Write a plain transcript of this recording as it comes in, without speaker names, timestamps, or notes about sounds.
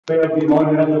Well, be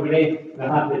honourably, we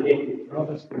have the Deputy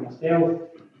Provost and myself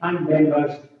and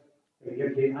members to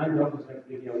give you and officers to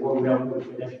give you a warm welcome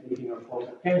to this meeting of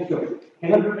Falkirk Council.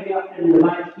 Can everybody up in the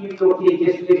back here, okay,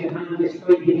 just raise your hand just so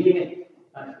you can hear me?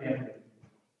 That's perfect.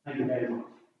 Thank you very much.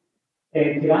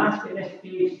 To ask at this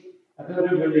stage, if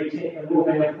everybody take a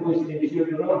mobile opposed to ensure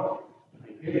you're on.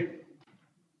 Thank you.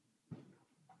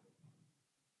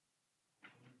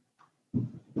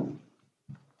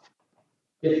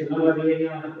 Just another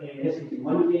area, this is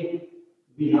Monday.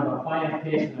 We have a fire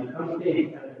test on a Thursday.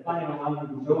 The fire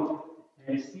alarm goes off.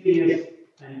 It's serious,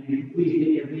 and you please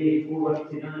make your way over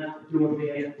to that door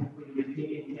there when you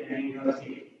take it to the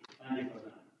university. Thank you for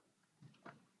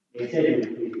that. They said it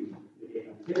would be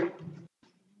Thank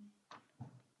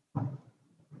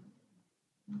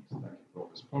you,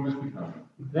 Provost. Provost Buchanan.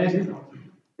 Present.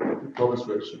 Provost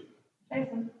Richard.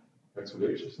 Present. Councillor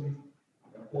Richardson.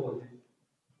 Apologies.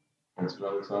 Councillor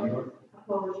Alexander.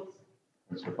 Apologies.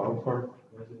 Councillor Falkirk.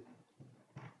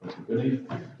 Councillor Binney.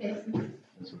 Present.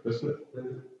 Councillor Bissett.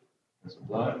 Councillor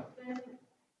Black. Present.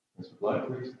 Councillor Black,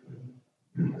 please.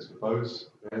 Councillor Bowes.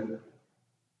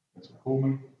 Councillor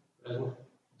Coleman.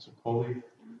 Councillor Polly.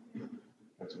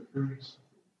 Councillor Cruz.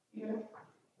 Here.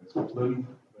 Councillor Flynn.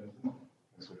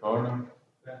 Councillor Garner.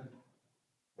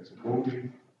 Councillor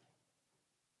Goldie.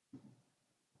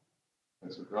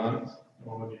 Councillor Grant.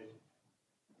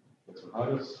 Councillor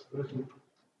Harris.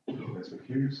 Councillor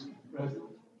Hughes.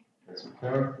 Councillor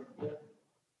Kerr.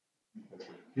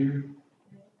 Councillor Hugh.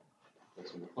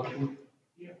 Councillor McLaughlin.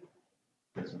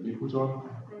 Councillor Nicojon.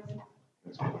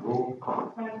 Councillor Rowe.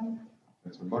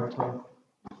 Councillor Murtaugh.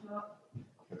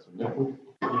 Councillor Nipple.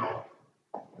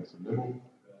 Councillor Nimmo.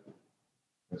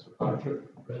 Councillor Patrick.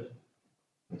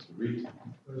 Councillor Reid.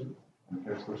 And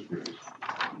Councillor Spears.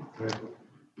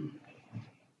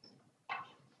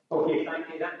 Okay, thank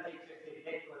you. That takes us to the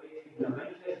declaration of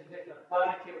interest. Just for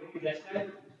clarity, we'll do this now.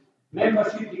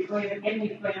 Members should declare any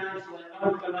financial and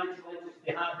non-financial interest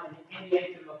they have in any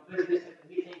item of business at the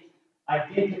meeting,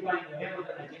 identifying the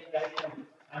relevant agenda item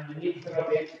and the nature of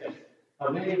the interest.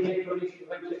 Are there any declarations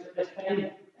of interest at this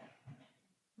time?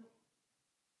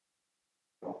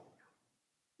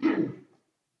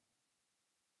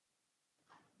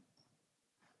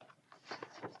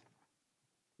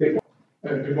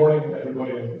 Good morning,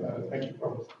 everybody, and thank you,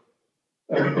 Provost.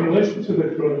 In relation to the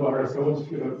coronavirus, I want to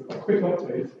give a quick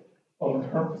update on the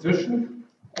current position,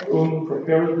 our own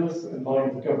preparedness in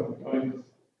line with government guidance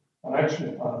and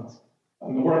action plans,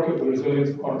 and the work of the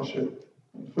Resilience Partnership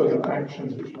and further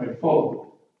actions which may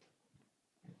follow.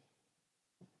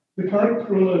 The current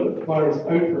coronavirus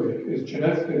outbreak is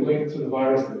genetically linked to the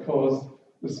virus that caused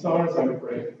the SARS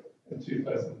outbreak in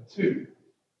 2002.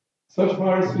 Such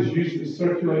viruses usually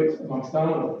circulate amongst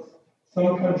animals.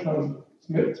 Some can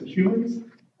transmit to humans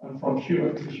and from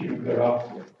human to human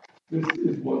thereafter. This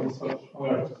is one such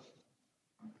virus.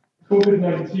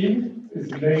 COVID-19 is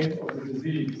the name of the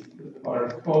disease that the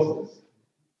virus causes.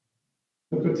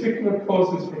 The particular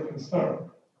causes for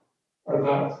concern are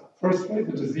that, firstly,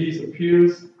 the disease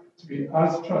appears to be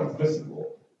as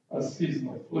transmissible as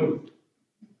seasonal flu.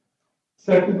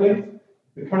 Secondly,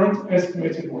 the current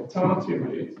estimated mortality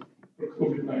rate for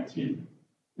COVID-19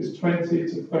 is 20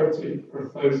 to 30 per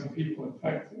 1,000 people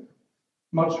infected,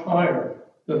 much higher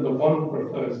than the 1 per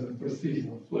 1,000 for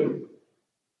seasonal flu.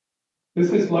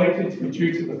 This is likely to be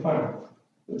due to the fact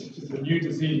that it is a new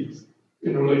disease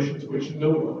in relation to which no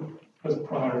one has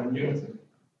prior immunity.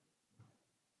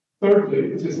 Thirdly,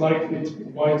 it is likely to be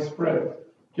widespread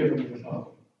given the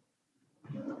above.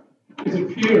 It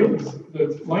appears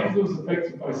that, like those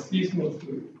affected by seasonal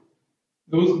flu,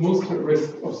 those most at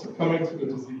risk of succumbing to the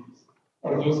disease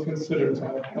are those considered to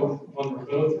have health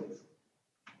vulnerabilities.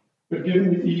 But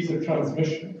given the ease of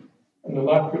transmission and the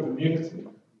lack of immunity,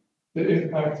 the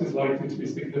impact is likely to be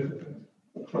significant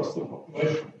across the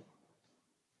population.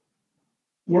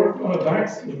 Work on a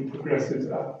vaccine progresses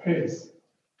at pace,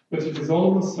 but it is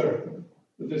almost certain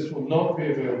that this will not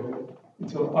be available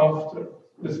until after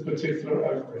this particular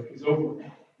outbreak is over.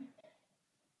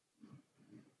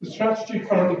 The strategy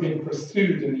currently being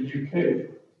pursued in the UK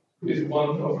is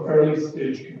one of early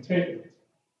stage containment.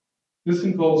 This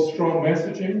involves strong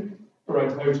messaging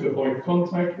around how to avoid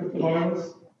contact with the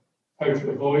virus, how to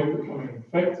avoid becoming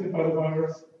infected by the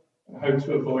virus, and how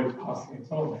to avoid passing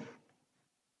it on.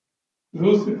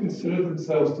 Those who consider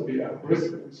themselves to be at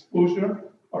risk of exposure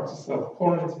are to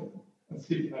self-quarantine and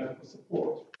seek medical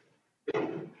support.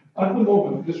 At the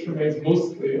moment, this remains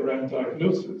mostly around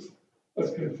diagnosis,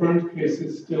 as confirmed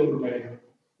cases still remain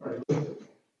very limited.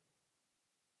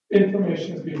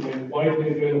 Information is being made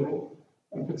widely available,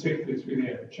 and particularly through the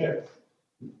NHS.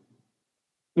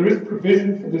 There is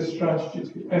provision for this strategy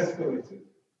to be escalated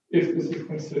if this is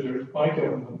considered by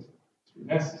government to be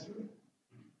necessary.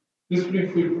 This would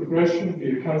include progression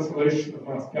via cancellation of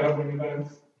mass gathering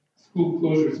events, school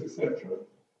closures, etc.,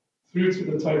 through to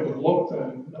the type of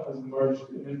lockdown that has emerged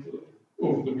in Italy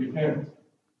over the weekend.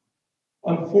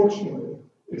 Unfortunately,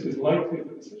 it is likely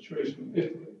that the situation in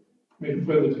Italy may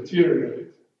further deteriorate,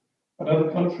 and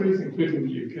other countries, including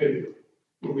the UK,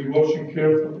 will be watching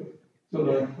carefully to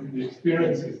learn from the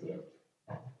experiences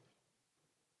there.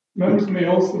 Members may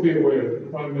also be aware that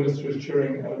the Prime Minister is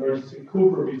chairing an emergency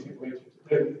COBRA meeting later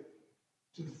today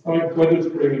to decide whether to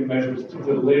bring in measures to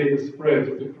delay the spread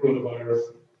of the coronavirus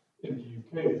in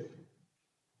the UK.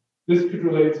 This could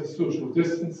relate to social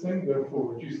distancing,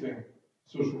 therefore reducing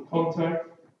social contact,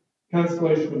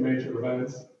 cancellation of major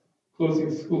events,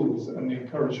 closing schools, and the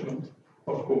encouragement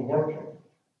of home working.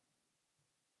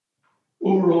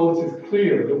 Overall, it is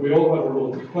clear that we all have a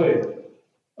role to play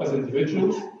as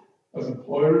individuals, as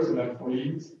employers and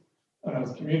employees, and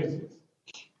as communities.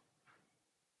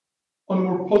 On a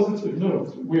more positive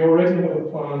note, we already have a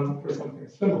plan for something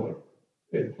similar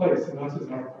in place, and that is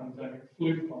our pandemic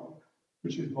flu plan,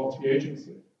 which is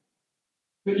multi-agency.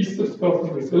 The East of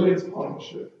Scotland Resilience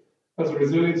Partnership has a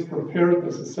resilience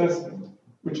preparedness assessment,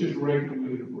 which is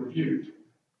regularly reviewed.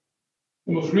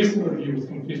 The most recent review was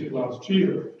completed last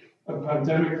year, and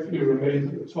pandemic flu remained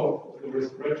at the top of the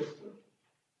risk register.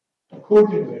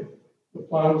 Accordingly, the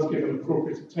plan was given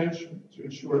appropriate attention to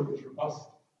ensure it was robust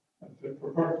and fit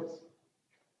for purpose.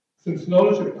 Since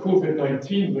knowledge of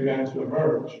COVID-19 began to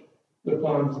emerge, the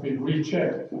plan has been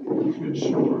rechecked to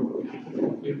ensure it is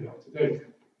completely up to date.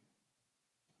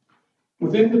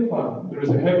 Within the plan, there is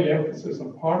a heavy emphasis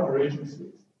on partner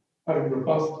agencies having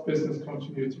robust business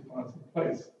continuity plans in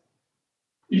place.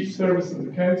 Each service in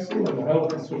the Council and the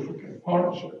Health and Social Care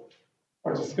Partnership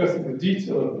are discussing the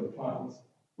detail of their plans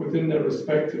within their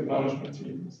respective management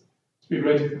teams to be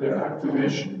ready for their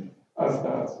activation as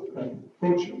that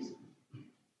approaches.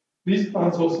 These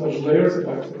plans also have layers of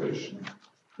activation,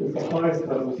 with the highest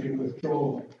level being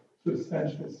withdrawn to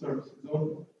essential services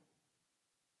only.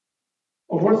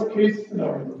 A worst case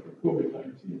scenario for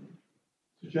COVID-19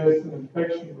 suggests an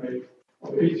infection rate of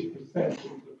 80% over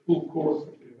the full course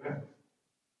of the event.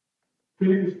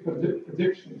 Previous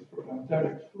predictions for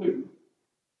pandemic flu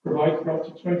provide for up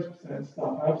to 20%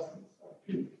 staff absence at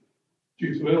peak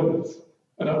due to illness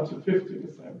and up to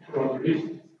 50% for other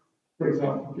reasons, for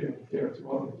example, giving care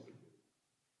to others.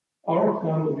 Our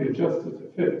plan will be adjusted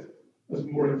to fit as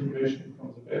more information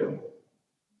becomes available.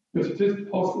 But it is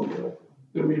possible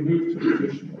that we move to a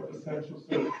position of essential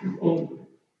services only,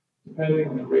 depending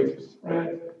on the rate of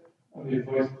spread and the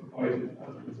advice provided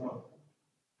as a result.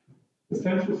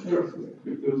 Essential services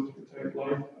include those to protect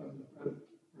life and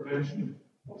prevention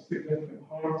of significant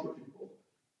harm to people,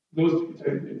 those to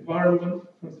protect the environment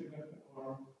from significant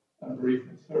harm, and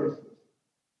bereavement services.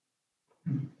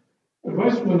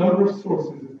 Advice from a number of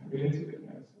sources is coming into the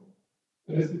Council,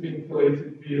 and this is being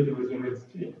collated via the resilience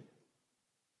team.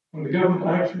 From the government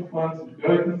action plans and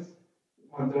guidance,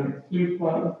 the pandemic flu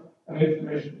plan, and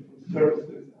information from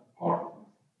services and partners,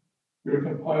 we are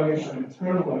compiling an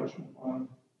internal action plan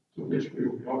to which we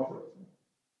will be operating.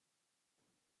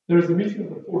 There is a meeting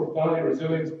of the Forth Valley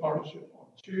Resilience Partnership on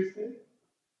Tuesday.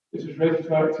 It is ready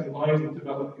to act in line with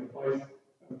developing advice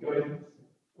and guidance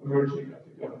emerging at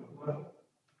the government level.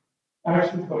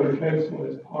 Actions by the Council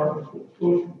and its partners will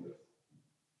flow from this.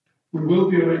 We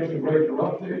will be arranging regular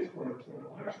updates for our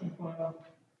internal action plan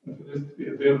and for this to be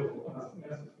available as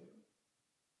necessary.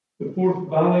 The Forth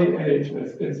Valley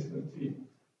NHS Incident Team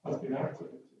has been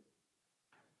activated.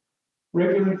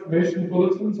 Regular information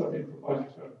bulletins are being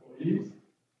provided to employees.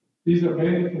 These are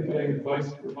mainly conveying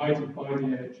advice provided by the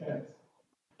NHS.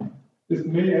 This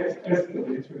may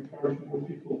escalate to encourage more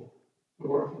people to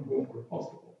work from home where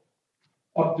possible.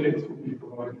 Updates will be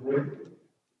provided regularly.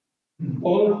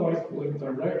 All advice will link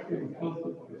directly with health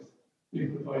advice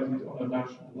being provided on a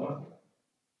national level.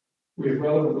 We have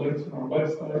relevant links on our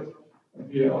website and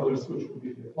via other social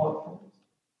media platforms.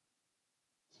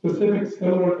 Specific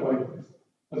similar guidance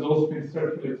has also been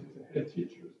circulated to head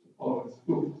teachers to follow in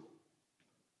schools.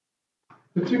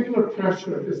 Particular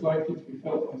pressure is likely to be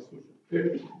felt by social care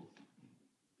teams.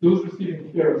 Those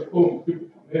receiving care at home, who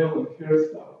become ill, and care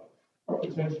staff are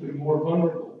potentially more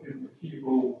vulnerable given the key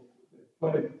role they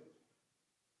play.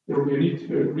 There will be a need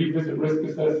to revisit risk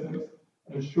assessments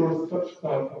and ensure such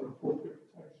staff have appropriate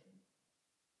protection.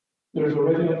 There is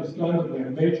already understandably a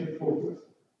major focus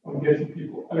on getting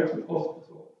people out of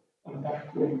hospital and back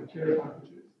home with care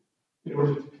packages in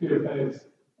order to clear beds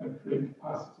and create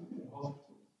capacity in hospitals.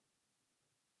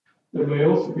 There may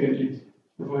also be a need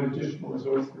provide additional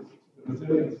resources to the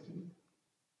resilience team.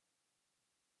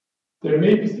 There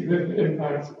may be significant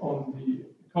impacts on the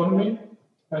economy,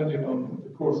 depending on the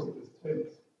course of this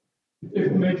takes.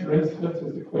 If a major incident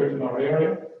is declared in our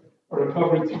area, a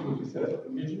recovery team will be set up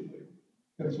immediately.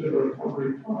 Consider a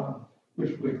recovery plan,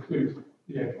 which will include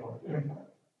the economic impact.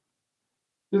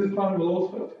 This plan will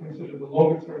also have to consider the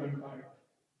longer-term impact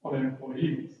on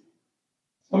employees,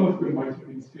 some of whom might have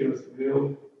been seriously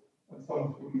ill, and some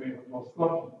of whom may have lost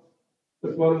loved ones,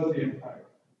 as well as the impact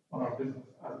on our business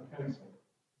as a council.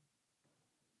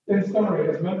 In summary,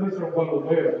 as members are well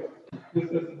aware, this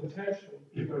has the potential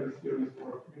to be very serious for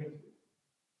our community.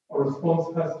 Our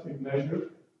response has to be measured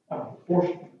and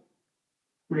proportionate.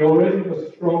 We already have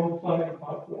a strong planning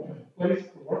platform in place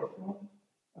to work from,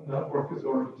 and that work has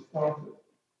already started.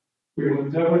 We will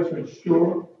endeavour to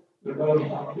ensure that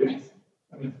relevant updates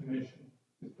and information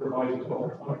is provided at all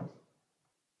times.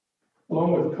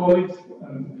 Along with colleagues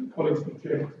and colleagues from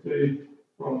training today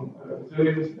from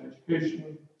resilience and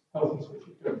education, health and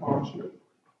social care partnership,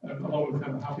 and along with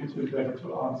them, I'm happy to endeavour to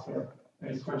answer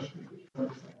any questions which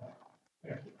members may have.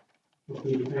 Thank you.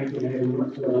 Okay, thank you very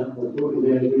much for that. We'll go to the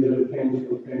leader of the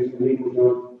council legal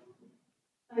job.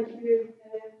 Thank you,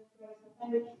 Professor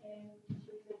Pennant,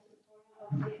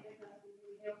 update. That's been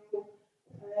really helpful.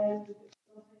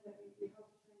 Something that we have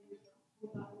to try and use to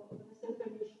hold that a lot of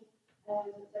misinformation that's out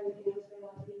there, as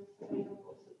well as being providing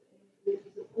lots of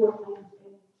support and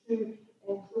true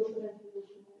social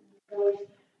information in the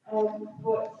guys.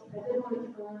 What I did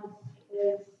want to ask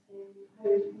is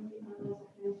how we as a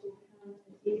council can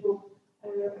enable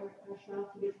our staff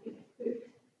to get put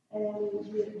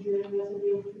during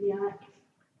resolution for the Act.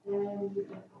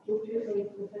 Appropriately,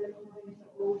 without having to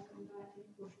always come back and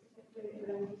forth, particularly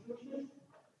around resources.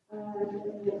 I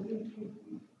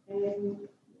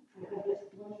guess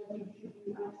one of you should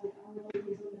be actually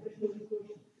analysing some additional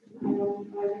resources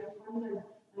by way of funding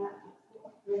for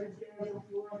reserves and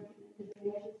for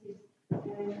emergencies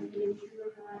to ensure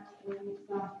that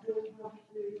staff don't have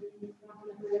to be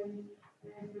travelling around for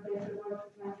better work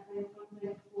to try and find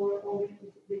funding for all the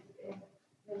equipment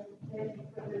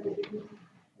that they need.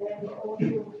 But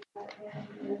also, it's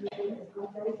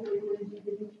undoubtedly going to be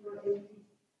the need for increased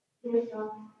care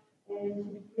staff to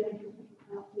be caring for people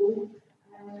at home,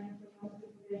 for hospital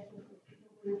progression of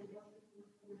people going into hospital,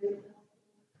 coming out of hospital.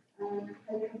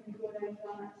 How can we go around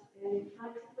that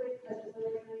tactically as an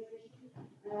organisation,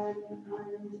 and try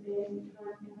and have a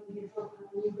good help and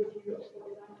an overview of what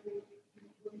is actually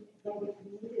going to be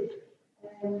needed,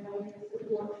 and how we can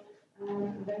support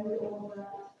around all of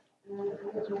that. I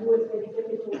know it's very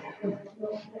difficult because it's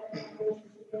not technical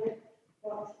to get,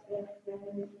 but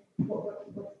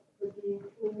what being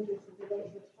told is the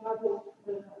direction of travel,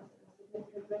 whether that's a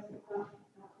significant risk of that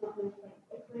happening quite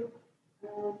quickly.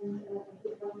 And I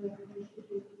think one of the things should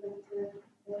be that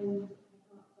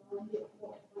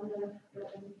what funding that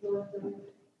enjoys them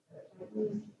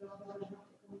lose rather than have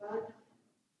to come back.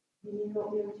 We may not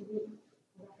be able to meet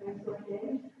as a council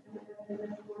again in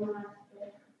this format.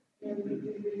 We do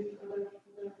use other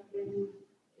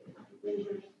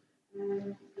measures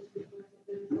just because of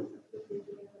business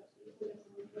associated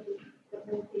with it, but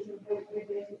then facing how best we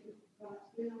can back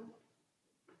to that.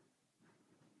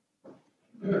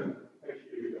 Thank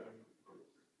you.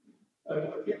 I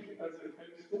think as a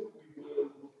council, we will,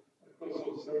 across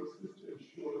all services, to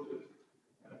ensure that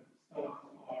staff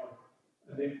are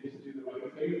enabled to do the right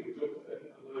thing. We don't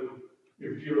allow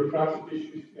your bureaucratic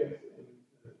issues to get in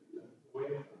the way of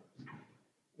that.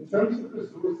 In terms of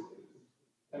resources,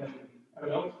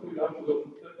 ultimately that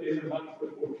is a matter for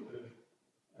the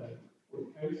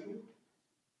council.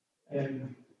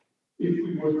 If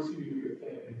we were to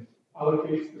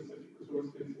allocate specific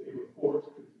resources, a report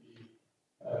could be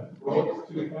brought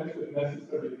to the council if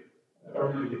necessary,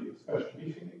 early special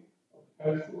meeting of the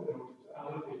council in order to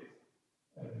allocate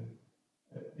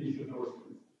these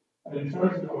resources. And in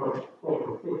terms of our broader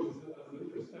approaches, as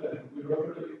Lisa said, we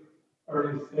are very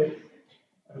early stage,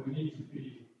 and we need to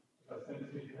be, as I said,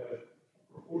 take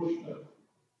a proportionate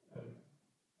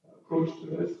approach to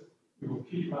this. We will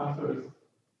keep matters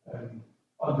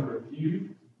under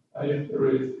review, and if there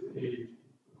is a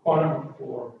requirement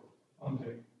for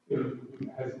funding, we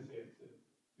wouldn't hesitate to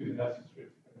do the necessary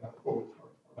to bring that forward for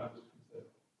members to consider.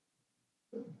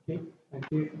 Okay, thank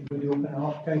you. I'm going to open it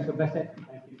up. Councillor Bissett.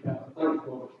 Thank you, Councillor. Thanks,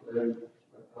 Bob.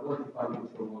 I'd like to thank you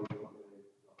so much for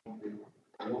the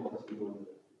lot of people on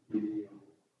the TV.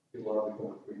 People are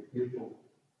becoming quite fearful,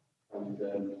 and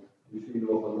we see a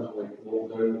lot of that like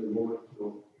lockdown at the moment, so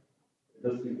it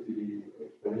does seem to be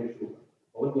exponential.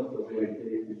 I wonder if there's any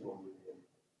cases on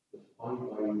the fund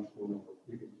lines going on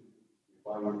people to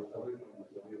buying everything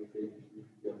is a really fake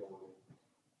issue.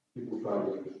 People trying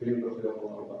to restrain themselves a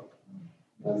little bit.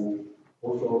 And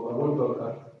also, I wonder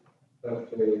if as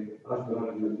we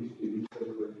are in the history, these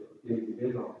things that came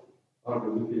together, are we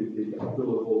looking to take a pool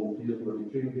of volunteers, maybe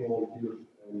trained volunteers,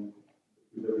 and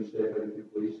we maybe step into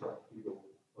place that people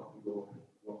have to go and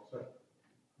work sick?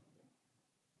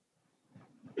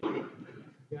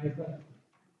 Yes,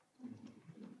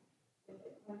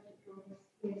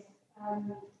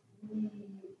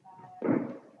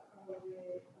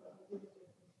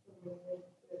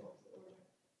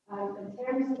 in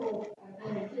terms of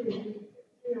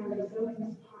through our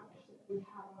resilience partnership, we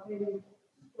have a very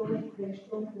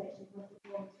strong connection with the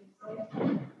volunteer sector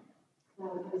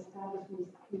and establishment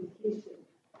communication.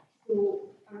 So,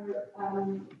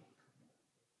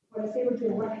 when I say we're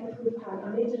doing work in the group, a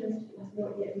major institute has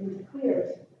not yet been declared,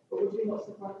 but we're doing lots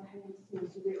of work behind the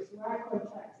scenes. So we are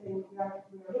contracting, we are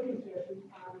looking through a food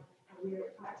plan, and we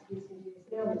are activating the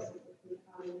elements of the food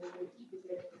plan in the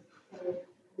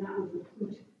and that would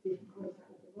include making contact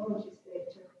with the voluntary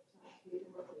sector to activate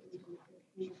the work that we do in the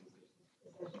communities, which is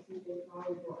essentially very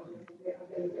valuable and is a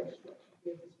very structured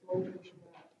way of responding to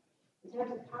that. In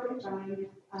terms of panic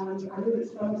buying, I know that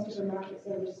some supermarkets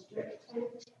are restricting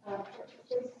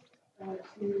purchases but there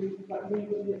seems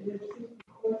to be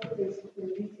confidence within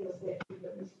the retail sector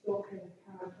that restocking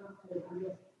can happen and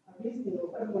with a reasonable,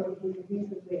 everyone behaving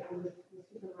reasonably and with the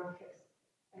supermarkets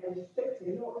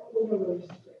restricting, not overly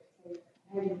restricting.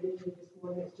 I heard in the news this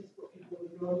morning, it's just what people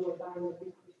would normally buy in the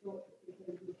weekly shop that we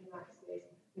can access. I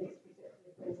think it's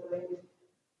particularly things around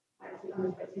actually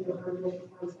unaffected hand washing,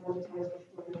 hand sanitizer,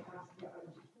 storing pasta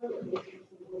and toilet paper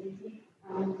for some reason.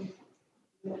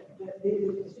 The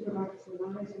supermarkets are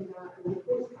managing that, and the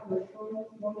reports coming from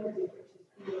Lombardy, which is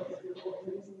the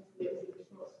business that the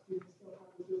shops do still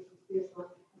have the social space on.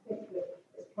 I think that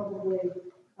it's probably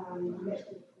a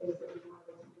mixture of things that we have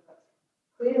into that.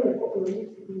 Clearly, what we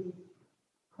need to be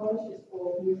conscious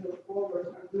of moving forward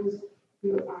are those who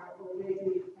are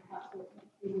already perhaps not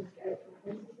able to get out from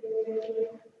houses very readily,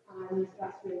 and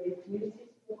that's where the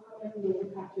communities will come in. We'll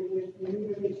look after their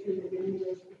neighbours, make sure that their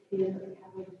neighbours are prepared, that they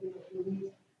have everything that they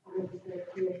need. And it was their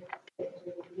clear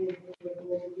sector that they were able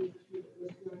to make sure that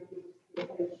those who aren't able to get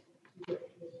out to get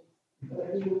commissions. So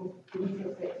I know the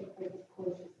retail sector is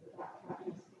conscious that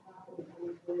needs to happen,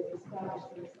 and the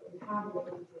establishments that we have in the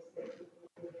retail sector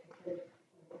will continue.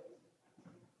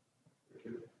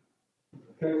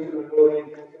 Councillor Rowan,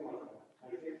 Councillor Martin.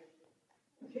 Thank you.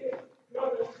 Okay,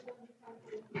 Robert, thank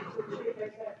you to the Chief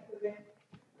Executive for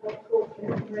the report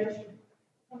and information.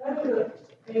 I know that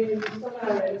in some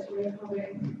areas we're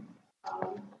having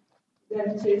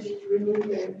dentists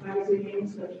removing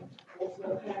magazines and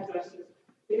also hairdressers.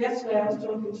 Yesterday I was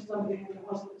talking to somebody in the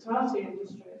hospitality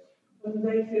industry, and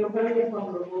they feel very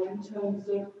vulnerable in terms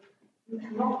of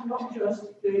not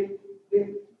just the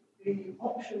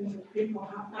options of people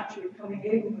actually coming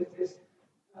in with this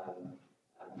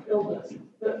illness,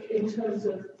 but in terms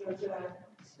of their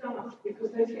staff,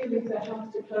 because they feel if they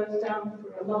have to close down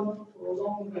for a month or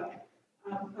longer,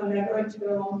 and they're going to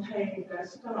go on paying their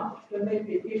staff, there may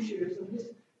be issues, and this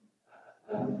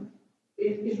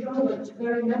is relevant to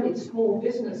very many small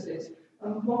businesses.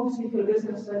 One particular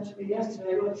business said to me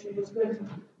yesterday, well, she was going to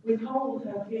withhold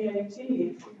her VAT if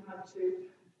she had to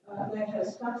lay her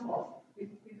staff off,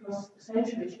 because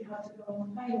essentially she had to go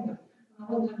on paying them. And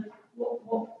I wonder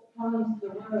what plans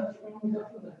there were from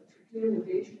government to deal with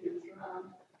the issues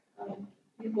around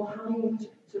people having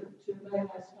to lay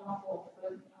their staff off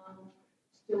and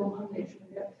still manage to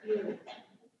get through.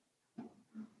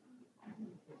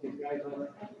 Yes,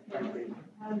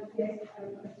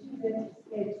 students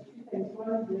said two things.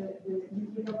 One, the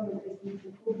UK government is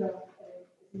meeting COBRA is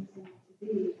meeting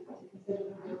today to consider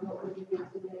whether or not we're moving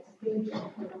to the next stage of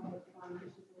the government plan,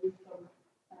 which is away from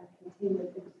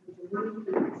containment into the delivery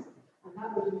phase. And that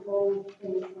would involve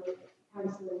things like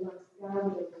cancelling mass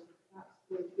gatherings, perhaps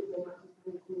going to football matches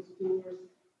behind closed doors,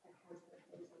 cancelling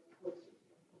things like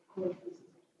conferences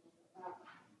and things like that.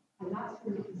 And that's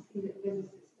when you can see that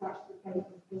businesses start to kind of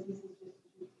businesses just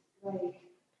as you described.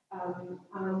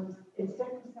 And in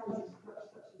circumstances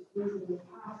such as those in the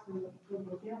past, when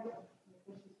we're dealt with,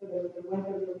 whether they're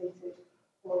weather related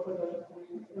or whether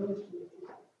illness related,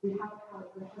 there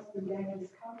has been guidance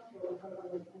come from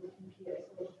government and the UK as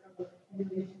well as government in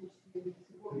relation to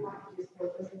support packages for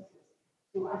businesses.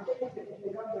 So I think that if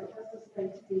the government does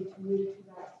decide today to move to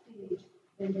that stage,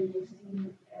 then we will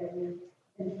see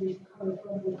information coming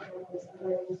from those governments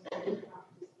around support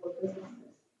packages for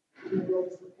businesses. We will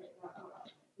obviously pick that up.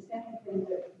 The second thing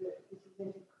that the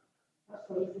President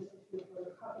touched on is this issue of the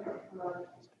recovery plan.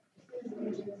 As soon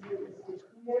as the agency is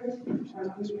declared,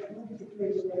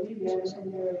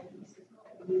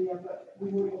 area, but we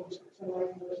were able to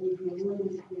select that we were willing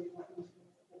to do that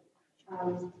responsible.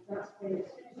 And that's when as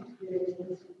soon as you create a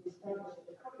list, we established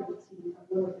the recovery team, and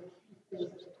one of the key things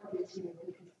that the recovery team will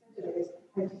be considered is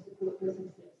how to support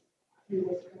businesses through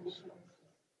this kind of crisis.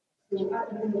 So at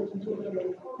the moment, we don't have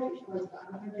any concrete plans, but I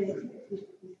have the expectation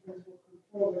that these things will come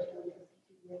forward, and as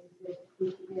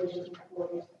we keep moving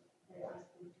forward, as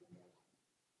things go.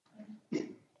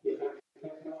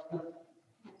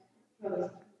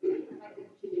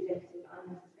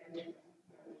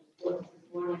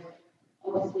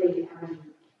 Obviously,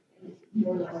 it's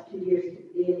more or less 2 years to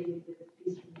the day with the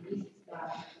piece from the east that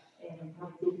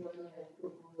have taken on the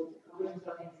proposed common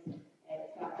science,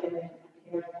 sat down and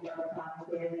heard our plans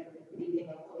there, and the reading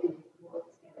of what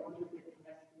under the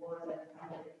rest was, and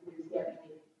it was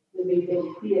certainly we made very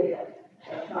clear that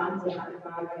plans are not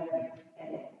required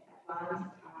plans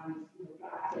and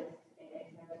practice in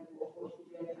terms of what we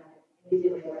do, and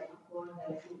immediately we're on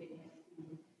the keeping it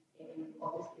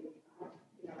obviously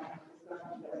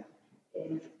discussions with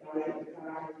guys and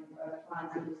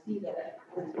plans, and you see that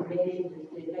as it's been mentioned,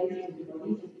 the advice to the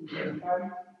police has been very firm,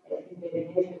 it's been very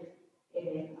measured,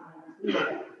 and clear.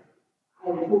 I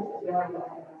would hope as well that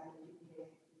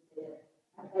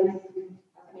advice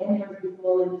as members we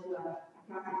fall into a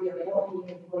category of not being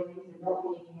employees and not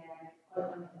being that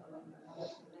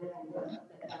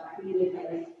clear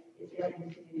advice is getting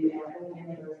to all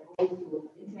members also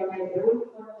in terms of their own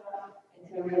contract, in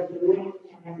terms of their own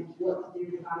what to do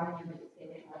with management,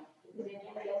 etc. Because in the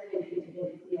end, it's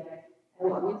very clear. And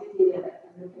what I would say that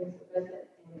I'm looking to visit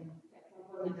picked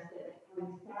up on is that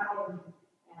having sat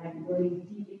in where these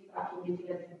deep factual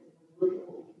incidents look at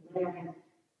what we can learn,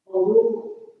 although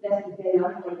this is very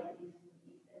unlike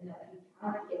in that we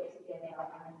can't get together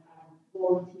and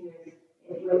volunteers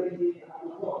throughout the do a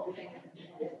lot of the things that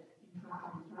can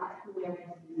happen practical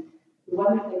learning. The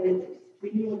one thing that's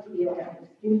extremely clear and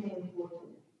extremely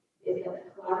important is that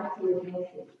the clarity of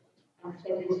message and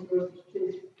single source of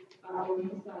truth are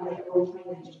emphasised at all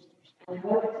times. And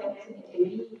however tempting it may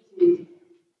be to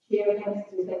share things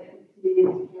to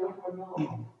help or not, you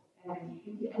can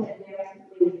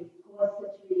inadvertently cause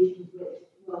situations which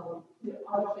will put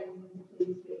other things into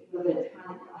place, whether it's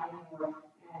panic buying or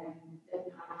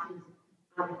different actions.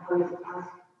 And I would ask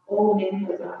all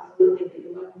members absolutely that the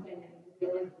one thing that the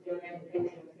feelings of doing and the things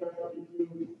ourselves that we do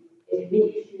is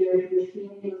make sure we're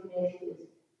sharing those messages.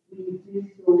 We do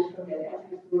so from the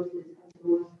official sources and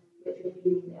those which are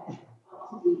being up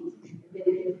to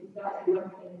date. Because that's the one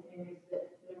thing is that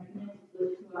there are communities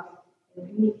look to us and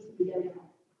we need to be given an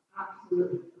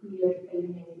absolutely clear fine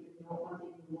message and not want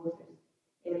it in the waters.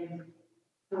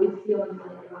 I would say on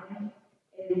that line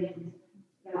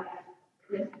that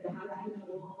there has been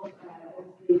a lot of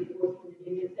obviously reports from the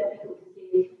news. It's difficult to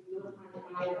say don't have an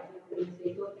eye at something and say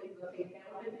don't think about pink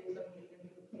elephant, do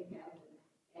something think about pink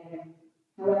elephant.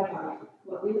 However,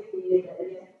 what we see is that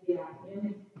yesterday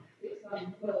afternoon took some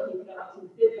quality production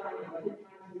food bank or food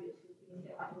pantry which was being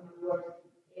set up in the world,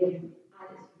 and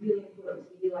it's really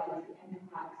important to realise the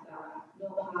impact that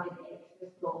not having extra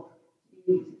stock to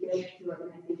be able to give to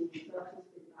organisations such as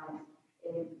food banks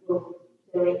will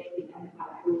directly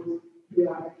impact those who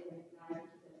are in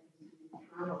financial positions who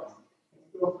cannot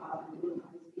stock up and don't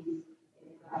have the space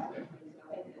that sort of thing. So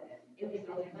I think that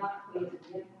emphasising that point and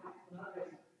the impact on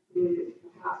others who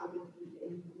perhaps are going to be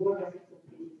in more risky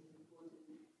situations is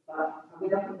important. But I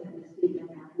welcome the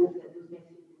statement and I hope that those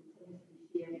messages will continue to be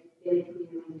shared very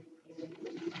clearly in the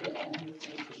future.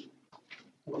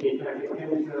 Okay, thank you.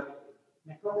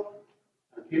 Nicola?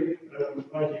 Thank you.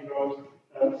 Thank you, Rod.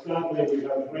 Sadly, we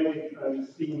have read and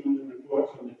seen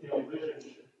reports on the television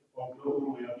of not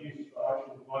only abuse but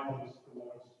actual violence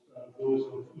towards those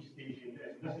of East Asian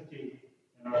ethnicity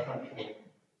in our country.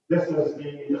 This has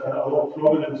gained a lot of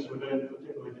prominence within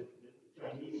particularly the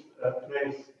Chinese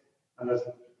press and has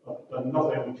done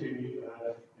nothing to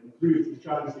improve the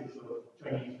chances of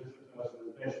Chinese visitors and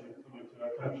investment coming to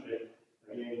our country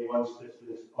again once this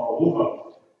is all over.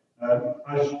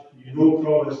 As you know,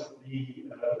 Promise, the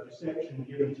reception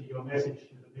given to your message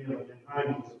to the Mayor of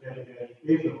Yanhang was very, very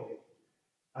favourable.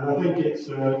 And I think it's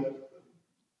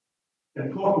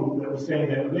important that we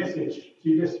send out a message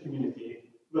to this community,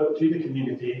 well, to the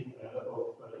community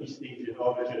of East Asian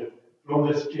origin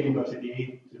from this chamber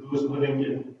today, to those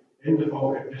living in the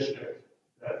Falkirk district,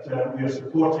 that we are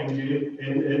supporting you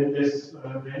in this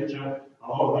venture. A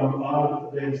lot of them are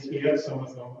then scared, some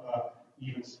of them are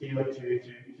even scared to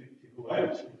go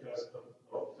out because of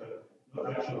not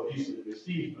the actual abuse that they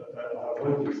receive, but I have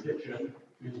one constituent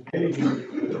who's very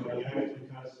good at going out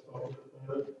because of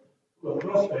the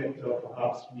prospect of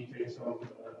perhaps meeting some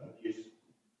abuse.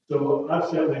 So I've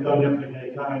certainly done everything I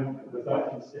can with that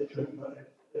constituent, but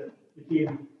it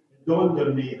dawned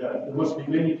on me that there must be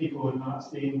many people in that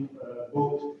same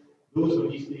boat, those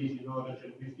of East Asian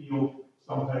origin, who feel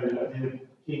somehow that they're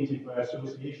tainted by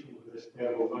association with this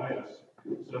terrible virus.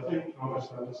 So I think, Thomas,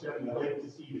 I would certainly like to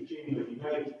see the Chamber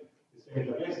unite to send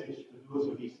a message to those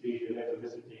of East Asian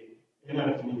ethnicity in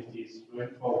our communities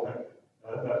throughout Falkirk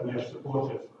that we are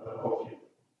supportive of you.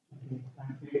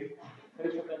 Thank you.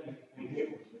 Thank you.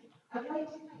 I'd like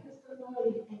to thank Mr.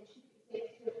 Lowry and Chief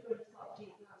Executive for this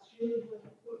update. That's really, really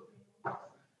important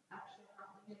what's actually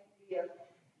happening every year.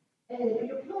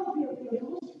 You're probably aware the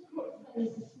most important thing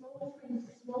is the small things,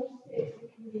 the small steps that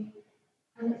can be,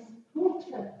 and it's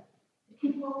important to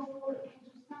keep all four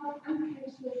council staff and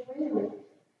councillors well.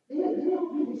 They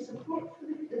don't really support for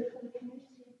the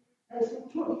community. It's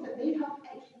important that they have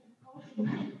extra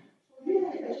precautions. So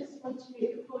really, I just want to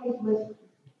make a point with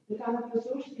the kind of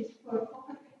resources for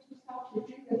public council staff to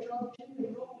do their job, do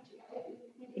their role, to get out in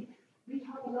the community. We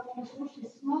have enough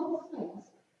resources, small things.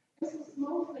 It's the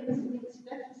small things that make a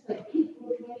difference, like heat,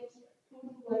 road lights,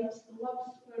 phone lights,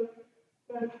 gloves for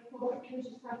public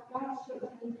council staff, that sort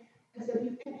of thing. Is that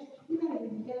we've extra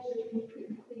clearing measures we put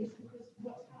in place because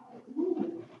what's happening at the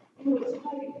moment, it's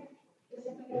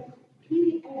about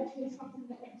pre-emptying something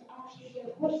that could actually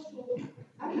get worse. So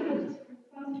I would like to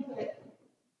confirm that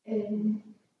is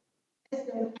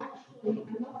there actually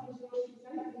enough resources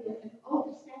out there in all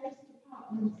the service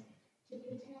departments to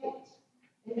protect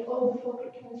all the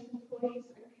Falkirk Council employees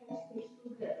and councillors so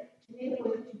that to enable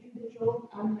them to do the job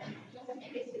and just in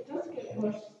case it does get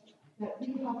worse, that we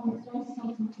haven't done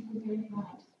something to prevent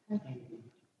that. Thank you.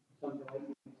 Something like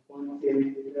one theory,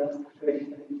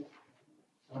 question.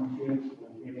 Some theories,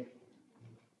 one theory.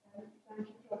 Thank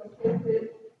you, Professor.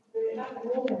 At the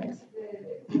moment,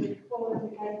 the following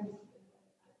guidance,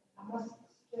 I must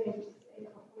stress a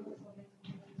couple of points.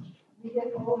 We get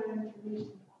all our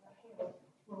information about health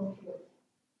from here,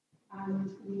 and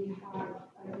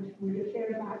we refer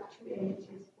back to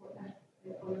NHS for our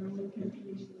own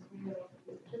information as well.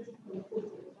 The principal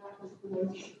important that was the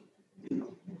ones.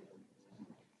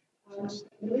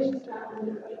 In relation to that,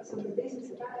 so the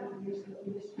basis of that information that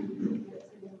we distribute that's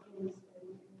in the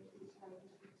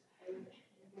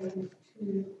close to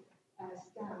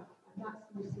staff, and that's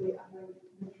mostly about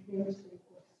the prevention of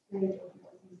spread of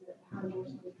disease that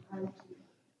handlers will have to.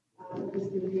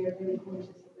 Obviously, we are very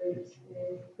conscious about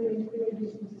clearing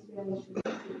business as well as so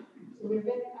we're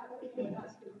very, I think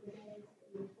that's the guidance that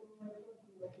we're following, and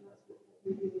that's what we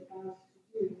do with us to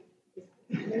do, is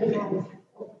minimize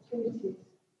opportunities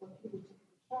for people to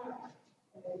contract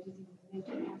diseases and then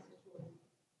pass it on.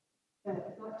 If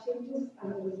that changes, and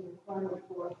there is a requirement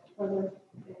for further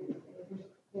protective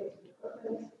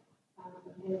equipment, and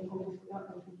then obviously that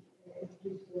will be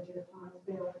introduced into the plan as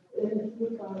well. In the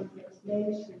food plan that's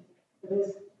mentioned, there is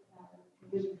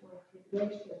provision for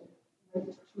progression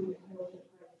linked to health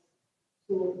advice.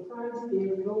 So the plans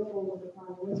there, we all follow the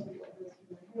plan. Once we get this from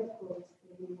the health codes,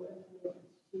 then we will implement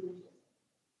these changes.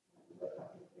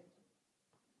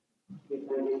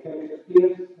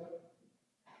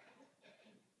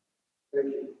 Thank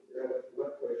you. My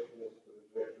question is for the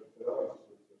Director of Finance,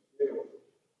 Mr. Snail,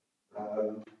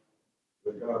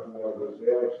 regarding our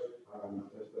reserves, and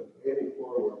is there any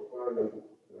forward planning,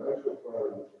 financial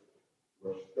planning,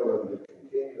 we're still in the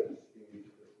containment stage,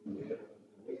 but we are in the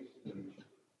late stage.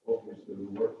 Obviously, we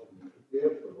want to be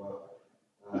prepared for that.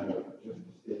 Just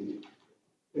to say,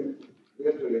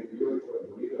 reiterate really what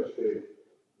the leader said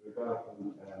regarding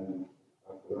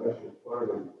our financial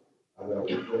planning and our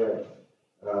reserves.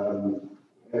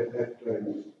 If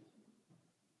things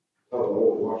are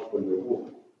all worse than we hope.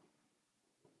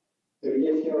 So we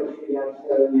just go through the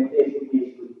answer and the basic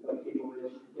needs of people who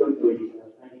don't know each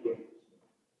other. Thank you.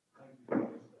 Thank you,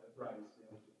 Brian.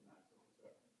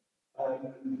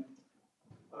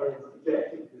 Our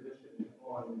projected position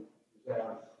on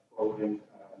reserves following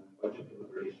budget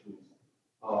deliberations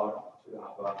are to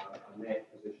have a net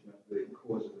position at the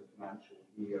close of the financial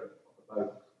year of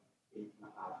about 8.5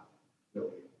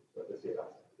 million. So to say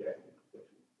that's a projected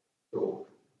position. So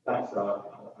that's a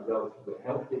relatively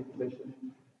healthy position.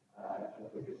 I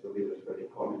think as the leaders very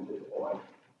commented on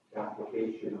the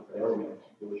application of the elements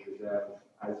of those reserves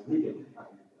as needed and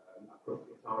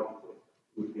appropriately targeted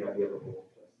would be available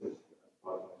to assist as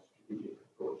part of a strategic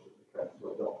approach that the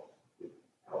Council adopts to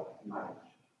help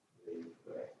manage the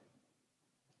threat.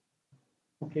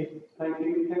 Okay, thank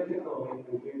you. Thank you, Colin.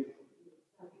 Thank you.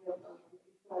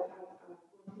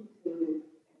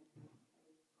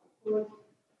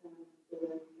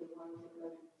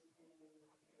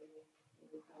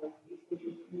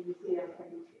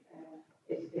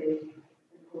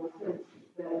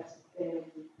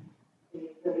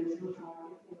 no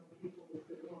targeting of people that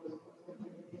was something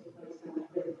that is like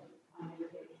sensitive and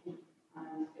infection,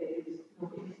 and it is not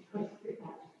easy to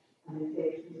catch an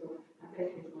infection, so I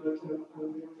think these words are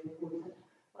really important.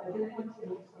 But I did want to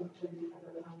note something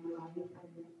about how you're running and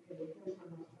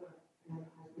Councillor Muster has been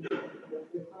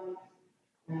the facts.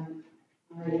 In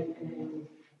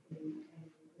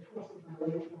the course of my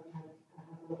life, I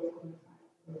have worked on the fact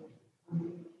for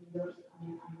 18 years,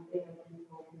 and they have been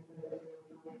talking about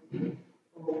the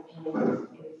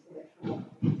organizing of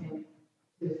etc.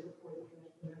 to support the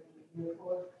person that we care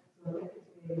for. So I think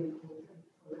it's very important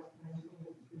for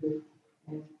this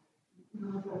council to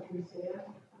not have concern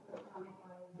about family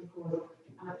planning, because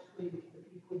actually the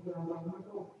people who are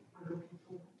vulnerable are the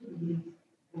people who need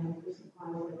the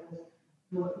supplies like this,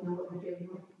 not the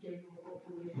general population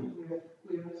where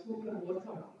smoke and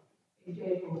water in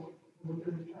general will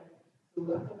do the trick. So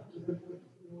I thought it was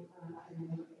important to note that, and I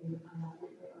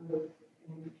hope that our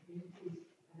communities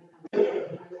and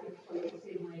quite the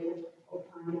same level of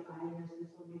panic buying as in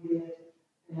some areas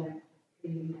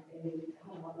in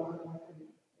home about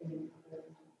and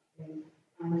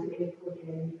to echo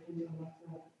again in the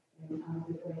matter and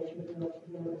the direction of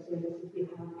the other services, we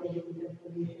have very good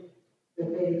information. The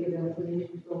very good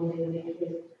information from the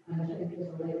NHS, and I think as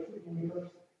elected members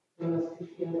for us to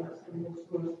share that single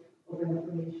source of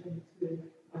information to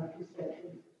our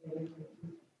constituents is very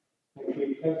important. Thank you.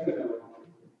 Councillor Miller.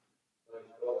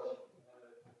 Thanks, Ross.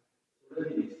 It's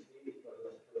really stated by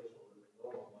this council that the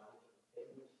normal management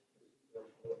attendance is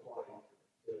required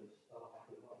to staff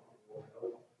who have to work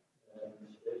out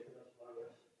respecting this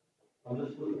virus. I'm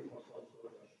just looking for some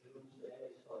sort of assurance that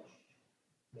any such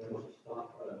members of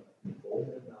staff are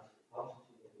involved in that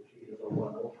capacity that the treated as a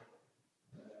one-off.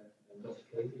 And this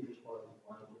kindly as far as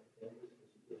management attendance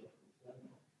procedures are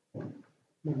concerned.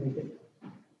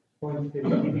 Point to the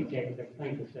executive.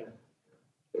 Thank you, sir.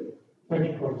 Thank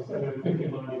you, Ross. And I think in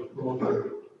line with broader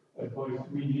advice,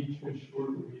 we need to ensure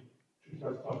that we treat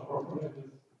our staff properly in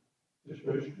this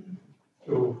situation.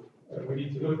 So we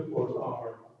need to look at what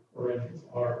our arrangements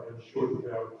are and ensure that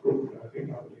they are appropriate. I think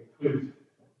that would include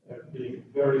being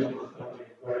very understanding,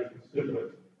 very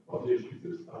considerate of the issues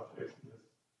that staff face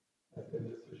in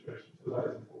this situation. So that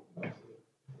is important,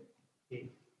 absolutely.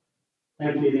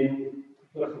 Thank you then.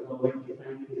 First of all, I'd like to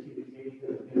thank the Chief Executive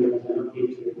for giving us an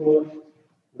update to report.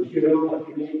 I'm sure all our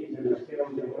communities and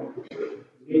ourselves are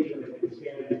majorly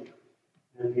concerned,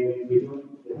 and we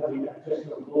haven't got a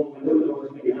crystal ball, we don't know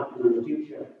what's going to happen in the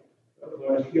future, but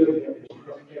we're assured that this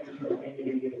council ending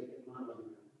the year is going to matter.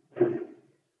 Thank you.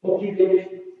 Okay, then,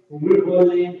 we'll move on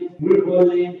then to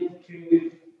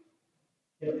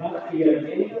the back to your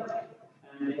agenda,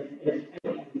 and it's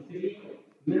 3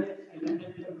 minutes and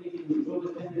information from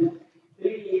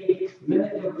 3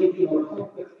 minutes of meeting of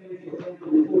Falkirk Council held on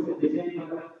the 4th of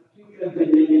December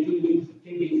 2019,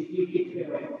 changing TV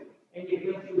 12. Any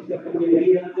questions that can be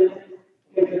read on this?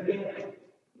 Of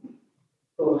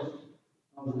course,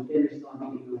 I was very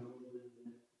starting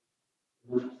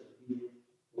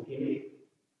okay.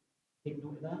 Take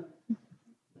note of that.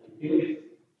 Thank you.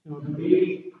 So,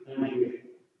 three, thank you.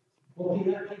 Okay,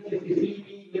 that takes us to TV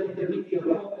with the meeting of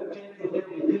Falkirk Council held on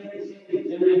the 22nd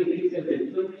January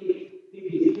 2020.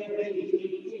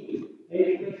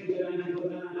 Any questions around for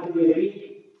that? Are we ready?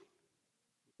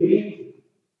 3,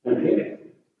 okay.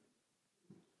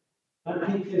 That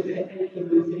takes us to item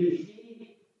 3C.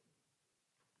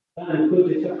 That includes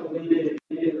the supplementary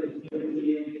measure of the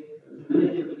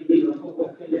meeting of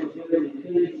Falkirk Council held on the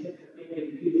 26th of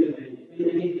February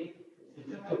 2020. It's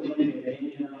a supplementary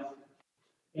agenda.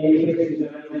 Any questions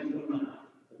around from that?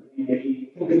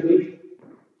 Councillor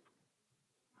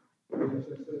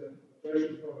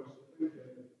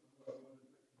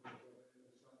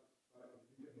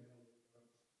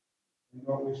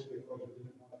not least because we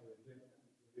didn't have the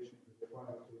information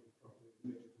required to properly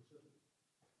make a decision.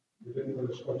 We didn't go to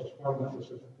the Scottish Parliament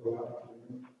decision until that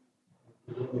afternoon.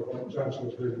 We don't know what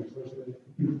Chancellor's doing on Thursday.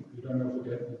 We don't know if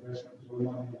we're getting investment for the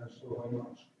money and so how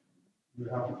much. We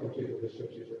haven't completed the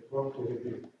strategic property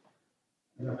review.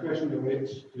 And our question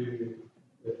relates to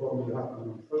what will happen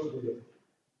on Thursday.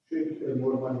 Should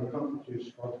more money come to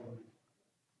Scotland,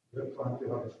 we plan to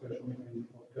have a special meeting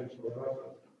of council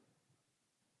thereafter.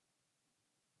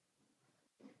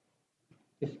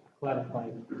 Just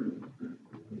clarifying.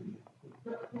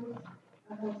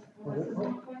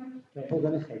 Hold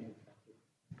on a second.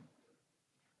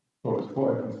 So what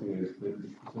I can say is that the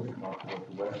specific matter of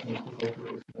the Westminster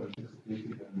Corporation is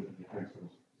anticipated in the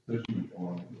Council's decision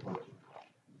on the budget.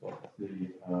 But the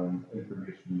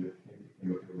information that came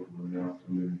available in the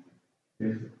afternoon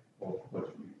is of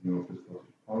budget meeting of the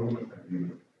Scottish Parliament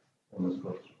agreement on the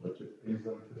Scottish budget is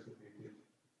anticipated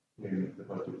in the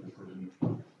budget decision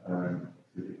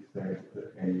to the extent that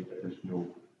any additional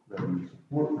revenue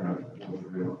support grant that was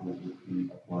available would be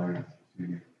applied to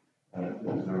the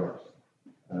reserves.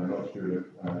 I'm not sure if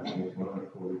any one of my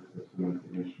colleagues has some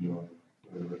information on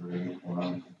whether there are any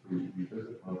plans to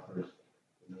revisit matters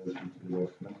in relation to the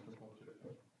Westminster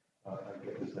budget. I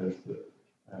get the sense that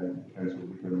the Council will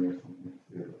be giving us something to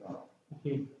say about that.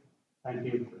 Okay, thank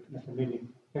you, Mr. Mealy.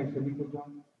 Councillor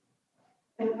Nicholl-John.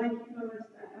 Thank you, Thomas.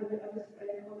 I was on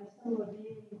a similar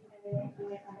view, and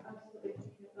I absolutely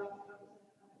agree that that was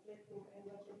a dreadful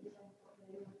budget design for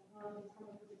the some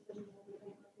of the decisions that we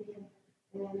think were taken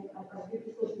as good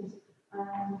decisions.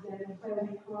 And when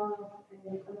we have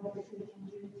an opportunity to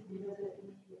revisit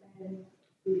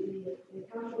the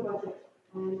council budget,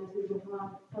 and as we will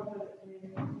have further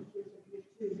features of year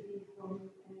 2B from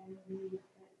the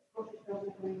Scottish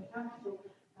Government and the Council,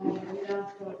 I would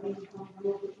ask that we have an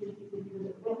opportunity to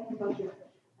revisit the working budget,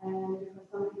 because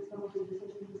some of the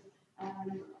decisions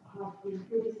have been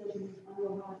good decisions and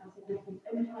will have a significant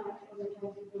impact on the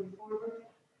council going forward.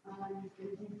 And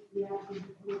indeed, we actually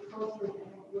look closely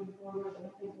at going forward, and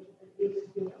I think there's a basis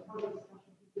to a further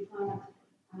discussion to be had.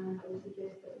 And I would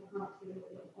suggest that perhaps there is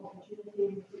an opportunity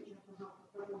in the future perhaps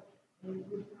for further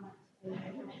impact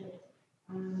budget.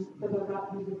 Whether that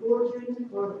be before June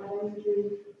or around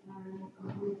June,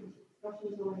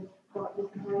 discussions on, but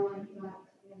just highlight that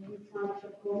we tried to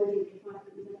accommodate the fact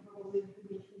that we didn't have all the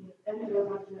information in our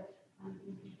budget, and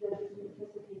we did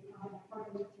anticipate having a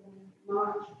further meeting in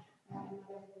March around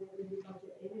the new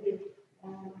budget anyway.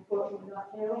 Unfortunately, that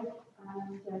failed,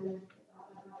 and that's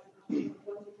the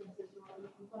consequences. So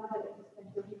I'm glad that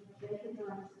it was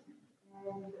recognised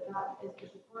that is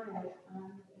required,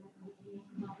 and we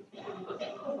have to see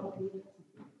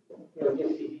Yeah,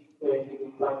 just see,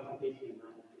 clarification.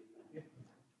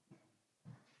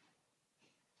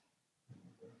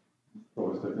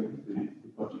 Thomas, I think the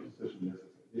budget decision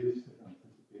is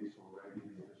anticipates already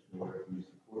the additional revenue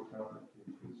support grant that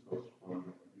came through the Scottish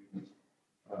Parliament agreement.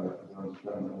 As I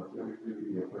understand that, there would really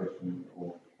be a question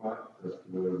of fact as to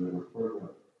whether there were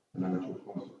further financial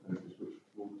consequences which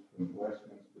flowed from the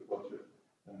Westminster budget,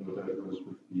 and no doubt those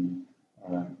would be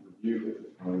reviewed at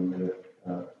the time that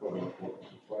further report was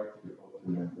required to the other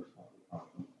members that would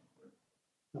happen.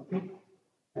 Okay,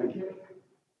 thank you.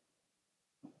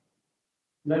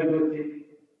 Now go to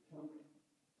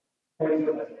Thank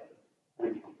you.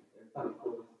 I'm not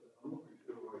quite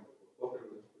sure why we're talking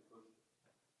about this, because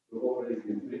we've already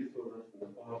been briefed on this in the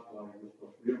past by Mr.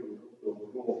 Freeman, so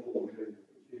we're not all ready to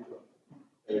proceed on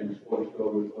the Scottish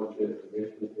Government budget, the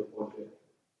Westminster budget,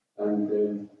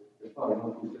 and as far as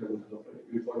I'm concerned, this is a pretty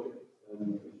good budget,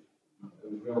 and it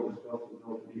was well discussed and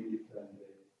well debated, and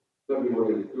every one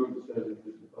of the two decisions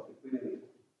was perfectly clear.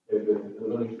 The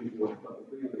administration was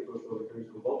perfectly clear, the course of the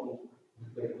council bubble,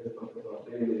 like this particular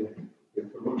thing, the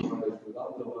coronavirus, so that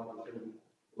was a bad decision.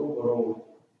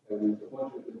 Overall, the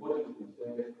budget's been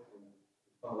set, and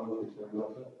as far as I'm concerned,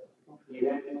 that's it. okay,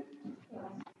 then.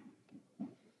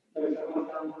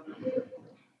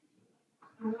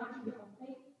 I'm actually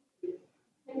completely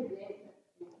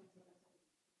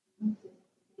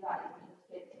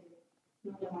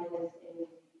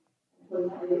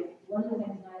one of the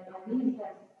things I really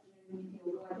said during the meeting,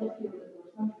 although I did feel that there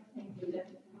were some things we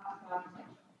didn't perhaps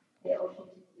have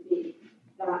options to debate,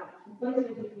 that the place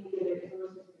where we made the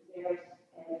resources reserves,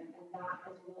 and that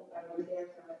is what our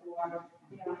reserves are for,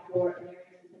 they are for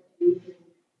emergency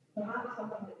situations. Perhaps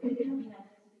something that could have been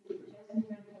anticipated just in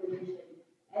terms of relation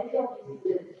is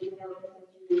obviously the developing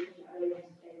situation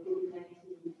around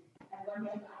COVID-19, and one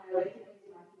thing that I highlighted is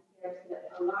my concerns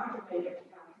that a large amount of the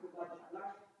capital budget, a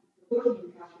large proportion of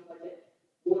the capital budget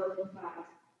was in fact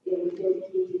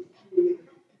dedicated to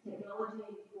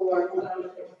technology for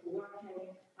mobile chips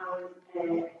working,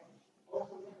 and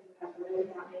also around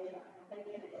that measure. And I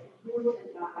think it's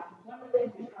important that one of the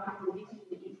things we try to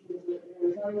recently do with the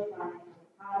resilience plan and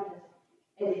preparedness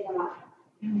is that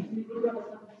we do have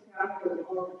some scaffold of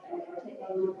our technology working,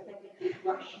 and we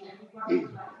work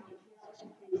with that to make sure that's in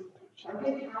place. I'm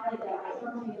going to highlight that at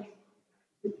some point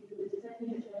the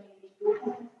decisions are made to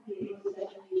anticipate those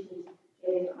situations,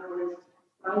 and I would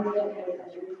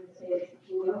as Ruben said,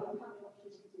 we will have an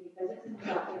opportunity to revisit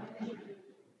that, and I think we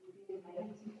should be in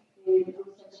mind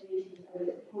those situations and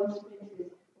the consequences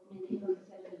of making those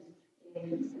decisions.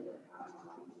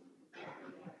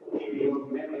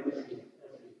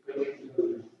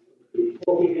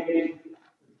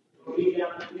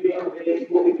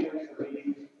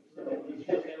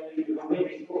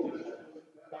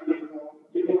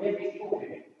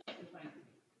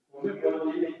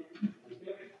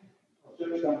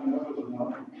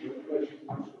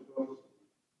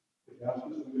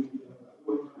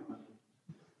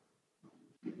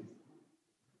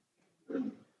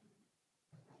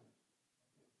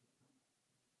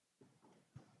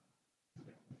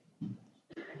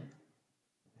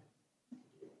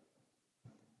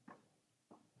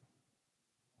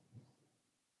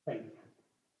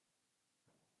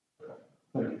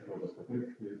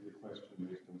 think the question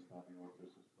based on standing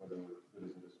orders is whether there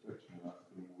is a restriction on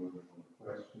asking more than one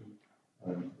question.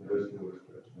 There is no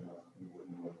restriction on asking more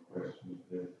than one question.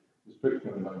 The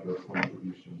restriction on the number of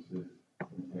contributions is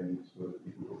intended so that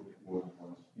people don't make more than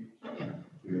one speech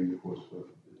during the course of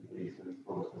the debate. And the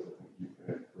process, I think you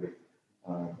correctly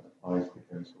advised the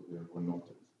council there were not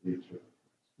at the stage of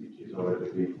speeches or a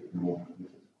debate at the moment.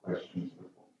 This is questions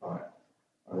that will fact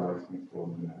arising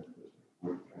from the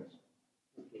report of council.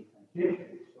 Okay, thank you.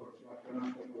 So I can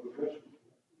ask another question.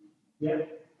 Yeah.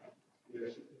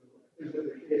 Yes. Is it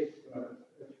the case that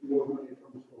if more money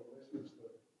comes from Westminster,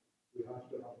 we have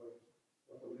to have a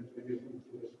supplementary meeting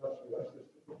to discuss Westminster?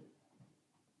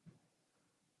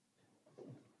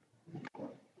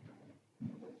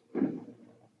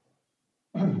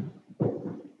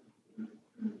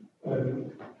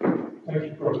 Thank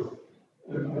you, Provost.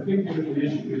 I think that the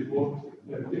issue is what,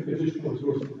 if additional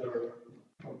resources are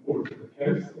on board to the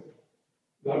council,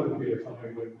 that would be a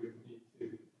time when we would need to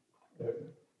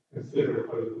consider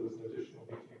whether there's an additional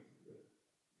meeting.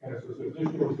 So if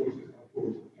additional resources come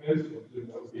forward to the council, then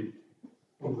that would be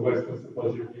from the Westminster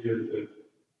budget via the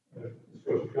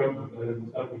Scottish Government,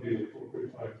 then that would be the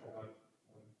appropriate time to have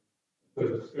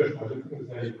further discussion. I don't think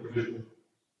there's any provision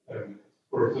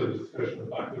for further discussion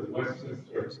back to the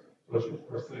Westminster budget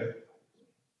per se.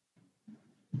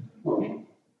 Okay.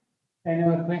 Any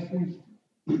other questions?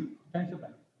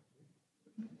 Councillor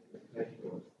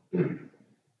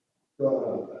Got a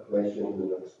question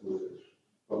that I suppose it's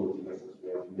probably Mrs.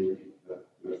 Mayor, maybe that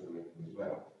Mr. Mayor as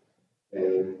well.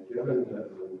 Given that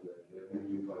in the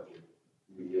revenue budget,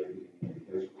 we have the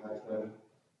council tax down,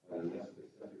 and this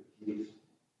specific case,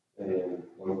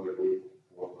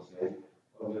 1.84%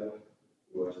 of it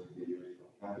was to be used for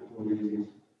capital reasons,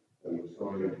 and we're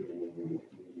sorry to make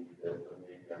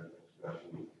our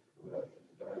discussion about the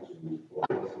deductions for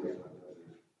business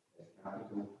as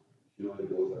capital. Surely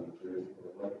those are true for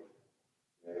life.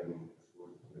 I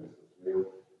suppose it's real.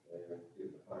 The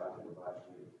fact that we've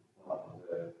actually part of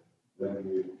the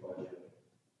revenue budget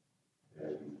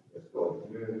that's gone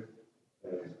through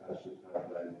is actually tied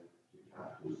down to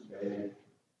capital spending,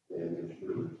 and I'm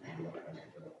sure it's not as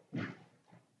well.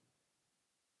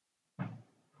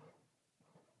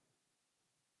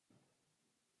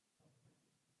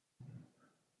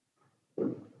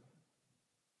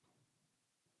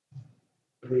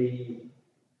 The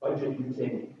budget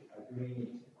meeting agreed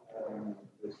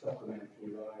the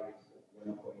supplementary rise of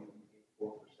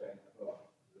 1.84% above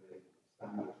the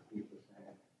standard 3%.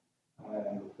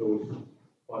 Those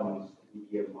funds we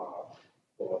earmarked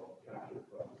for capital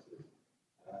purposes.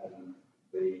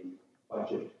 The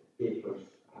budget papers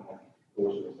and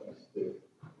proposals as to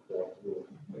what will,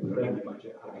 in the revenue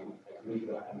budget, having agreed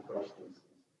that in the first instance,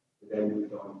 we then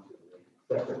moved on to the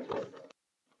second of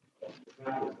the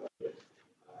capital budget.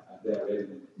 Therein,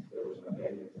 there was an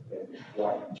appendix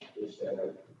 1, which set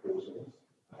out proposals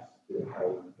as to how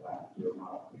that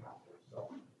earmarked capital sum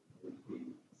would be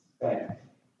spent.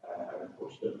 And of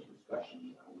course, there was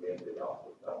discussions, and we ended up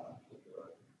with that particular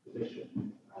position.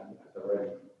 And as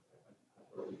already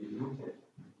been noted,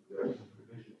 there is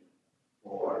provision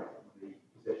for the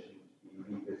position to be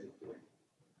revisited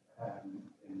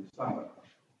in the summer.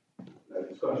 Now,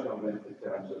 the Scottish Government, in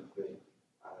terms of the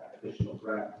additional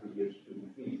grant for years 2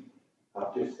 and 3,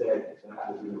 I've just said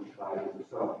that was notified in the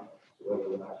summer, so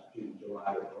whether that's June,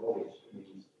 July, or August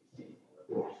remains to be seen. Of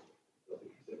course, with the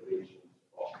considerations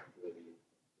of the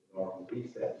normal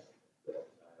recess that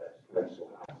the council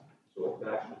has. So the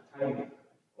actual timing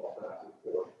of that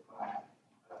report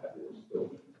will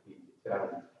still need to be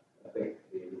determined. I think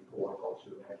the report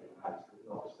also recognised that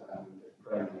notwithstanding the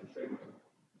primary trigger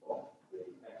of the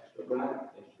extra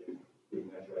grant issue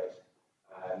being addressed,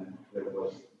 there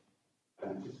was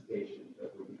anticipation that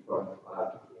would be further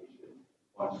clarification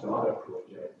on some other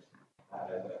projects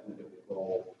that would have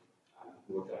evolved and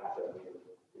more data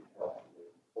available would help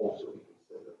also be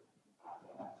considered at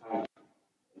that time.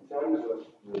 In terms of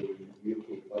the UK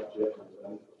budget and the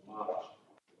month of March,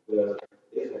 there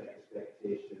is an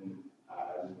expectation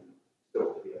still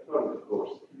to be affirmed, of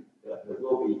course, that there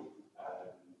will be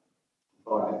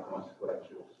environmental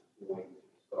consequentials going to the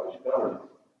Scottish Government,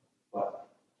 but of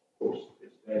course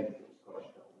it's then for the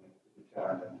Scottish Government to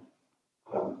determine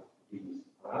how these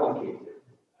are allocated.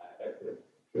 If they're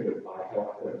triggered by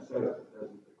healthcare and service, it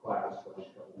doesn't require the Scottish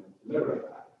Government to mirror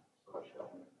that. The Scottish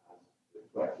Government has the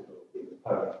flexibility and the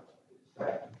power to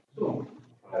decide its own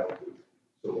priorities.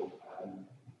 So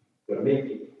there may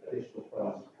be additional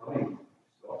funds coming to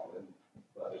Scotland,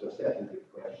 but there's a secondary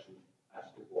question as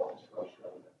to what the Scottish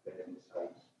Government then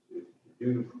decides to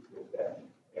do with them.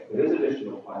 If there is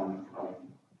additional funding coming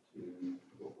to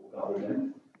local government,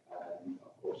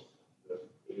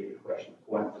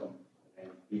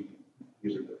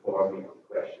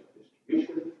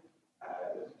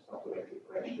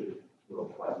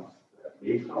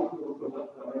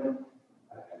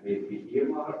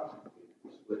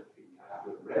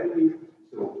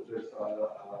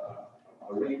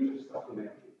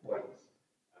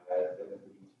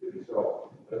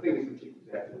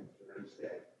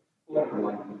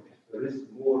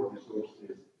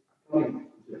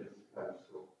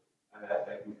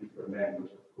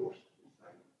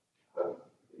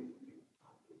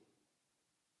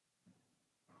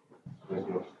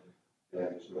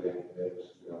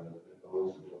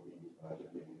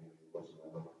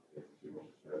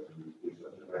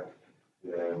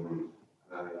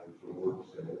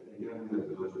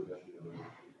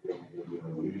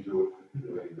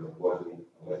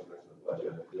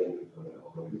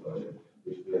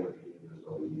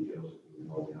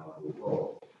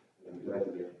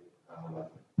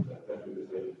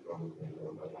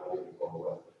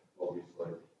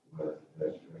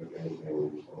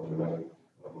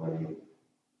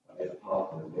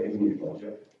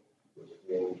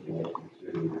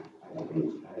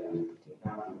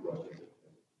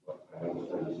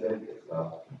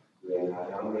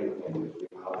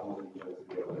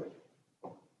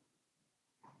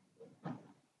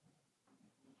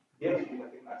 Yes, I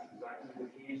think that's exactly the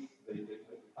case. The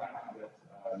fact that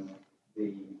the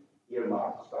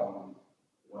earmarked sum,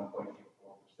 1.84%,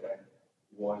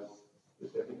 was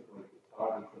specifically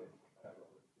targeted, the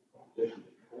proposition,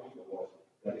 the proposal was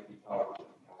that it be targeted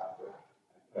capital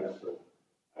and council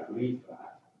agreed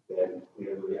that, then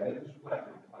clearly, and it was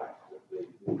reflected in the fact that the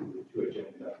two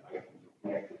agenda items were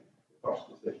connected. The first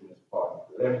decision as part of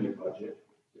the revenue budget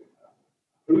to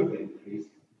approve the increase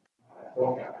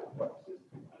for capital purposes,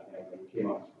 and then when we came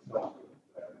up to the subsequent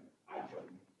item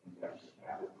in terms of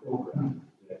capital program,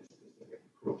 then specific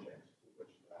projects for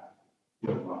which that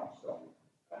earmarked sum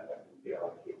would be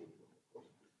allocated, of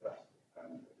course, discussed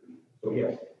and agreed. So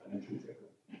yes, an intrinsic.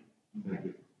 Thank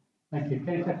you. Thank you.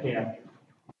 Councillor Kerr.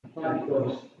 Thank you,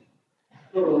 Thomas.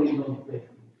 Thoroughly not the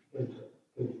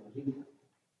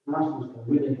National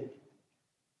Committee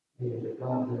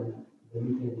regarding the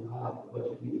meeting we had, the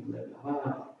budget meeting that we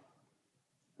had.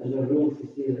 As a rule to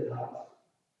say that that's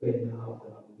when we have to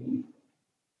have a meeting.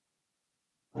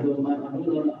 I know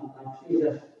I've seen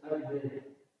this every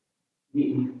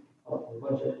meeting of the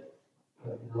budget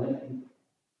have been elected.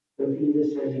 But we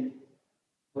decide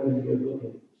when you're going to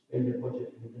spend the budget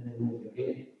and then know you're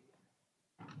getting.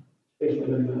 Especially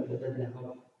when we didn't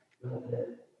have the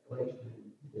election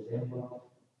in December.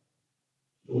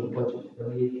 So the budget's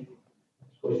delayed.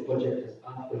 Scottish budget is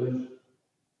afterwards.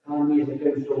 Can we as a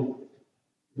council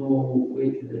no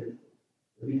wait to the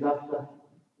week after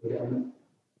we get the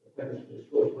figures for the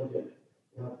Scottish budget?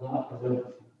 We have that as a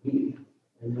meeting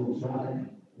and no Saturday,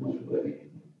 much work.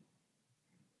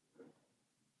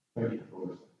 Thank you,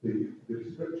 Thomas. The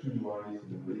restriction lies in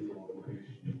the legal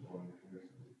obligation on the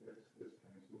council to fix this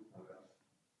council tax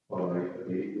by a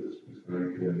date that's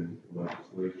prescribed in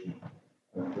legislation.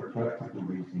 And for practical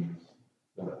reasons,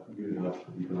 that really has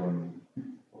to be done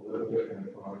a little bit in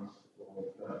advance of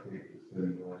that date that's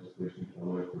in the legislation to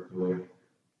allow for billing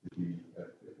to be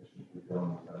efficiently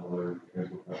done and allow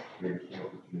council taxpayers the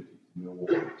opportunity to know what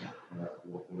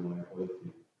the liability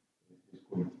is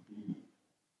going to be.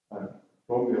 And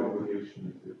from the obligation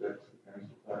to fix the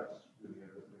council tax, really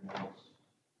everything else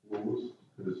flows,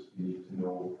 because you need to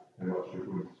know how much you're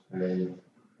going to spend,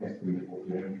 estimate what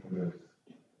your income is,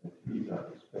 and to meet that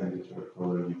expenditure to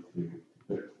allow you to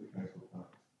fix the council tax.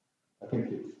 I think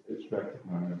it's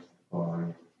recognised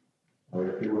by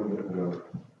everyone that there are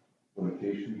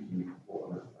limitations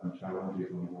and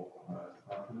challenges on what has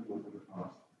happened over the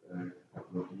past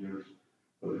couple of years.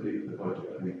 But the budget,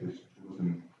 I think, is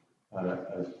chosen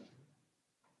as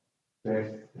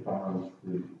best to balance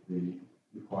the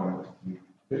requirements to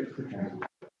fix the council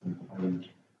tax in time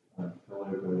and to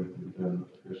allow them to be done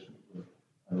efficiently,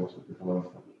 and also to balance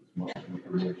that with as much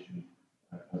information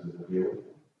as is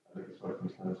available. I think the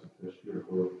circumstances this year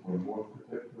were more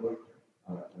particular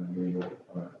and may not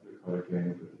recur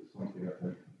again, but it's something I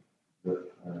think that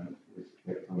is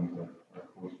kept under a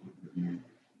constant review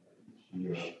each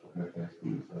year of how best to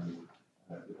design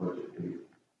the budget date.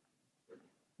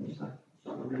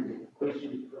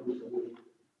 Question from somebody.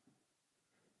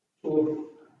 So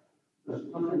there's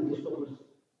nothing to stop us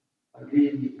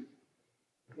agreeing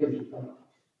the council tax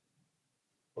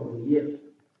for the year.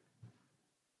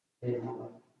 Then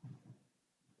have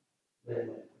the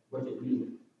budget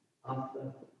meeting after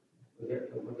we get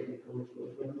the college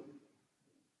goes with.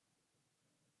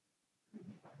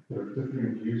 There are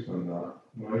differing views on that.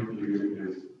 My view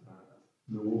is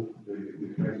no, the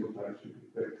council tax should be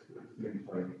fixed at the same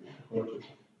time as the budget.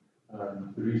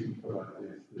 And the reason for that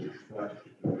is the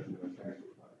statutory provision of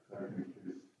council tax, I think,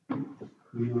 is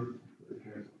clear that the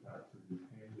council tax is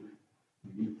intended to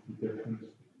meet the difference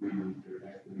between your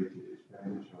estimated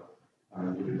expenditure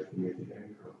and your estimated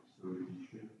income. So you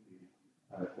shouldn't be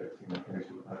fixing a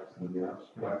council tax in the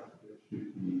abstract. It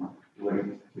should be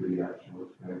linked to the actual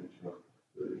expenditure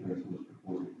that the council is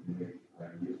proposing to make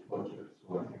in its budget.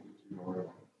 So I think it's too hard.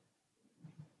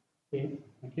 Okay,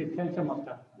 thank you. Councillor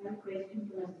Muster. One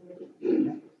question for Mr.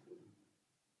 Whitty.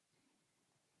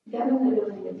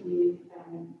 that you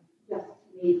just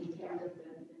made in terms of the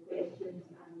questions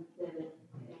and the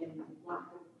lack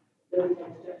of there was a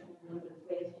restriction on the number of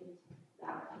questions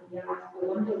that can be asked. I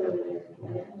wonder whether there's a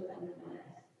condition within the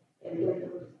minutes, whether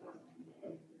it was discussed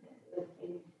in this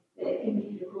thing, that it can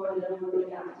be recorded and we're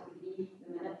going to actually read the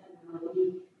minutes and I'll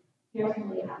read.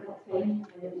 Personally, at that time,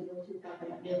 when it was noted that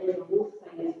there were both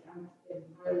sides and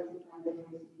highlighted by the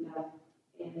notice to do that,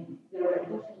 there were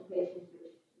additional questions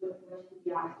which to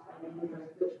be asked by the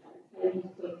members, which at the time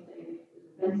was pointed out was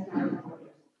within standing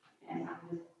orders and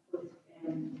was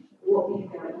what we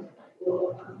felt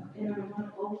in our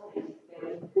mind all sides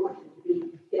very important to be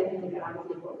given the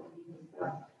gravity of what was being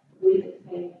discussed. I believe at the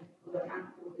time of the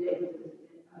council it was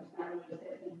understanding of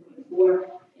 16.4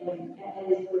 it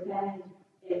is within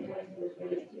councillors'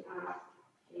 rights to ask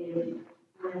and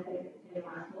I think at the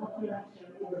time asked not for an action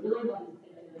over really not a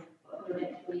decision but for an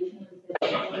explanation of the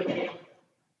decision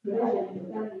provision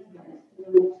within these minutes to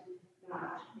note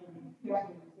that personally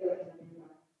myself as a member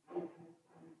I don't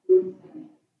think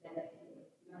that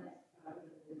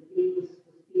the debate was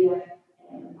fair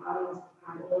and balanced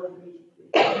and all information was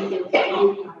needed to make that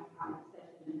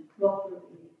decision properly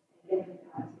given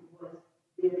that it was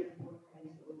very important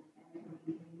council and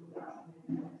we can know that in the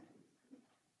minutes.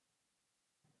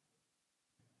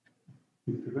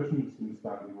 The provisions in the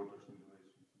standing orders in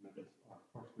relation to minutes are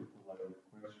firstly to allow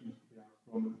questions to be asked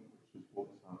from them, which is what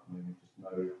is happening just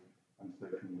now, and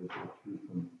secondly to approve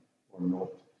them or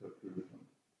not to approve them.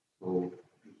 So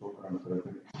the short answer, I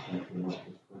think, to this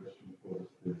question for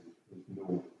us is no.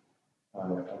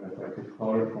 And if I could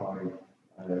clarify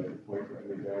the point that I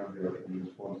made earlier in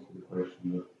response to the question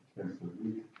of Councillor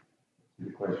Reid, to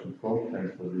the question from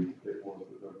Councillor Reid, it was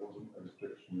that there wasn't a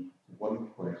restriction to one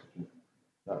question.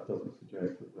 That doesn't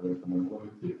suggest that there is an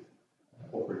unlimited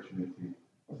opportunity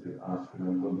to ask an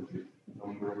unlimited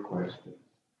number of questions.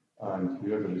 And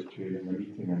whoever is chairing a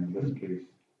meeting, and in this case,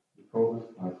 the provost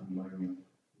has in mind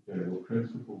the general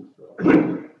principles that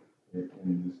are in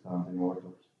the standing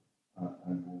orders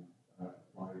and will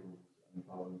apply those and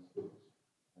balance those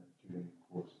during the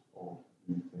course of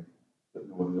the meeting. But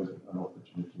no, there isn't an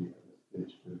opportunity at this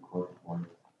stage to record one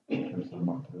Councillor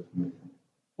Martin's meeting.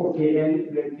 Okay, then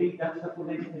we'll take that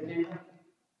supplementary agenda.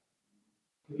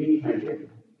 Thank you.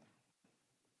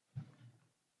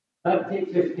 That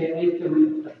takes us to item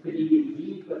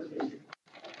 3B, which is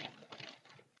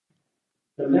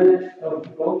the minutes of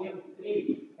volume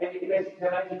 3. Any questions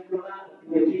arising from that?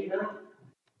 Can you see that?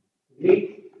 Great.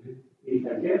 Please,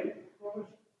 thank you.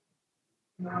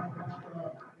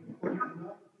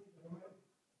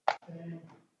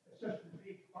 Assistant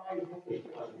League 5 obviously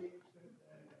states that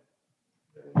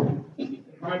the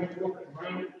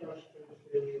environment trust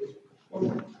is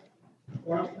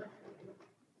last.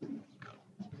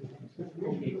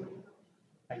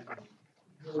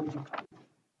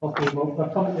 Okay, well, we're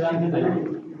coming to that in a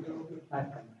minute.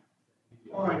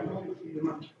 All right, thank you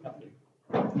much.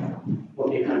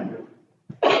 Okay, thank you.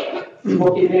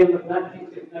 Okay, then, that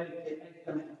takes us now to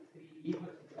item 3E, which is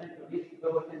information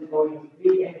bulletin volume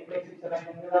 3. Any questions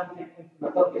arising from that? I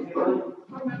thought you said one.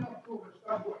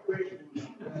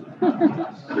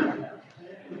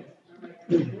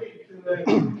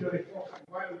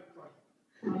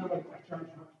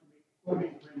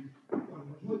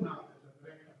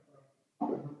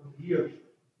 Years,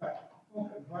 but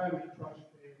Environment Trust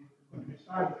going to be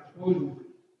sad disposal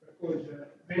because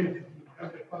benefiting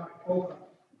every part of Falkirk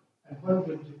and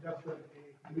hundreds of different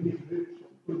community groups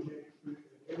and projects through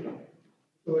the area.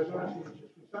 So it's actually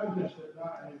just a sadness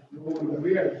that is no longer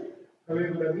there.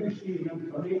 However, I do see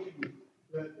information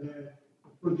that the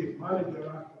project manager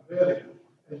after there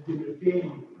has been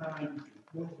retained and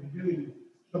wants to be doing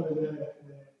some of the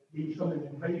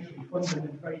advice and funding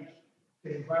advice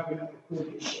to environmental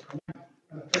projects.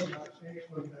 And I think that's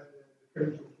excellent that the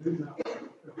council's doing that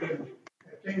because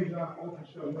at times that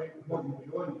officer went above and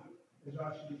beyond is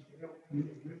actually to help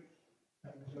community groups.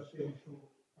 And as I said, so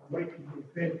I'd like to be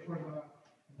very for that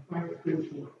and thank the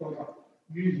council for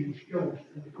using skills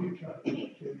in the future to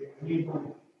enable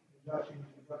actually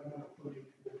environmental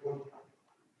projects to go forward.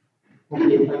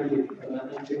 Okay, thank you for that.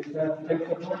 Thank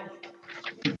you, Mike.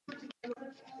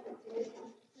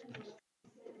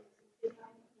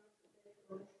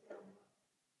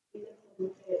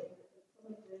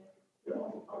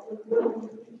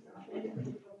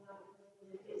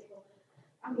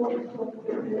 I'm going to talk about the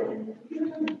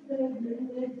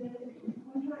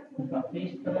contract.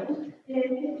 Page 17.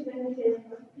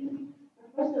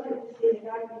 First, I'd like to say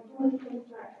regarding the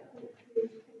contract, I think to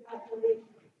congratulate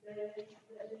the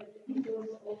people of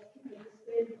keeping the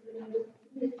spend for the number of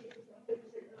communities, 100% of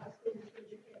that spend is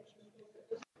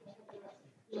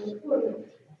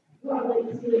budget kept.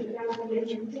 is here regarding the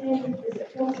intent, is it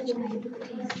possible to put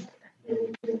this in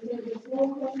the small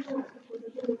contract, because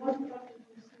if we want to have a small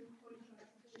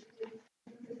contract,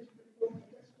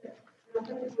 I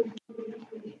think it's going to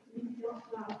be up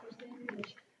that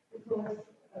percentage, because,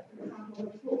 for example,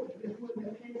 before the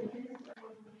president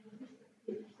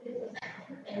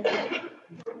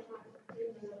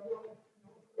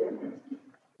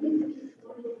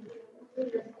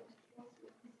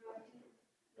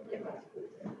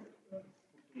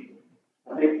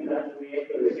I think that's the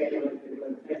echo the sentiment that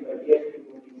when think about yesterday,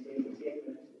 when you say the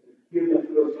sentiment, human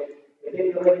process. If they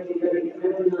go into the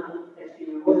middle now, it's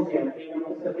your own there, you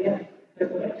know, so yeah,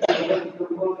 that's what it's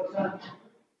from what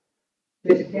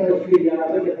just tell us who you are,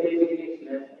 what your designation is, and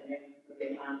then they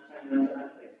can't sign on to that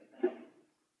place.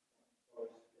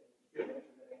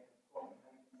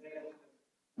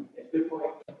 It's good point.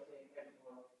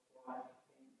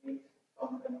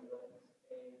 Something that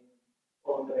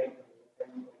all the directors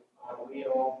are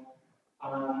aware of,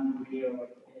 and we are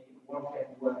working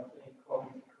with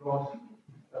cross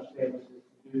our services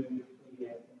to do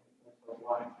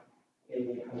why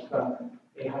has done,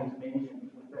 has mentioned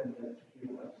within the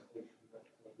security legislation that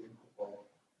we need to follow.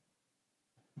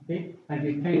 Okay, thank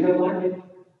you. Can you tell one?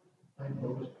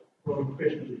 One of the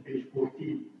questions on page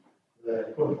 14, the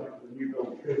contract with the new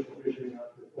build council issuing at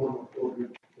the former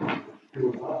program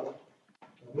school harbour. I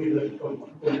believe this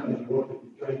contract is what to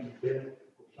try to get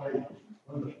outside.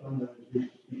 Understand that is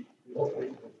the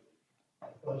operating. If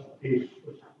that's the case,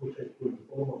 what's the process going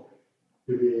forward?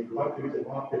 Do we go back to the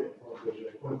market, or does the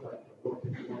contract work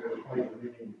into one of the five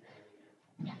remaining?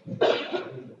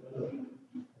 And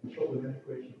supplementary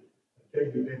question, can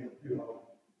you then, if you have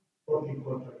working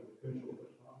contract with the council,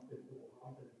 what's happening,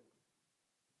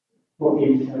 what will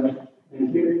happen? Okay, thank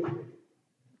you.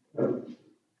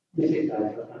 This is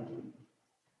thank you.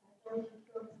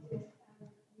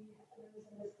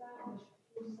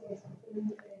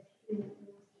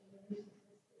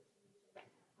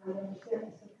 And under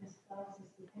certain circumstances,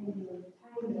 depending on the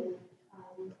timing,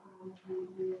 and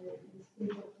the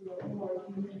stage of your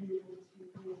award, you may be able to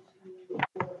go to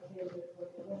tender for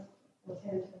the list,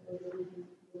 alternatively, there will be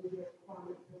a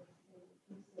requirement for the same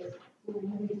process. So we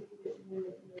need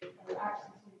our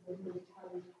actions are really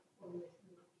challenged on this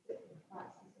particular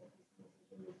facts and circumstances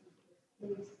related to this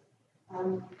case.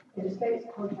 In respect to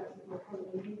contracts that we're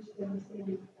currently engaged in, the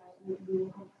same, we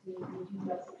will have to review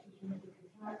that situation with the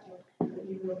contractor, but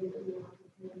we will be able to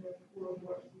tender for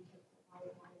work we can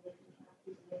provide by the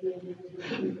contractors, and again, we will be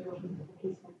able to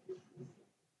case by case basis.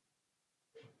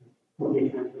 Okay,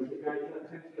 thank you.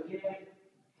 Okay.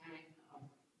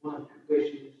 One or two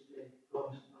questions,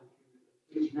 Thomas,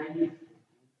 page 9.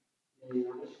 I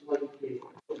just like say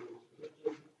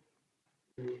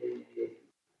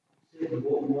the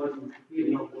bottom one,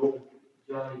 clearing up the old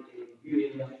Johnny view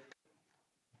area.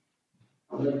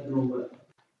 I'd like to know what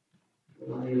that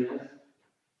area is.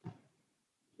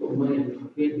 What money is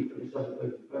completely for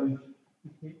 £7,000.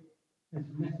 Okay. Is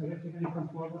Mr. Richard going to come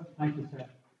forward? Thank you, sir.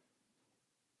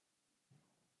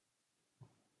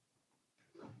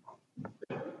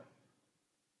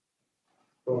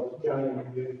 For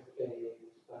joint use stands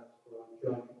for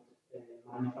joint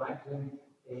manufacturing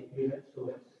unit, so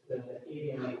it's the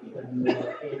area in the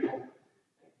able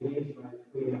arrangement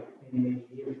where many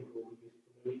years ago we used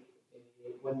to make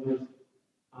windows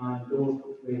and doors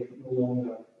which no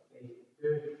longer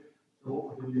do. So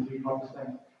what we do is repurposing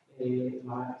that area is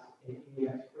pretty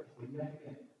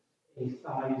significant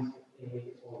size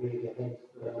of area, hence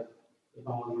the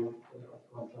value of the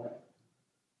contract.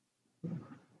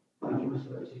 Thank you,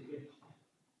 Mr. Richard.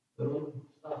 The road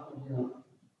staff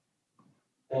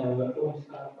all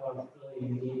staff are really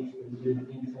engaged in doing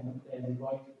things and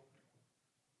right.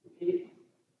 Okay.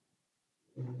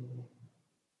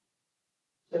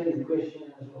 Second question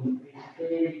is on page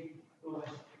 10.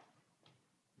 First,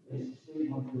 is the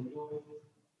same on the door.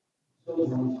 So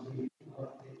wants to be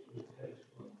architectural text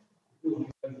for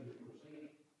 2,000%.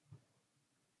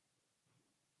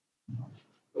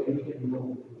 But you get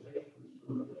involved with the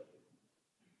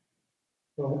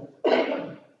So,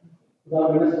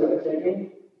 without Mr. Second,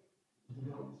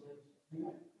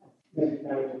 Mr.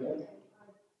 Carrington.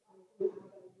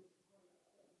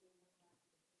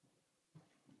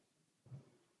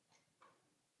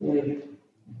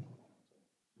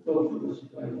 So for the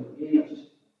supply of gates,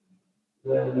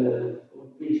 the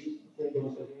piece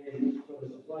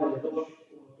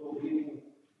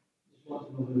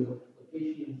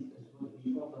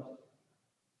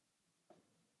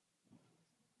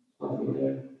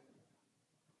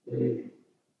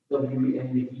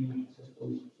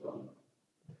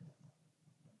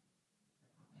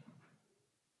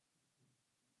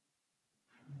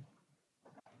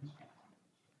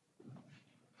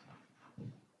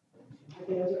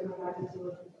I don't have access to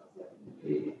those.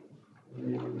 Okay.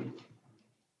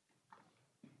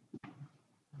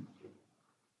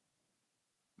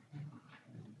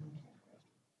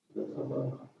 Let's have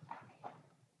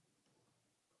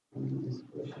these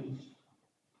questions.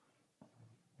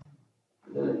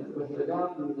 With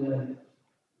regard to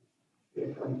the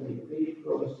company page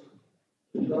cross,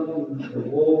 regarding the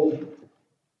wall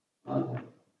and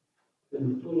the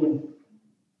tunnel,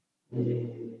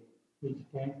 Page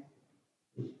 10.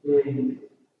 is very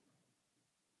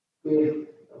where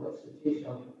what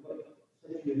situation, what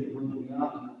situation it will be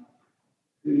at,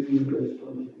 who is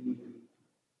going to be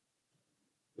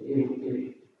able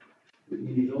to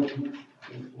be resolved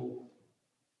and so.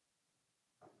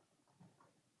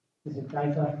 Is it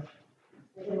tighter?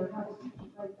 I don't know how to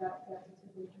provide that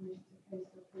information to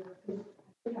council because I think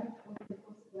I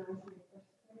possibly answer the first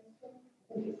question.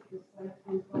 I think it's the site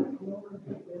and part more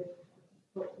completely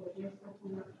what we're just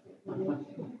looking at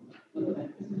information.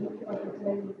 It's not quite the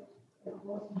time it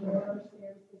was more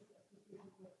services associated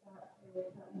with that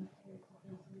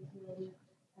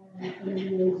and then we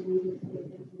need to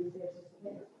take into the services.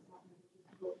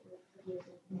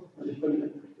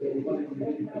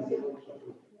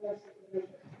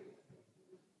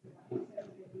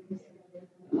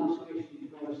 Last question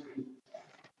is obviously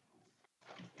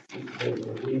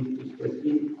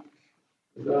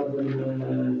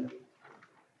regarding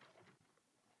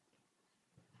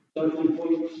starting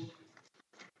points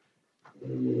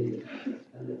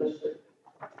and the district.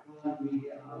 We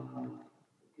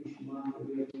pushing on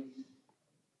where these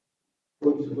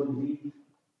points are going to be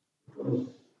because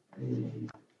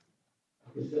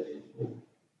researchers will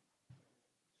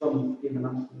some in the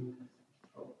last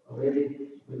already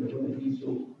where they're going to be, so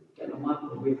get a map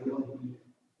of where they're going to be.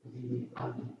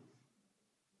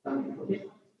 Thank you for this.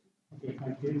 Okay,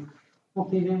 thank you.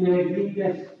 Okay, then read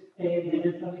this the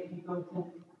information content.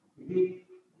 Read.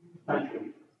 Thank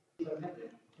you.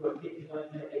 So it takes on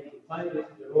the 85,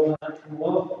 it's the Royal Action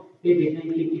Law, maybe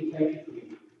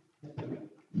 1983.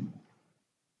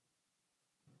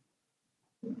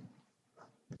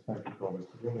 Thank you, Thomas.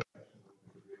 The only question that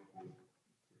is available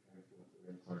to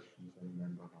any questions any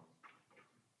member has.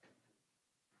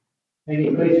 Any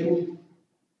questions?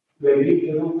 We read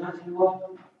the Royal Action Law.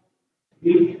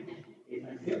 Read.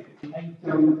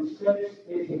 Item 6,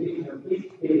 execution of this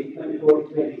page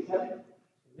 24-27.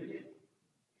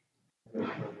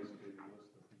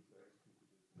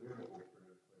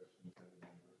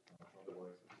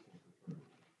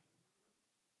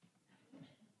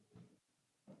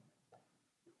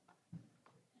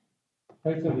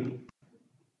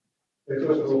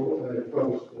 First of all,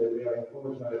 promise we apologise for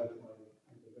my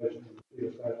intervention in the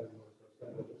previous item was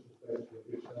disrespect to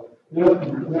the yourself. No,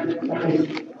 that is,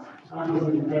 I'm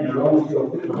going to enter also,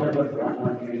 it's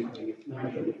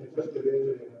just the way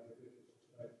they have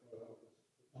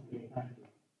okay, thank you.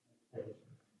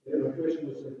 The question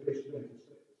is on page 26.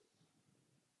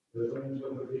 The zones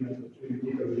of agreement between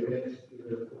DWS,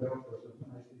 the developers, and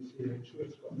ICC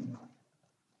insurance company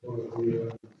for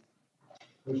the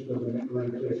which was an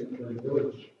implementation in the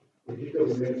village. The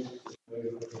DWS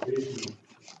application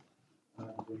and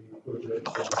the project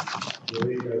the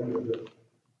way I wanted to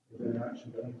is an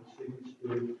action that needs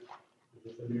to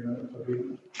just a new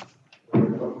agreement. I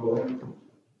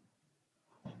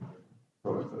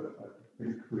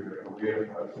think we're aware of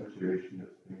that situation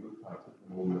that's being looked at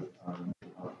the moment and we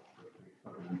have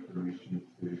further information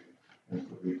to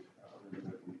installate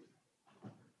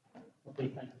okay,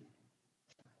 thank you.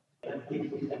 That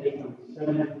takes us to item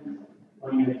 7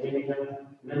 on your agenda.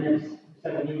 Minutes,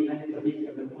 17 minutes of each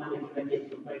of the planning committee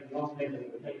to find the office of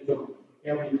the potential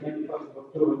held on 21st of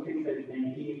October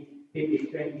 2019, pages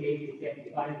 28 to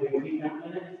 35. We read that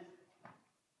minutes.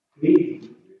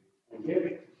 Read. Thank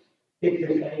you. Takes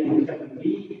us to item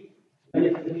 7B.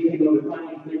 Minutes of the meeting of the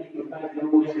planning committee for 5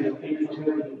 November of potential held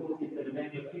on the 14th of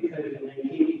November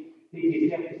 2019,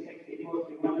 pages 30 to 64.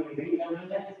 We want to read that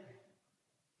minutes.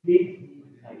 Read.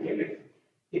 Thank you.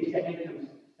 Takes us to item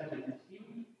 7C.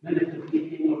 Minutes of the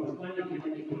meeting of the planning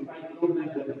committee for 5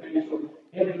 November of the council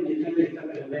held on the 20th of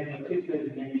November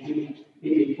 2019,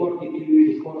 pages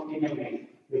 42 to 49.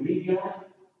 We read that.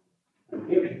 Thank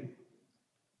you.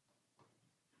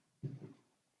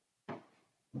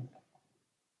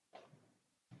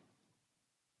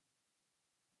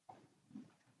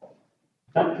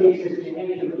 That takes us to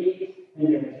item 8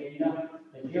 in the agenda.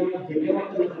 The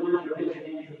development of land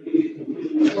residential use,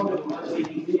 including the order of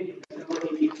facility and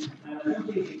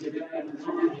associated development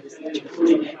land necessary for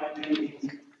the 5 million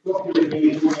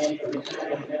documentation of the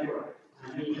Second Member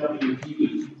and EWG.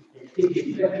 It's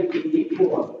pages 13 to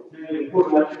 84. Now, the report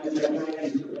was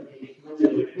the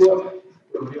report.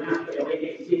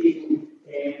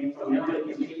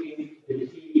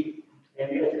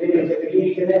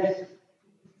 to this?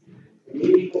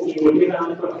 Okay, we'll give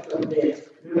answers to the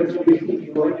whoever's going to be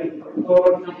speaking going and come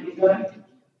forward. Thank you, sir.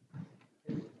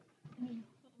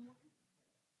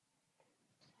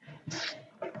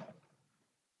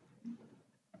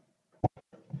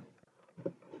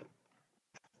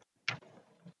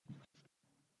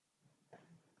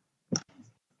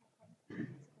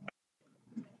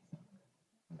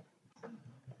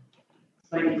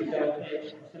 Thank you, sir.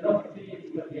 It's an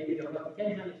opportunity for you to have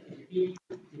 10 minutes to speak,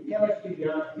 to tell us who you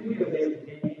are, who you're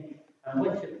representing, and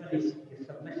once you've finished the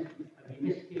submission, I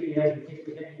mean, just give you in case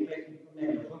there's any questions from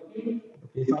members, okay?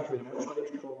 Okay, thank you very much.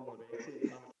 Thank you for calling the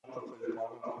Brexit. I'm Dr.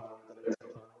 Director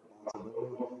Planning.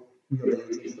 We are the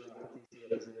agency application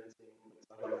representing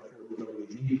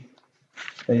WG.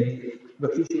 We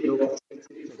appreciate the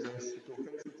opportunity to address the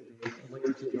council today. I'd like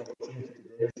to take the opportunity to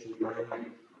demonstrate why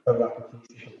our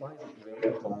application complies with the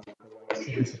development plan and why it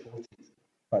should be supported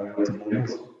by elected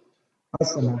members. As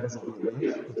some members are aware,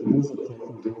 the proposal of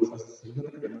Falkirk Road has a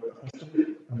significant amount of history,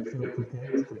 and we feel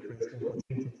compelled to request the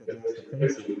opportunity to address the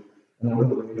council in order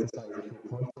to emphasise the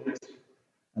full context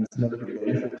and significant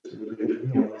benefits that would be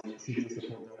realised should you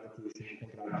support the application and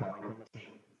grant planning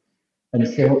permission. In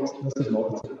short, this is not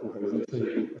a typical housing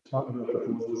site. As part of our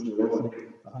proposals, we are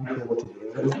offering a high-quality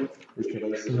development which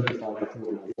provides 75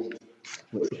 affordable homes,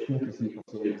 which at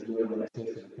 43% is well in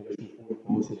excess of the council's own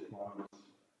policy requirements.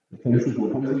 The council's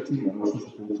own housing team are also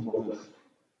supportive of this.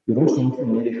 We are also offering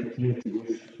an area for community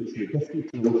use, which we gifted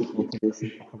to the local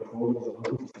population for come forward as a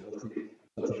local facility,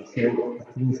 such as a shop, a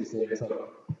community centre,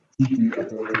 GP, or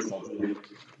dental surgery.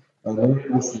 Our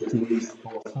layout also retains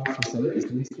almost half the site as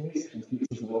green space and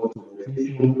features a limited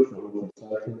recreational route for local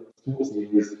cycling, sports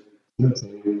areas, swim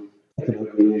trail, picking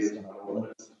out areas, and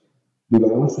allotments. We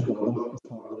will also deliver, as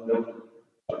part of the development,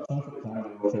 a traffic planning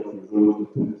on Falkirk Road and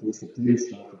put in place a drainage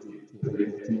strategy to provide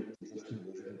betterment to existing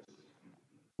residents.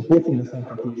 Supporting this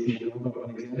application will deliver an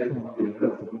exemplar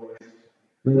development for boys,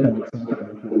 led by the traffic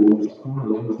control rules, a farm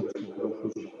allowance house deliver,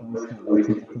 which is a 5-star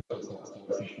rating for customer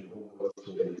satisfaction for home builders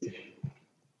federation.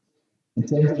 In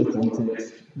terms of the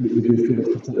context, we do feel it's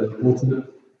particularly important.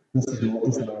 This is not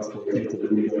just an aspect of the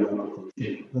legal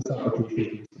application. This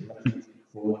application is submitted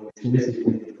following extensive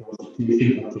period of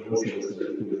consultation and promotion of the site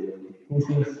through the LP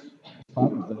process. As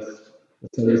part of this, the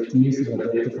site is previously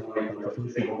identified by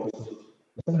professional officers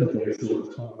within the council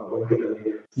as part of a wider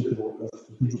area suitable as a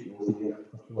strategic growth area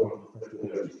for 450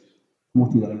 houses.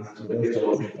 Quoted as the best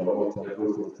option for long-term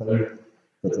growth of the town,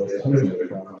 to address the housing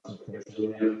requirements of the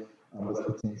council area, and with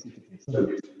potential to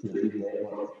contribute to the green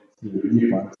network through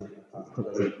replanting and path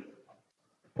provision.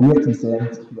 We are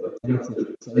concerned that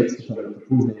alternative sites within the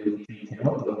proposed LDP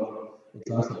cannot deliver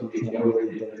exacerbation of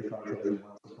already identified housing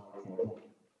land supply problem.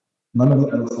 None of the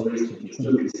other sites can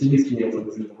contribute the same scale of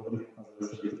housing delivery as our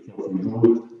site at Falkirk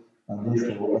Road, and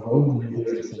therefore, of all the new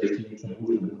housing sites being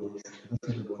promoted in the West, this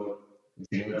is the one which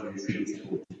in our view should be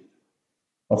supported.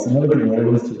 Of significant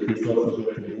relevance to the case officer's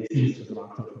recommendations is the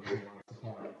matter of housing land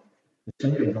supply.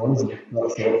 Despite acknowledging that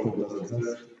shortfall does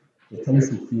exist, the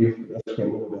council fear that this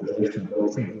problem will be addressed in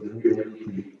adoption of the new LDP.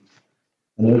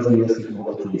 In our view, this is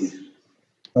not the case.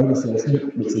 Our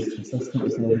assessment, which is consistent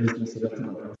with the evidence been submitted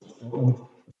by Council Scotland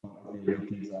as part of the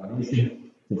LDP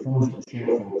examination, confirms that the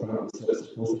shortfall currently sits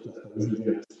at closer to 1,000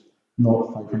 units,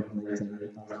 not 599 as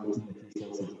noted in the case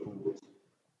officer's report.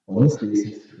 On this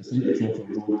basis, the site of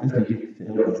Falkirk Road is needed to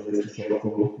help address the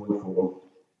shortfall going forward.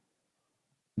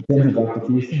 In terms of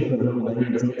application, there are only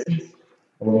 9 objections,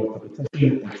 along with a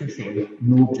petition and crucially,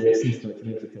 no objections to the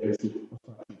community council or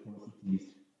statutory constituencies,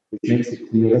 which makes it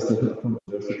clear this isn't a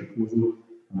controversial proposal,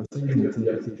 and besides the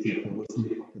interpretation of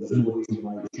policy, there is no reason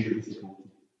why it should be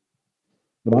supported.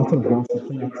 The matter of loss of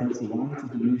agricultural land has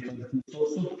been raised by the peace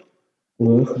officer,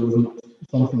 although this wasn't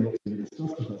something that has been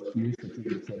discussed with us previously through the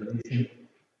determination.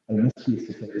 In this case,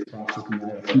 the site is classed as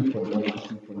either 3.1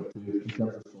 or 3.2 in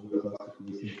terms of soil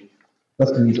classification.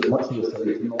 This means that much of the site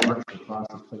is not actually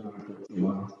classed as clean agricultural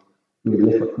land. We would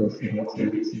therefore question what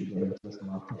should be done to this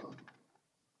matter.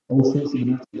 Also, it's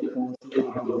significant policy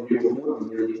that the Labour Board of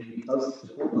the LDP does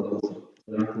support the loss of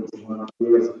agricultural land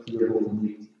where there is a clear local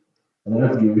need. In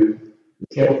our view, the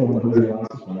shortfall in housing land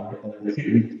supply and the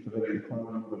acute need to provide the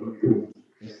requirement of a new homes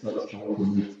is such a local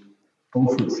need.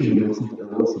 Also, it should be noted that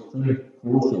the loss of clear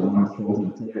forestry land falls in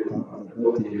the integral part of the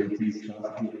ability LDP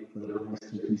strategy for the West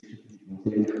South East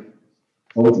growth area.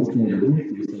 All sustainable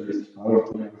green sites are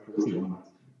clean agricultural land.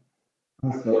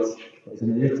 As such, it is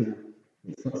inevitable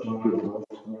that such land will be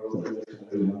lost in order to address the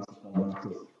housing land supply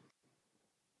matters.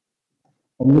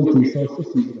 Although the case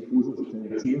officer sees the proposals as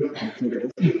premature and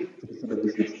prejudicial to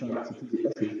consideration of strategic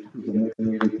issues within the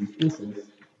LDP process,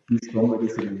 we strongly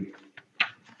disagree.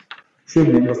 Should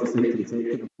members decide to reject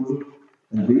the proposal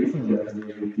and wait for the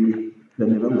MVP, then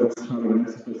they will risk having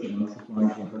insufficient mass supply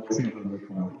for adoption of a new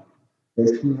plan.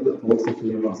 It's clear that the policy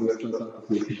framework exists for this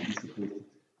application to be supported.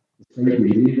 Despite the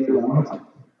area land,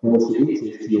 policy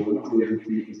HSTO and JVP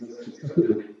exists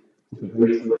specifically to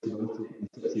provide flexibility in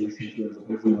situations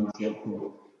where there is a land shortfall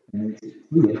and makes it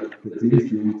clear that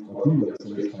greenfield or greenfield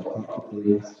sites are part of the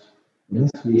list. In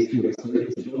this case, we have a site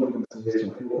which is already accessed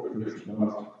by Falkirk Township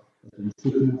land has been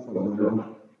suitable for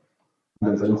development and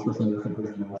is also signed for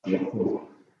provision of shortfall.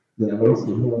 There are also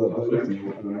no other brownfield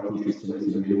or RPC sites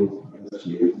available at this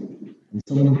stage. In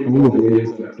summary, all the areas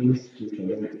are in place which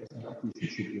allow this application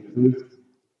should be approved.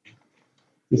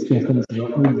 This can finish the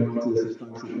upgrade down to the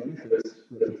substantial benefits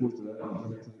that the proposed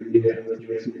development area has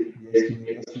to the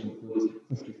estimate this will include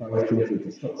 55 total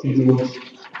construction jobs,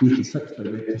 86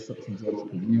 direct construction jobs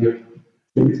per year,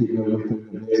 £28 million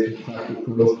investment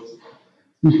capital costs,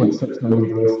 £3.6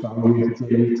 million gross value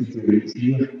generated during each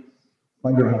year,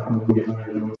 £5.5 million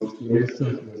annual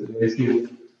expenditure residential,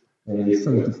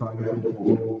 75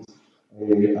 affordable homes,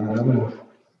 and another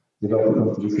development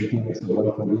contribution payments of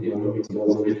 £1.8 million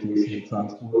towards education and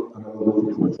transport and other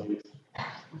local projects.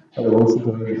 It will also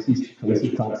provide increased council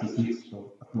tax receipts of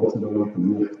a quarter million per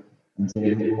year and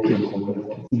generate local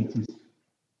employment opportunities.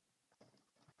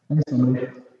 In summary,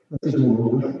 this is no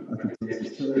longer a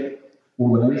contentious site.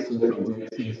 All the next set of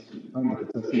objections and the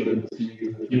petition that received in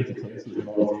the 20 councils are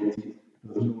all objected.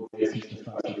 There is no objections to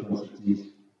statutory constituencies.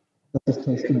 This is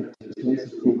testament to the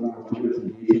extensive programme of community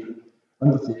engagement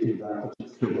undertaken by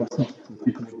applicants who listened to the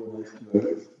people of the next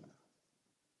throughout.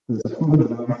 There is a proven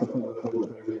demand for public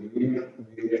housing in the area, and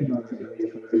we recognise that many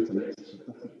housing types at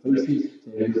different prices,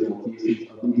 tenures and locations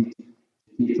are needed to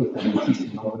cater for an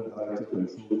increasing number of variety of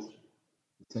households.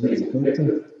 The site is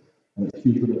effective, and its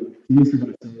easily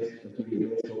accessed as being the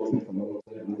best option for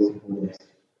long-term growth and homeless.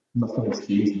 Nothing has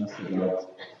changed in this regard.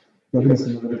 Given the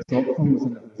significant shortfalls in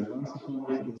the housing land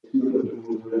supply, it is clear that the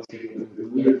proposed legislation is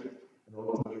clear in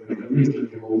order to provide a range of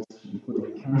new homes,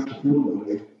 including enhanced affordable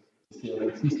housing, to serve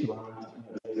increased demand and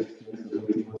address extensive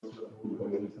waiting lists for affordable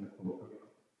housing within Falkirk.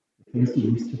 The council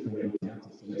needs to find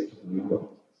alternative sites for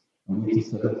development, and we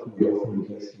consider who we offer the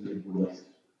best suited list.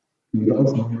 We would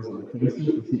urge members of the council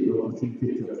to take the opportunity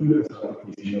to approve this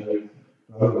application now,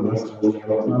 rather than us holding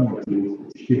our planning approval,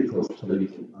 which could cost time and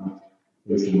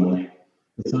council money.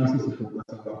 The chances of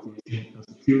this application and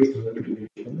security that could bring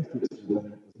benefits to them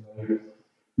is now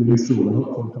doing so will not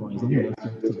compromise any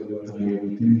aspect of the original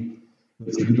MVP,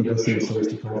 which would lead additional sites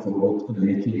to come forward in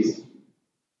any case.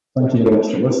 Thank you very much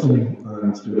for listening,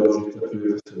 and we urge you to approve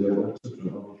this development.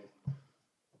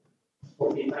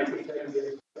 Okay, thank you, Chair.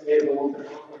 Any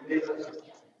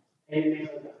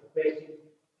questions?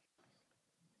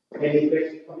 Any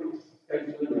questions?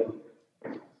 Councillor?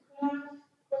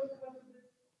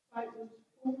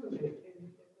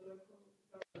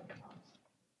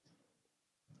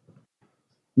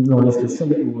 No, yes, the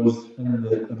site was in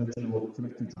the original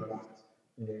committee draft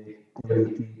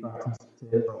MVP back in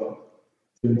September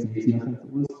 2018, I think it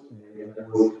was. It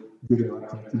was during that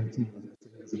committee meeting that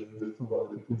it was removed from the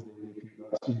proposed MVP at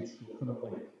that stage. So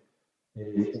currently,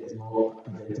 it is not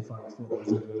identified for as a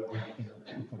development in the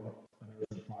public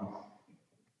financial plan.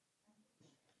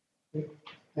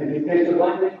 Thank you, Councillor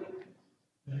Blanley.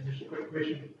 Just a quick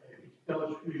question. Tell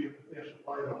us who your preferred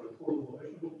supplier of the affordable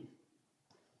housing will be.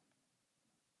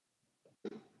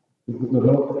 We're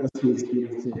not at this stage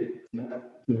able to commit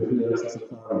to who the rest of the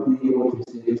supplier will be. What we can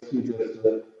say at this stage is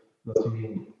that there's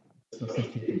been discussions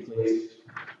taking place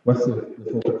with the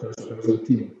Falkirk Township Housing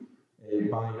team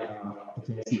by a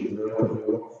potential developer who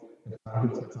work in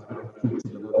tandem to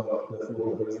deliver the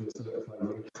affordable housing with 75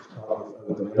 units as part of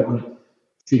our development.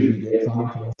 Should we get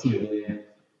planning permission, then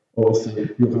obviously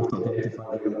you'll have to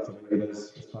identify who that provider is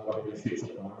as part of your future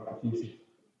plan application.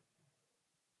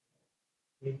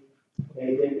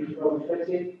 Deputy Provost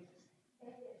Secretary.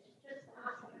 Just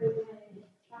ask about the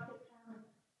traffic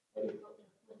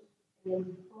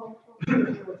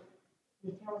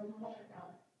jam.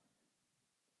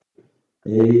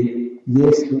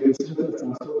 Yes, we have submitted a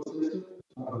transport system as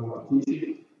part of an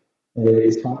application.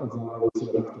 As part of that, I also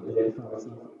have to identify the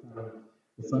traffic plan.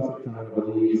 The traffic plan, I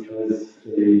believe, is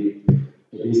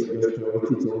basically gives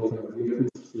priority to all kind of vehicles,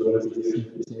 so introducing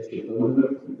potential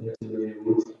building into the main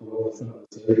road along the front of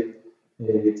the site to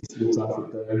slow traffic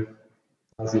down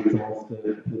as you come off the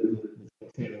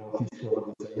northeast corner of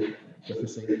the site, with the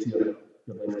site to your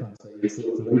left-hand side. So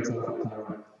it's a right traffic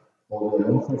plan all the way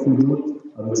along Falkirk Road.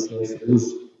 I would stress that those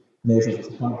measures as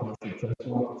part of the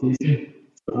principal application,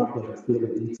 so I have been fairly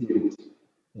detailed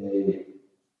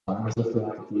plans of the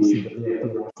application, but they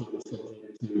are absolutely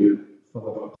subject to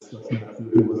further discussion and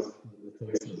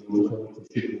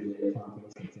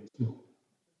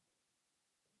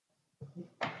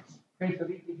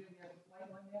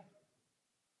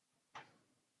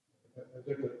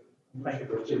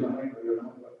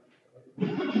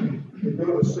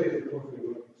got the site of talking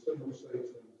about similar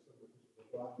sites and similar pieces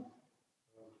of land.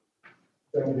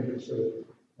 Generally considered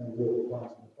in local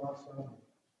plans in the past, and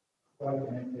 5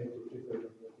 to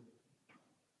 2014.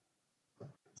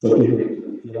 So,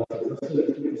 you know, that's a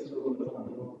considerable amount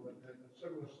of work.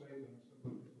 Similar site and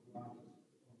similar piece of land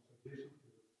is adjacent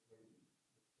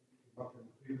to up in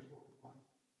the previous local plan.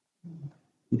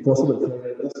 Possible for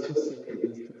this site that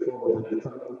is put forward in the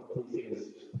current application is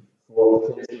for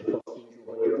potentially the first phase of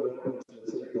wider development, so the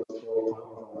site does fall part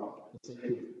of that. The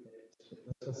site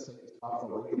this site is part of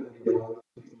a wider area of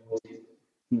promoted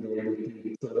through the MVP.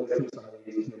 So the reference I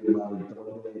made to my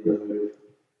delivery about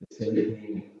the site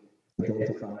being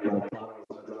identified by planners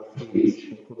in a draft phase,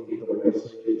 including the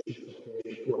website, which is for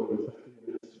 450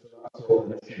 units, so that's all the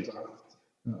initial draft.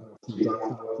 So draft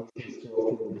allocations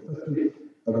for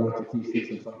 450. Our applications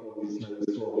in front of us now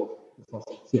is for the first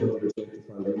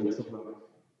 225 units of that.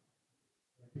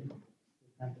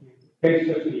 Thank you.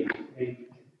 Councillor Steve.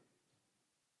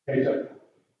 Councillor.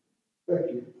 Thank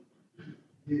you.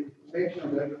 You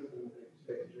mentioned everything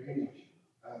except drainage,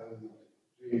 and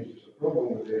drainage is a problem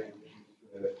with it,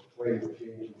 climate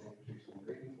change and increase in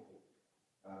rainfall.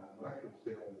 My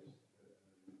concern is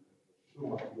so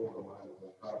much more reliant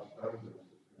on hard standards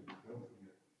that's going to be built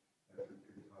here, if we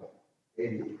could have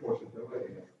any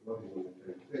possibility of flooding in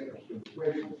the town centre. So the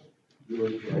questions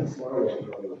really to our planners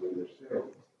rather than yourself.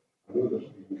 I know there's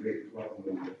been great flooding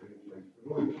on the Great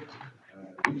Road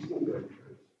recently,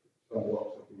 because some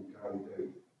works have been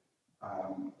carried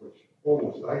out, which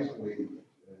almost isolated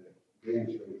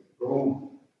Grangeland from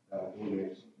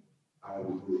owners, and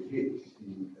we hate to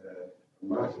see a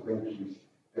massive increase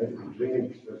into the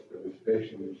drainage system,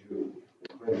 especially during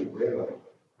inclement weather.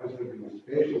 Has there been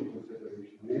special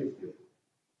consideration made to it?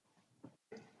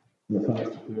 The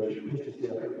fact that just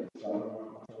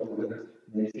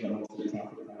mention also the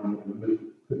traffic plan that we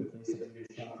put in place a new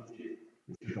strategy,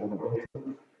 which is on the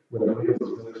bottom, where the way of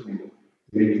existing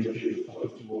drainage issues such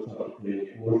as water, the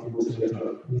overflow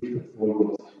centre, we put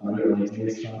forward an underlying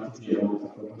strategy along with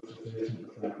a progress assessment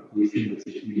of the application,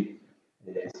 which has been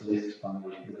assessed by the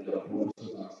development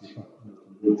officers actually for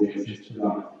no objections to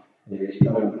that.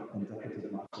 Our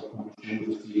indicative master plan shows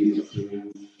a series of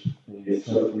trails,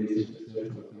 circulations, etc.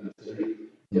 within the city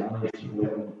to manage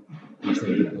development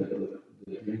inside the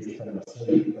drainage within the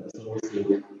city, but it's also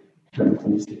put in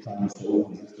place to try and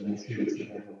solve existing issues that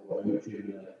have a lot out during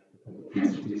the public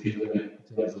consultation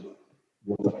in terms of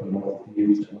water coming off the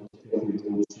fields and onto the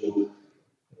road. So,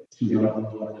 excuse me, I'm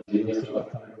not an engineer, so I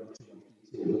can't go into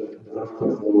detail, but they have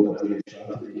put forward a drainage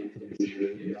strategy to ensure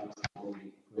that that's how the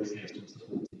question has been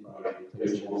supported by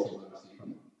council officers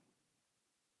and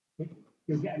actually.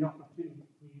 You'll get an opportunity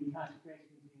to ask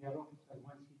questions to your officer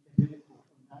once you can do it from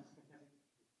that specific.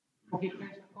 Okay,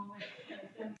 Councillor Conley.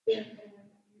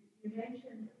 You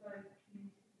mentioned about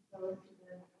community facilities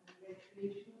and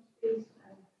recreational space,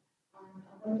 and I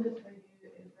wondered how you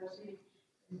envisage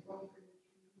involving the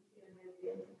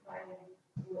community and identifying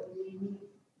what they need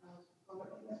as part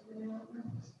of this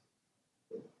development.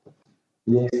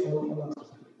 Yes, on that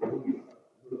specific point,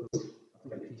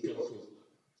 I think the key sources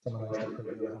summarised the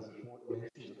criteria has important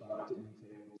mentioned the fact that we need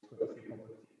to host quite a few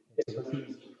public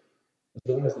exhibitions, as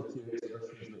well as the two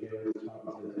exhibitions that were as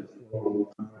part of the formal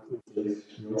planning process.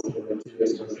 We also had two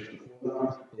exhibitions before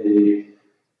that,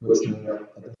 which were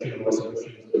additional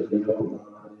exhibitions that were developed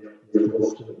and the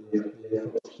cost of the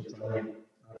efforts to try and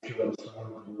actually understand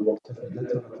what if we did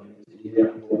have a community area,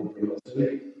 what would be on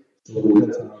site. So we did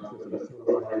have over 4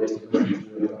 or 5 exhibitions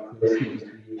where that question was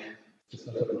being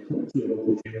specifically put to a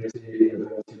local community, and we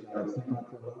also got feedback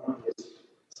on that. It's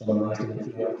summarised in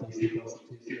the application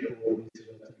consultation report we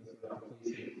submitted with the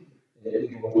application.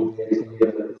 We've also been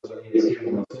clear that there's an area here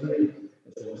on the site.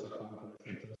 It's also a plan for the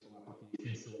principal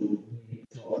application, so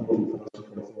it's not appropriate for us to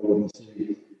come forward and say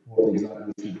what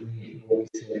exactly should be. What we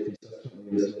said consistently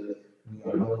is that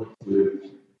we are willing to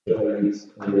provide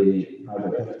either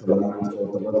gift or land or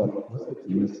deliver with the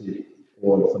community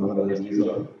or for another end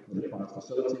user the required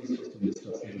facilities. There's been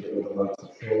discussions about whether that's a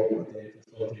shop, a dentist,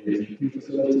 or a GP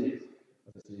facility.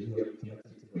 As I say, we are committed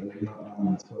to providing that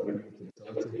land for a community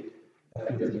facility. If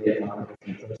we were to get an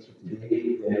application in principle today,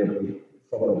 then there will be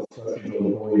further discussions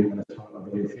ongoing, and as part of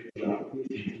any future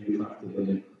applications, we have to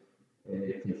then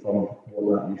confirm what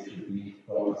that use should be.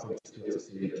 But I think it's fair to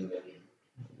say that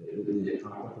the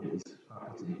applicant is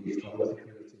happy to engage further with the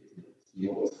community to see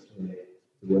what's the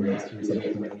next phase. I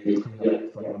don't think any is clear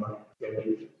from that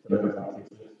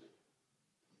process.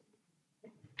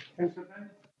 Councillor Brown.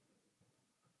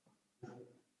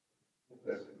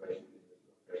 That's the question.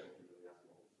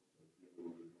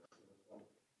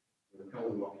 We're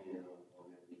currently working on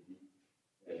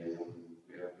MVP.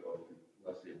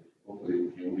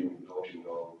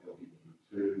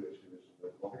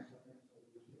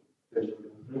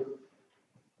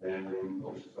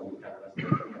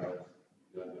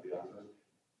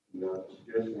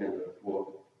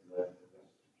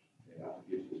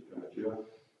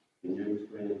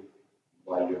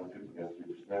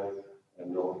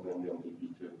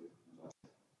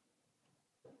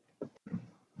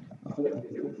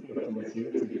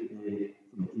 confidentiality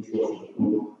from the resources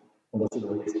report also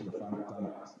relates to the fact that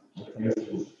the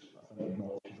councils, I think,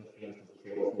 acknowledge that there is a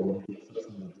shortfall of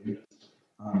 600 units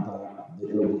and that the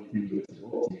LDP that's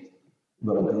adopted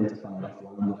will identify enough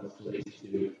land and facilities to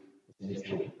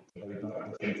essentially provide that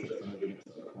additional 600 units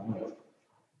that are required.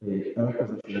 Our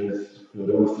position is through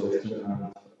the assessment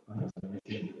and as I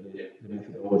mentioned, the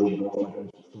methodology and also House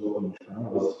of Scotland and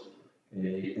others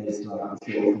is that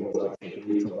the shortfall is actually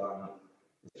greater than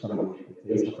is currently the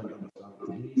case. I think understand to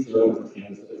be. So our position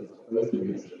is that there's 1,000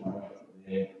 units required.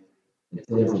 In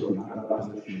terms of being at that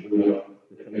position where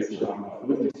the council have enough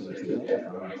building sites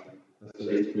identified, the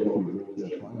sites properly rolled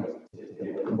and required to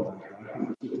get contact back,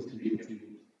 so to speak,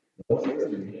 between the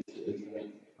 1,000 units that is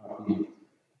happy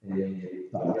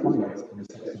that are required and the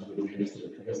 600 units that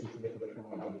the council think are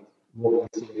required. What we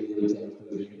say in those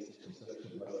 10,000 units is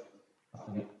consistent with,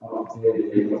 I think, up there the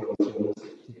level of sales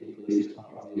taking place as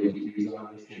part of the LDPs and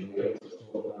nation where it's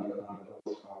Scotland and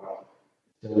others are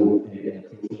still in the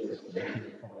process of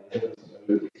making common evidence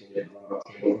about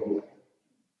the shortfall.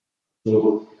 So,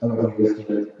 our view is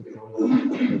that because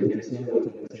the concern that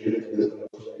the Secretary is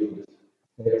also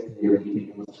affects the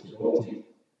LDP once it's adopted,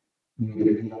 we would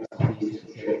agree that's the case if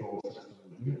the shortfall is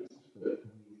 600 units, but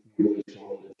we feel very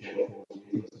strongly that the shortfall is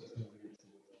greater than 600 units,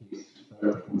 in which case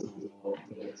our proposal is not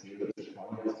confidential that is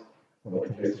required for the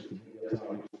council to meet their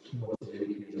targets once the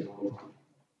LDP is adopted.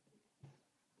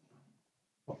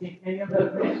 Okay, any other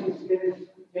questions,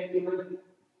 gentlemen?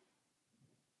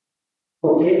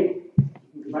 Okay,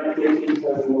 my questions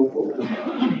are more open.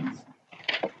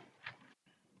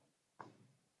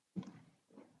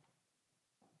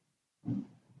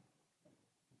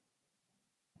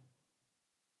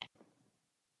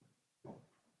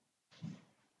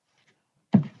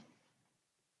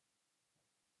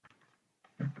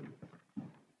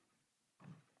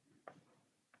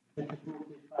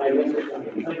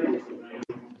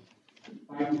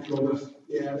 Thank you, Thomas.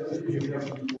 Yeah, this is your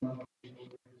question.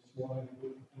 Slide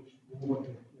over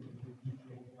the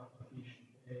detail of the application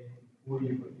for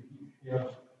you, but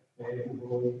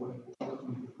overall what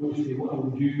proposed. What I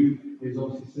will do is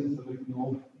obviously since I've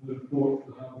acknowledged the report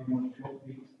that have been on to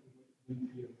update for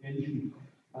your attention,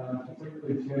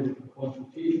 particularly in terms of the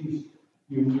consultations.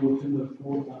 You'll note in the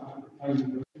report that at the time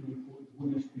of the report, the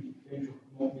bonus potential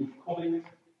not made comment,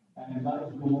 and that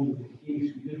is no longer the case.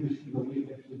 We did receive a late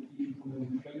representation from them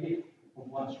on Friday of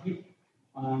last week,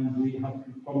 and we have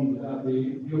confirmed that they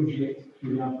object to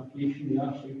the application. They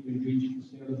actually engaged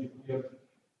concerns declared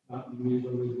that we raised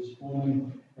already this morning.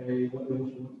 What they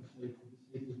also want to say for the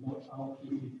state is not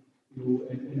allocated, in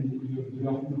your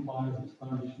development plan as it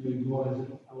stands just now, nor is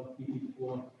it allocated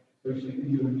for in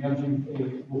your emerging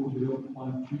local development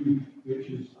plan 2, which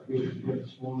is, again,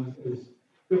 this morning, is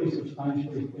pretty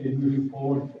substantially moving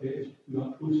forward through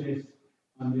that process,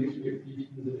 and the expectation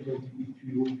is that LGB2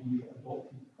 will be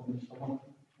adopted from the summer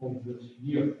of this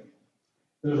year.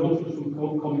 There's also some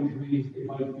comments raised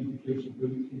about the declaration of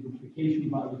simplification,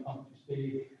 but I would have to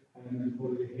say, and you've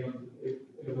already heard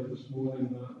earlier this morning,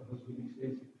 that there has been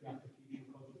extensive pre-application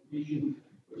consultation,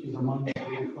 which is a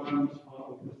mandatory requirement as part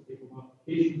of this type of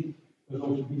application. There's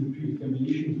also been a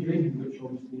pre-determination hearing, which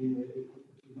obviously is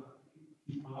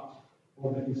key parts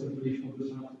of the consideration of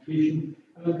this application.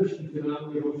 And in addition to that,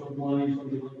 we also obliged on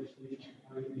the legislation to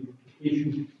carry the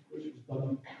application, which was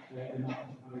done, and that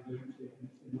was carried out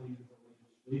in line with the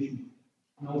legislation.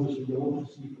 And obviously, you'll also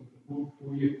see from the report for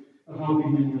you, there have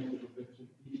been many letters of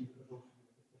representation, but there's also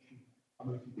a petition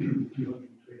amounting to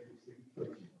 226.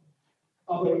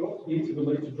 Other updates I would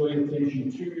like to draw your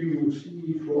attention to, you will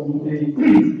see from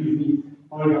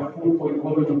paragraph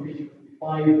 4.11 on page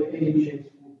 55, the NHS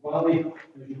Valley,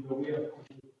 as you're aware,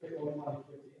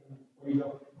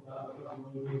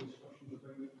 discussions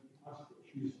about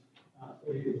capacity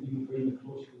issues being found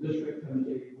across the district, and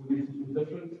Bowness is no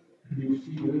different. You'll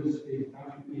see there is a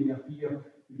catchment area here,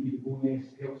 the Bowness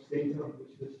Health Centre,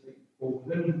 which this site falls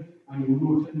within, and you'll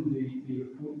note in the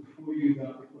report before you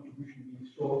that the contribution being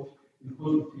sought in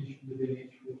consultation with the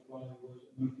NHS Valley was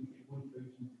amounting to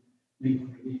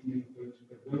 £1,989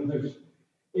 per groundhouse.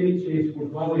 NHS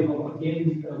Valley have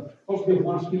again, Thursday of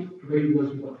last week, provided us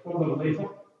with a further letter,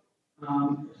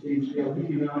 saying we are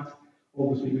looking at,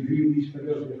 obviously reviewing these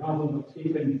figures. We have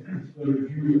undertaken to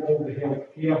review all the health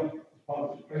care as part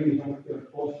of the private health care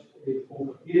across the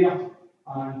Falkirk area,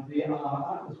 and they are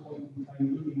at this point in time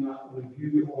looking at a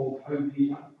review of how they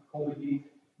accommodate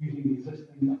using the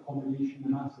existing accommodation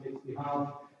and assets they have,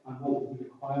 and what will be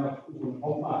required over and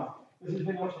above that. This is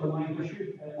very much a live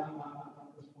issue at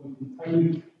this point in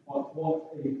time, but what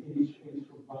NHS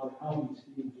Valley have been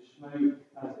saying just now is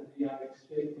that they are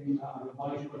expecting a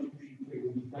revised contribution it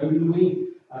will be down the way.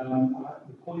 At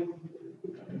the point,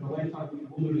 the left hand,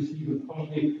 we will receive on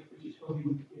Thursday, which is still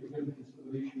being given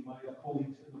consideration by our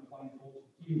colleagues in the planning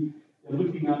policy team. They're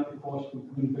looking at the cost of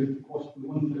coming down to cost of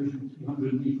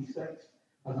 1,386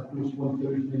 as opposed to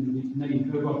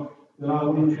 1,089. However, there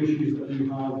are one or two issues that we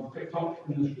have picked up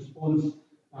in this response.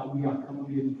 We are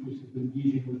currently in the process of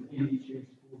engaging with NHS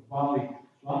Valley.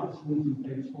 So at this moment in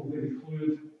time, it's still very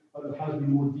fluid, but there has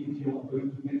been more detail about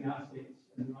looking at the assets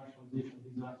and the rationalisation of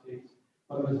these assets.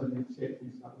 But there is an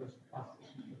acceptance that this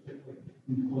capacity, particularly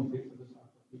in the context of this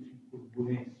application for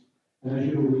bonus. And as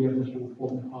you're aware, this will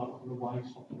form part of the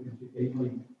revised supplementary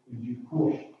guideline in due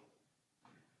course.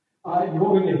 You've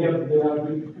already heard that I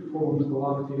will put forward Mr.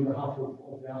 Laverty on behalf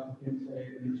of the applicants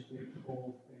in respect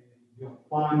of your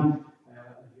plan.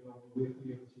 As you are aware,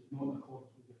 this is not in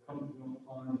accordance with the current development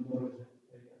plan, nor is it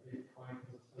identified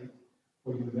as a site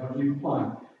for your emerging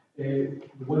plan.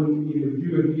 The one area we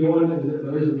do agree on is that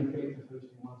there is an effective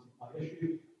housing land supply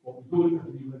issue. What we don't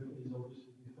agree with is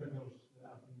obviously the figures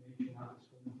that have been mentioned at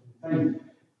this moment in time.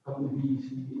 Currently,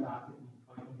 BEC at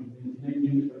 599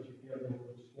 units, as you heard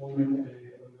earlier this morning,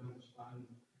 understand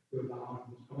where that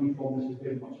argument is coming from. This is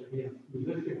very much again through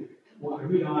this issue. What I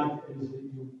would add is that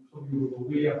some of you are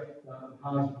aware that there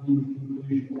has been the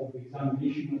conclusion of the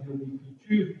examination of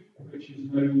LDP2, which is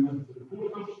now with the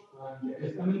reporters and it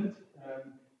is imminent.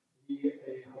 We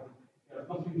have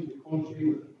nothing to the contrary,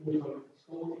 but the reporter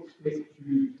still expects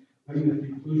to bring the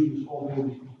conclusions of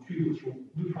LDP2, which will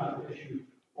look at the issue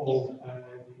of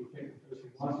the effective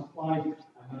housing land supply,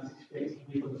 and that's expected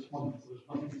later this month. So there's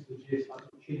nothing to suggest that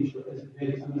will change, but it is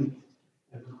very imminent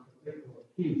in this particular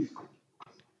case.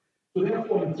 So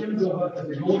therefore, in terms of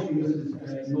acknowledging this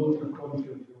is not in accordance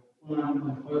with your plan,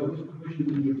 and while this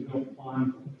provision in your development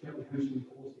plan, particularly housing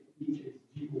policy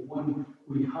HSG01,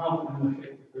 we have an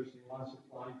effective housing land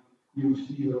supply, you will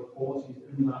see there are policies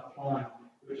in that plan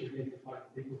which identify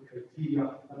particular criteria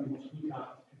that we must look at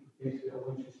to potentially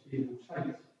allow sustainable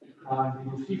sites. And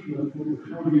you will see from the report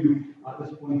before you at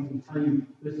this point in time,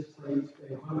 this site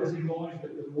has acknowledged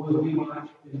that there was a way back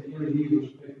in the early days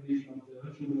of preparation of the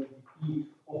original LDP.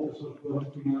 Officers were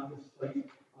looking at this site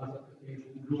as a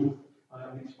potential growth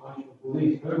and expansion of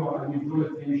Bonace. However, I would draw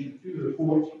attention to the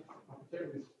report,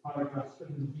 particularly paragraph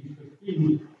 7D15.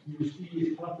 You will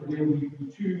see as part of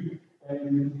LDP2,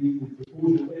 the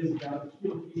proposal is that the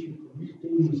key location for new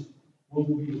homes will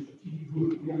be the strategic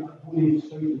growth area at Bonace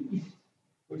south and east,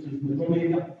 which is in the Drum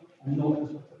area, and not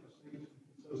this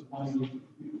particular site that's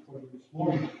considered for you this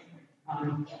morning.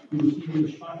 And you will see in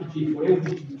the strategy for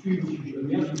LDP2, which is your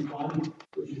emerging plan,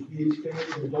 which is being expected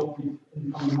to be adopted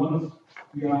in the coming months,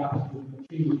 we are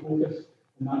changing focus,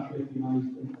 and that's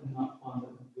recognised in that plan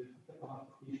that the particular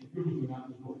application you're looking at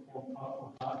does not form part of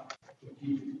that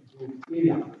strategic growth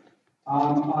area. The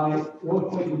other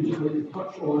point we just like to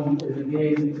touch on is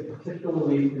again,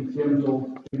 particularly in terms of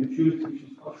maturity, which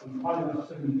is touched on paragraph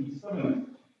 7B7.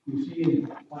 You'll see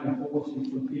in planning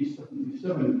policies on page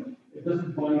 77, it does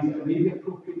advise that it may be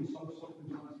appropriate in some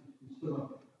circumstances to consider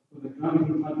for the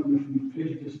granting plan permission to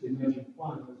prejudice the emerging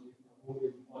plan, as we have already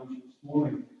advised this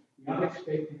morning. We are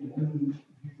expecting in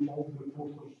view of the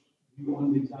reporter's view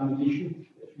on the examination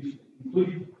that's recently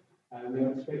concluded. We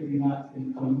are expecting that in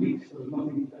the coming weeks. There is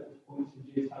nothing at this point to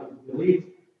suggest that it will be delayed.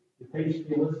 The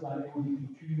timescale is that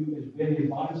LDP2 is very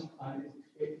advanced and is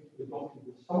expected to be adopted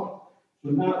this summer. So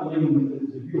in that line, there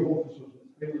is a view of officers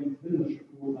that's highlighted in this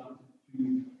report that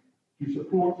to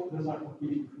support this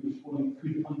application for this one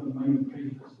could undermine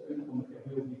prejudice the outcome of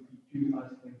LDP2 as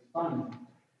things stand.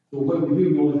 So when we do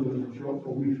know that there is a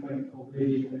shortfall, we think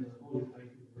already in the audit time,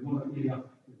 another area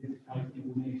identified in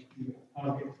the next year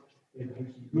target in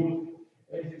housing growth.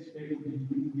 It is expected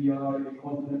we are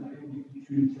confident that LDP2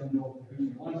 in terms of the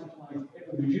housing land supply, it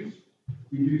will reduce.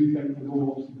 We do think there will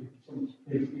also be some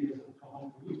areas that will come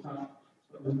up to look at.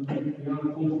 We are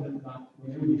confident that when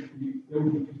LDP2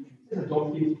 is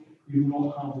adopted, we will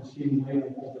not have the same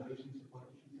level of the housing supply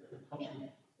issues that the country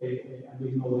and we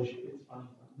acknowledge it stands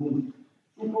at the moment.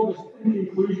 So for this, in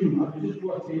conclusion, I would just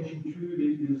draw attention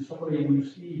to the summary, and you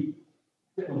see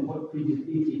on what pages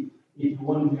 80,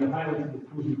 81, we are highlighting the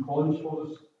pros and cons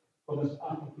for this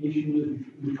application as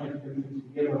we try to bring things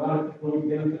together. There are economic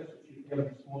benefits, which you heard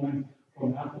this morning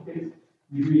from the applicant.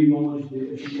 We do acknowledge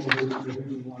the issue of the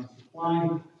housing land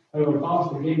supply. However,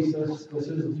 balanced against this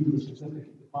is deemed a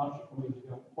significant departure from the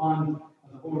development plan.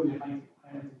 As I've already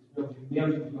highlighted, the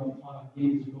emerging development plan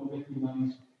again does not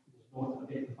recognise, does not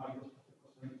identify this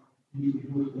particular site to meet the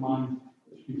growth demand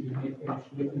which could be met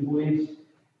elsewhere in Bonace.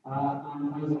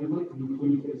 And as I would like to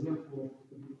conclude, it is therefore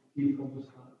take from this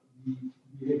that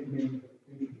we recommend that the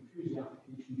Council refuse the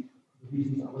application for the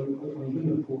reasons that are outlined in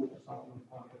the report for starting on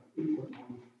paragraph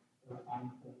 8.1 and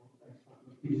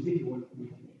pages 81 and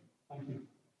 82. Thank you.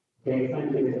 Okay, thank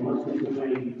you very much, Mr.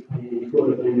 Ryan, for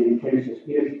the Council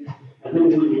Spears. I don't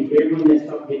want to dwell on this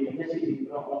subject, but this has been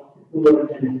brought up before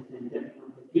in different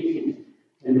applications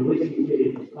in relation to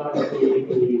the start of the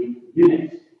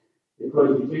units,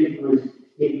 because the gentleman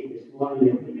stated this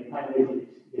morning, when you highlighted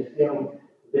yourself,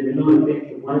 that the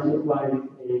non-effective one supply, I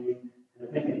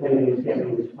think the figure was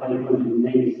given was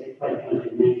 596,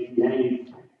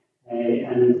 599,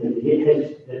 and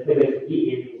the figure for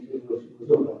heating was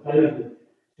over 1,000.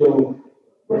 So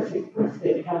what's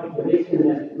the calculation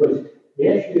there? Because the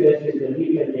issue is that the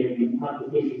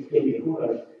applications came before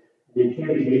us, and in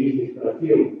terms of the reasons for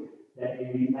appeal, that's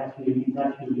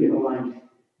been utilised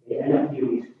in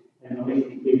appeals in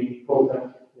relation to the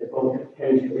Falkirk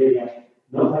Council area,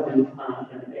 not having an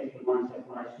effective one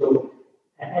supply. So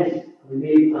it is a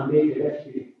major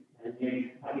issue, and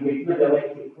I would maybe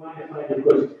like to clarify,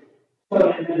 because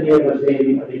some in there was the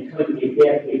 20,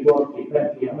 30, 40,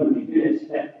 50, 100 units,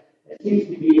 but it seems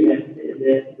to be that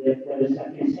there is a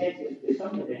consensus with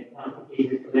some of the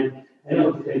applications come in, and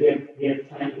obviously they're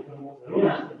trying to promote their own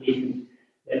applications,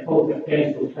 that Falkirk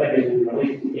Council's figures in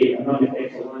relation to a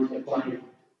non-effective one supply,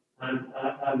 and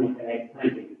I'm correct.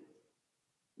 Thank you.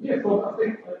 Yeah, well, I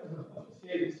think, as I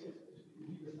said, it's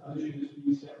an issue that's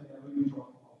been certainly around for a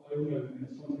while now, and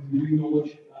it's something we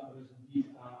acknowledge that there is indeed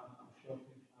a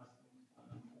shortage as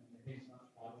and hence that's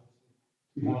why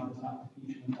we have this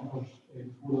application and others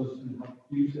before us and have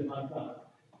previously had that.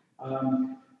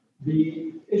 The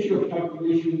issue of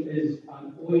calculation is an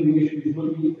ongoing issue. It's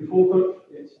not unique to Falkirk.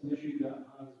 It's an issue that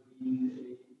has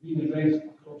been addressed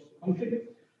across the country.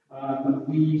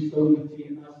 We still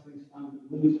maintain, as things stand at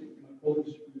the moment, my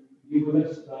colleagues who deal with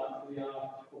this, that we are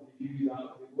of the view that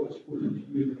what is supposed to be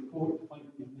the report of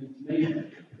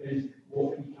 1999 is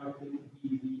what we calculate to be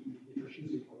the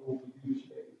efficiency of all the use,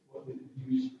 what we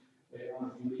use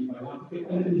as we made by the applicant.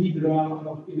 And indeed, there are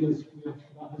other areas where that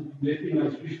has been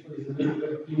recognised recently as a little bit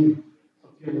of appeal for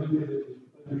Taylor that was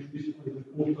finished recently with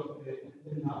Falkirk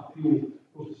in that appeal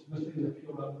process, missing the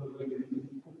appeal that we're focusing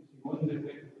on the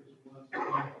effectiveness of that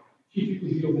supply.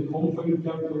 Chiefly of the compound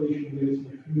calculation, where it's an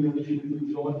accumulation that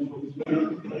moves on,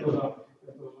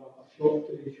 so if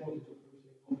there's a shortage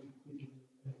of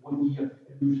in 1 year,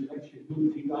 it moves to the next year.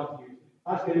 Don't take that view.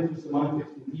 That's getting into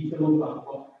semantics and detail of that,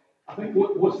 but I think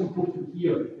what's important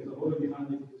here, as I've already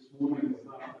highlighted this morning, is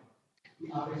that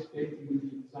we are expecting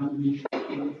the examination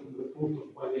from the reporters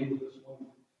by the end of this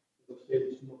month. As I've said,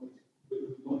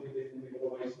 we've not had anything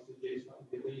otherwise to suggest that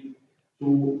would be late. So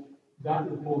that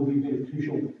will probably be very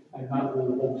crucial, and that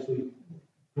will obviously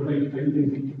provide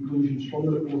findings and conclusions from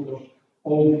the reporters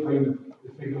of how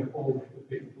the figure of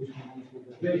effective postman will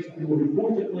be addressed. And more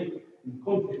importantly, in the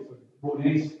context of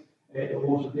bonus, it will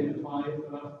also identify if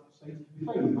there are sites to be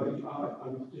found. But I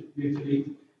would just reiterate,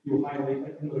 you'll highlight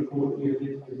it in the report where it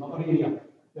is another area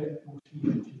that will see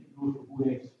strategic growth of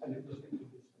bonus, and it doesn't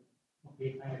include this.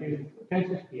 Okay, thank you.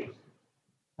 Councillor Spears.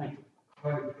 Thank you. I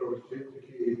was to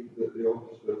indicate that the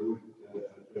officer would address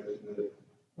the questions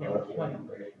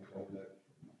on the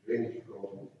drainage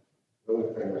problem. The only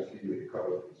thing I see that you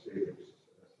covered to say was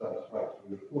a satisfactory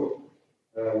report.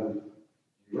 Do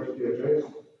you wish to address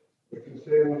the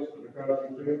concerns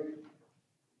regarding drainage?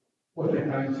 What I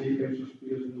can say, Councillor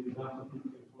Spears, and the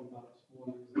applicant from that this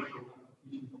morning is that the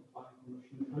application for planning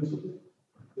permission in principle.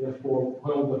 Therefore,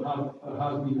 while there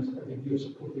has been a degree of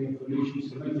supporting information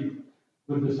submitted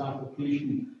with this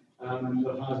application, there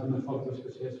has been a further risk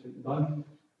assessment done.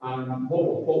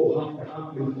 What will have to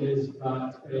happen is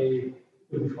that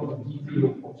there will be further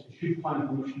detail. Obviously, should planning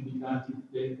permission be granted,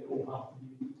 then it will have to be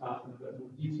looked at in a bit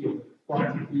more detail.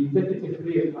 But the indicative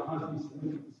rate that has been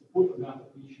submitted to support the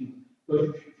application does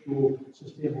show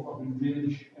sustainable urban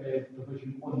drainage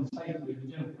provision on the site, where the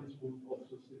general principle of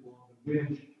sustainable urban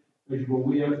drainage, as you're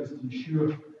aware, is to ensure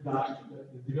that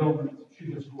the development,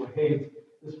 should this go ahead,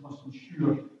 this must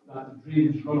ensure that the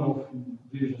drainage runoff and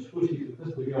drainage associated with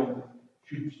this development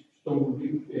should still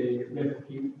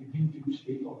replicate the greenfield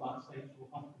state of that site. So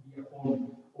will have to be a form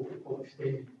of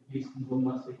extended basins on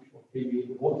that site for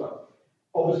the water.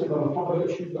 Obviously, there are further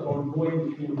issues that are ongoing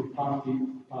between the party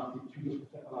to this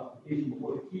particular application, but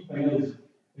what the key thing is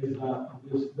that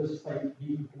this site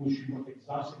being proposed should not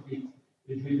exacerbate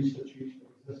the drainage situation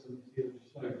that exists in this area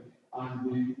just now. And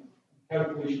the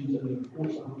calculations and the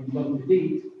reports that have been done to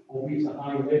date, albeit at a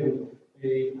high level,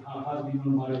 has been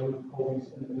run by our colleagues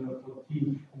in our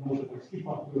team, and also by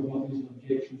SEPA, who have not raised an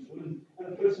objection. So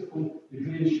in principle, the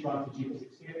drainage strategy is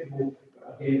acceptable,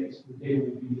 but again, the devil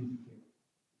will be in the detail.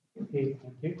 Okay,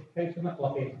 thank you. Councillor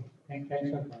McLaughlin. Thank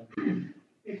Councillor Clark.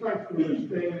 In fact, for this,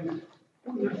 Mr.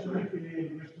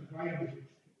 Ryan was explaining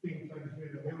things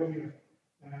very well here.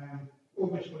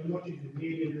 Obviously, much is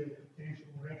made in the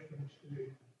potential reference to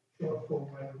shortfall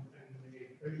and the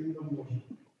housing numbers.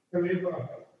 However,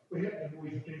 we had the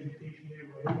voice presentation there,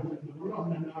 we're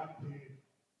not in that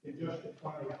to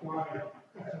justify why if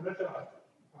there is a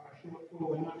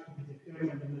shortfall and that's to be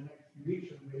determined in the next few weeks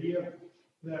of the year,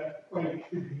 that why it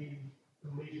should be in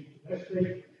relation to this site,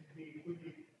 it should be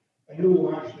included. I know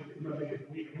actually that maybe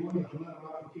later on there's another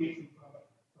application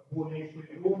for more next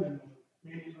later on, and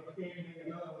many are pending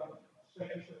another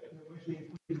sites that there was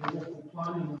included in the local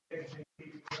planning.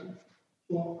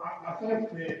 So I think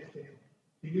that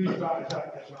to use that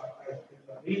as a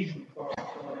reason for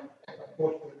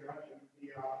possibly granting the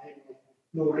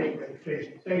no right at the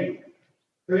present time.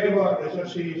 However, as I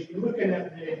say, looking at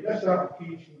this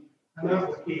application and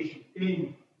application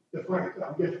 10, the fact that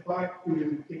I'm just back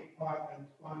to take part in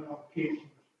plan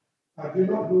applications, I do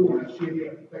not know this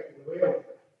area particularly well,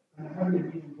 and I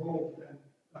haven't been involved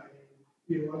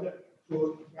in other. So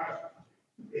that's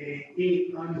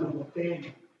 8 and number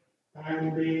 10.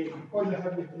 And because I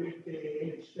haven't read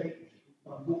any sites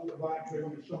or both the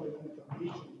background and some of the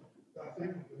information that I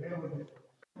think would be relevant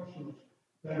for discussions,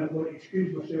 then I'm going to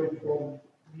excuse myself from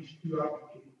these two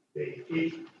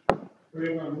applications.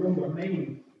 However, number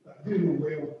 9, I do know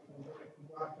well, I'm going to come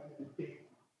back and take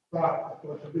that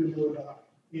because I do know that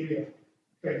area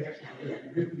very next to the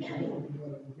good people so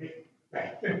if that,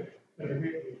 I think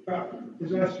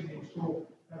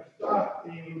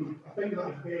that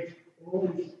is best.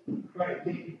 Always try to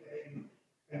take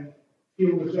and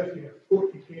feel as if you've got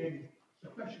to get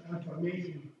sufficient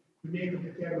information to make a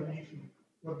determination.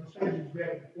 Well, decision is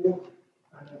very important,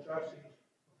 and as I say, I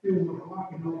feel with a lack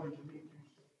of knowledge of making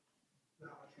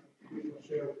that I should do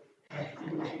myself. I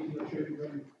should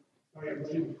when I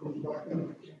comes back in.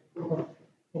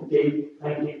 Okay,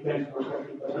 thank you, Councillor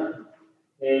Murphy, for that.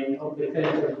 Of the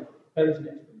Councillor,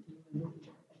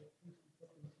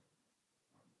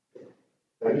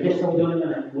 just hold on a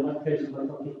minute, we'll have Councillor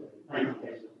Murphy. Thank you,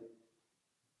 Councillor.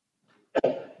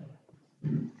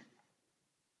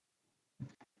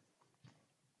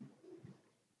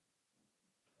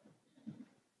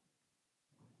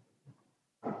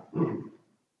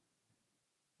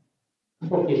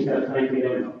 Okay, sir, thank you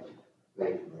very much.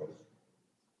 Thank you, Ross.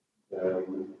 There's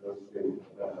been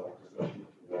a discussion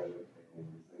about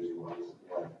things once.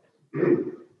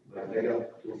 My bigger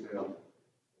concern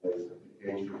is the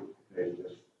potential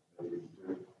prejudice that we do.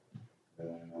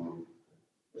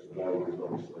 Mr. Ryan has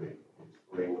obviously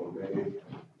explained already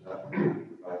that I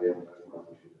am as much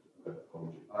as a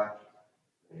commentary back.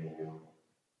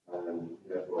 And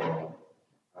therefore,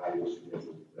 I was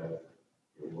suggested that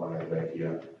one I read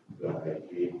here, that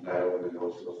I gave tile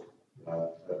analysis,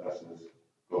 that this is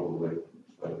probably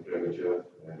slightly premature.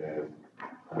 And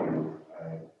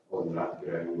on that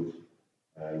ground,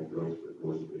 I'm going to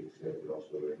propose to accept the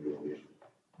Oxford recommendation.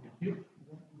 Thank you.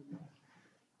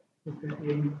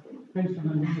 Okay,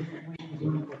 Councillor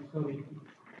sorry.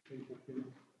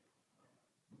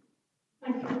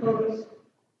 Thank you, Boris.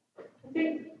 I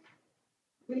think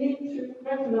we need to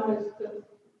recognise that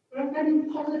there are many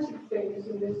positive things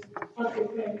in this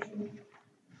application.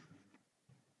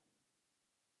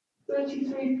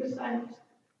 33%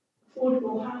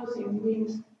 affordable housing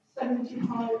means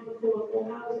 75 affordable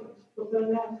housing for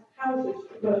Burnett houses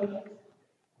for Burnett.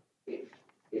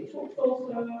 It talks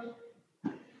also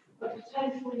a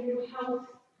potential new health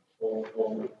or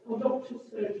doctor's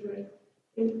surgery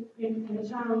in a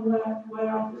town where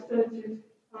our facilities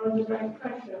are under great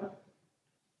pressure.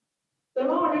 There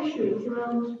are issues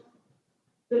around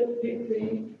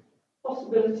the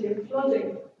possibility of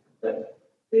flooding, but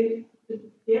the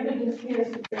evidence here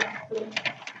suggests that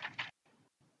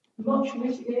much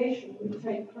mitigation will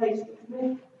take place that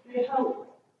may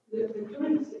help the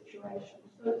current situation.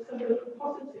 So there are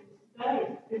positives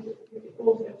there if it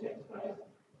also takes place.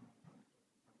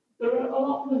 There are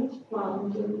allotments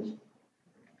planned and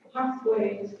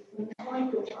pathways and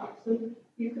cycle tracks, and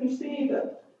you can see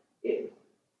that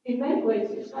in many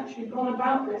ways it's actually gone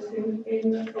about this in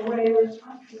a way that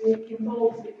actually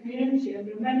involves the community, and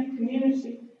there are many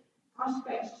community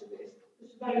aspects to this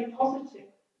that's very positive.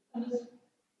 And as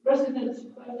residents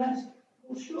of Burnett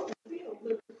will surely feel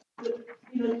that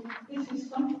this is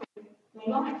something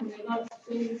they like, and they like to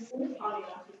see all planning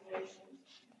applications.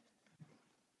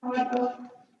 However,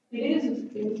 it is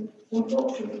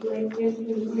unfortunately in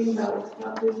the green belt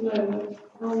at this moment,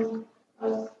 and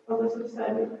as others have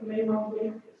said, it may well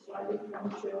be slightly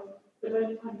premature, but I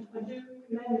do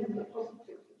commend the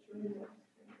positives which are in there.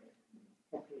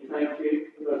 Okay, thank you.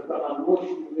 We've got a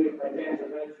motion moved by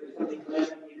Councillor Roundtree, something to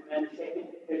recommend second,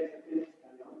 Councillor Coons,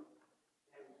 carry on.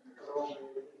 For all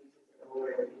the reasons that have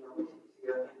already been alluded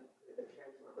to, I think the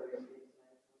Councillor Roundtree is an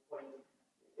excellent point.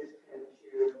 It is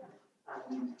premature,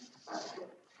 and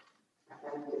I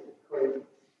find it quite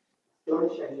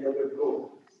astonishing that we've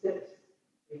got 6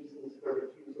 reasons for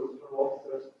refusals from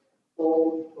officers,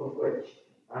 all of which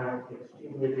are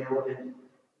extremely relevant.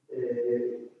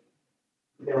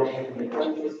 Development in the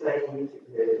countryside,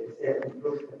 certainly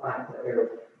proves the fact that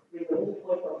the whole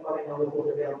point of having a local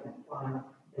development plan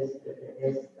is that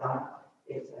it's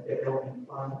a development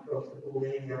plan across the whole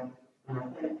area. And I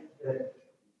think that,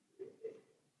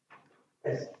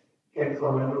 as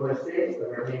Councillor Miller says,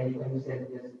 there are many things in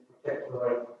this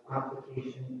particular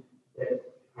application that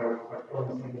are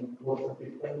promising lots of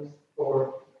good things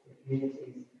for the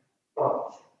communities,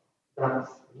 but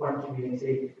that's one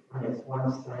community and it's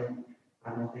one sign.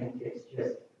 And I think it's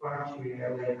just far too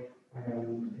early.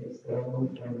 It's the wrong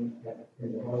thing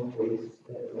in the wrong place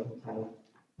at the wrong time.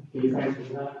 Okay, thank you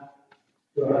for that.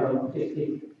 So just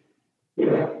take, we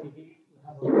have a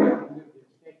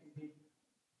second,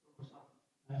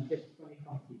 just 20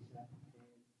 copies.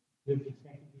 Moved and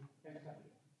seconded.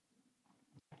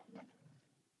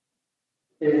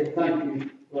 Thank you,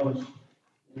 Lawrence.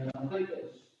 I think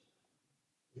it's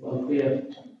unfair.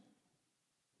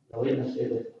 The witness said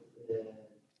that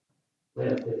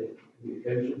letter to the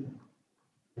community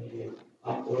council.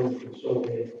 After all, we saw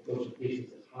the consultations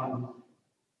that happened.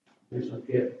 It's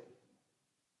unfair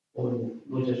on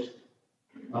not just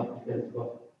applicant but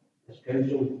as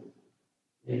council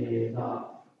that it's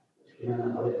come in at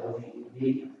a late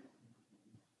date.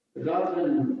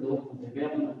 Regarding the local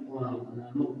development plan, and I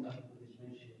know everybody's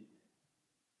mentioned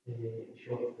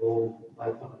shortfall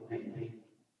 599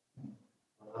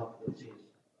 or applicant says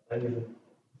 1,000.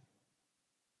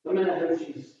 How many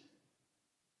houses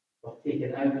were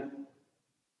taken out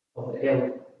of the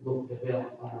local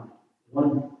development plan?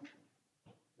 One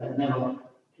that never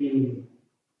came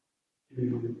to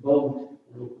build the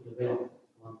local development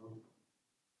plan.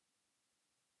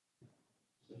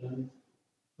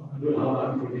 I don't have that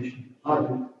information. I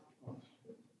do.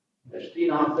 There's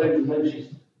 3,500 houses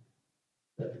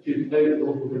that we took out of the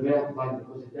local development plan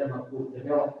because they didn't have local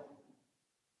development.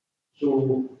 So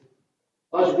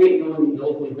us waiting on the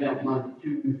local development to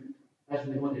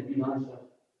hasn't going to be an answer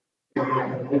for the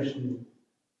housing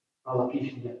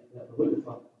allocation that we're looking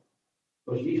for.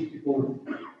 Because these people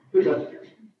put the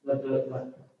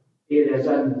areas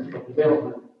in for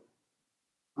development.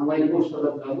 And like most of the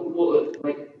local,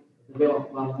 like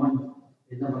development plan 1,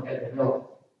 they never get developed.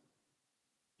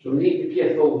 So we need to be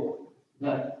careful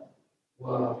that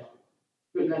we're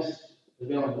putting this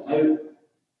development out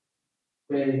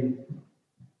when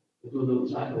we don't know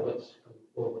exactly what's coming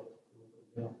forward.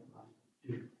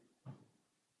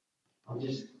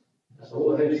 There's a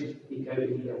lot of houses to take out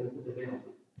in the local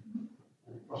development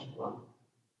and the first plan.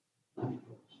 Thank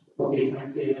you. Okay,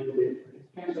 thank you.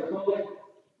 Councillor Foley?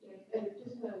 Yeah,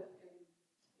 just a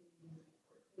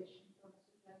question from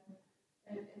Susan.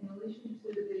 In relation to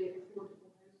the affordable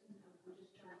housing, I'm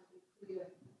just trying to be clear.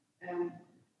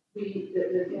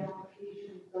 The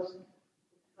application doesn't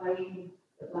define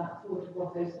that affordable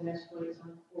housing is, for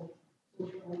example,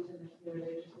 social housing if you're a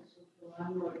registered social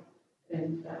landlord,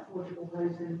 and that affordable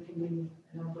housing can mean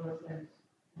a number of things.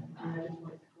 And I just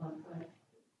want to clarify.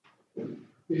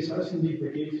 Yes, that's indeed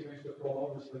the case, Mr.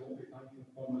 Paul. Obviously, what we can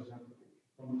confirm is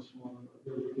from this morning that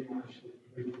we're looking actually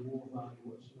providing more than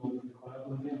what's normally required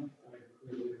in there.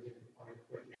 Clearly, we're getting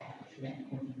 50%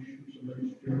 contributions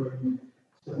amounts to around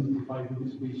 75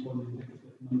 units based on the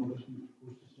indicative number that's been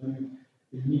proposed just now.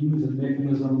 The means and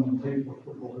mechanism and type of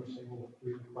football housing will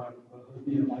be required, but there'll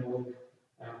be a dialogue.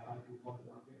 I can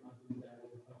comment on that. I've been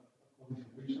dialogue with a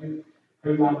website.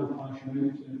 How that will fashion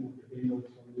out and will depend on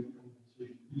some of the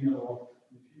decision here or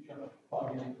in the future. But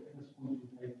again, at this point in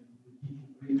time, the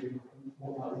detailed breakdown of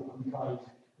what that will comprise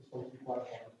is still to be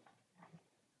clarified.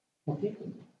 Okay.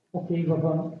 Okay, we've got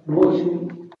a motion.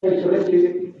 Councillor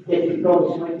Ridley, Deputy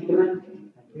Provost, might you come in?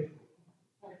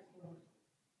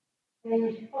 Thank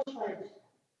you. First slide,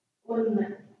 on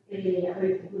about the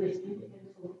Forest County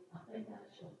Council, I think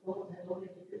that's your thought that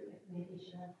already put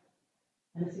recommendation in.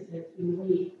 And this is it's been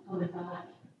late coming back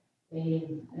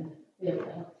and failed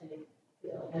to have to put it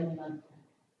in and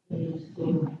so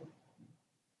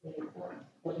that's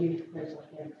what you guys are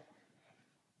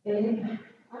getting.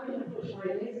 I'm going to approach my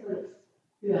residents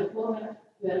who are for it,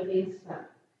 who are against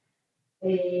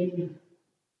it.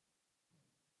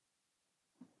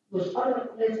 There's other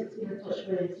residents been in touch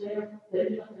with as well, there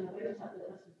is nothing about it that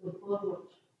this is going forward,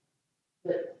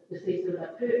 but the says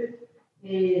that put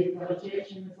for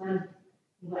objections and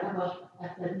whatever,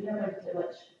 if they knew about it,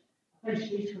 which I find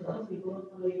strange because it has been going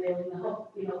very well and they have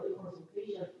been able to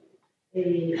consultation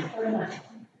on this,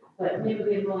 but maybe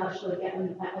they will actually getting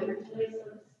it out to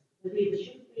residents the way they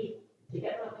should be to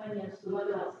get their opinions, so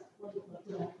whether that's what we're going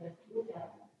to look at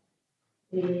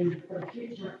for the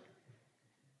future.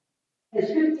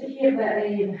 It's good to hear that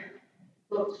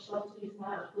Dr. Subsidies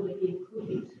are going to be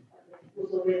included at the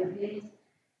proposal rate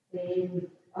ahead.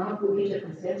 I have got major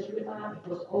concerns with that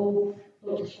because all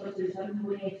Dr. Subsidies in the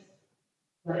West,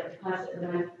 like capacity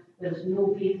now, there's no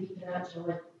way we can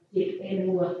actually take any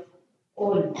more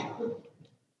on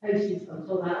houses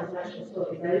until that is actually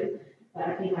sorted out. But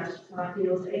I think that's just my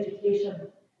feelings. Education,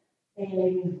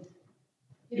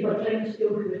 people at primary school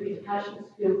who would be the passion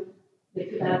school, they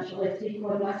could actually take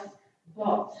on this.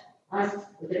 But as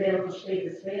the developers said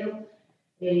as well,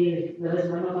 there is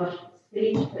another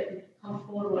stage that could come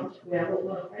forward where a lot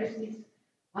more houses.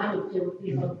 I don't feel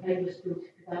people in primary school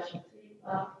could actually take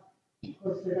that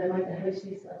because of the amount of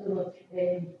houses. I don't know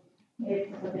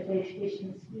if education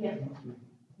is here.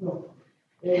 No.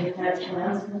 That's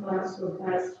answering that, so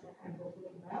that's I'm going to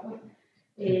look at that one.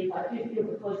 But I do feel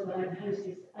because of the amount of houses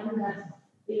in this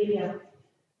area,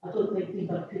 I don't think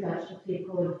people could actually take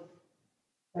on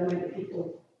the amount of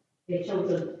people,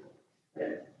 children,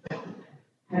 that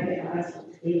have it as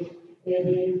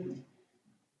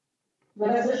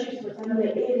there is issues within the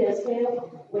area as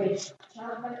well with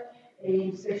traffic,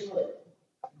 especially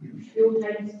school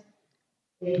times,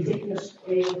 taking the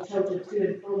children to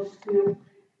and from school.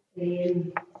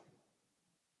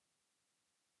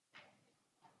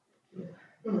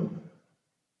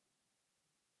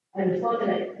 And the flooding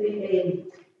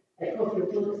at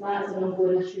Falkirk Road, that is an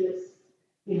ongoing issue. It's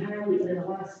been highlighted in the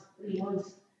last 3 months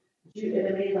due to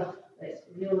the weather. It's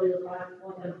really bad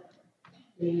flooding.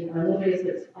 I know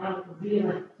residents are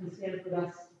really concerned for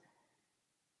this.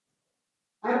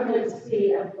 I would like to say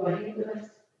I would go ahead with this,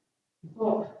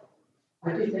 but I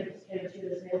do think it's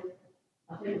premature as well.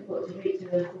 I think we've got to wait to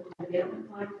the local development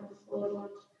plan comes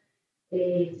forward to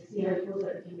see how close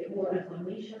it can get more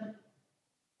information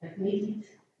if needed.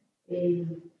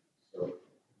 So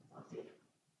that's it.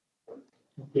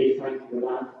 Okay, thank you for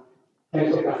that.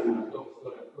 Thanks for that.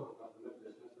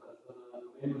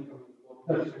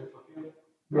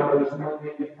 No, there's no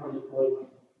amendment coming forward.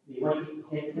 You want to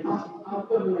take it? I've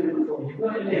got an amendment for you. You've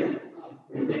got an amendment.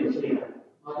 You didn't say that.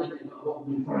 I didn't know what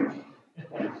we first.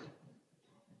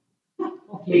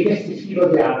 Okay, just to see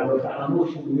what they are, was a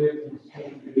motion moved and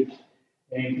seconded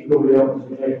to go with the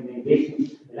opposite recommendations.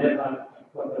 Whenever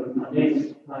what the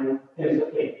amendments plan is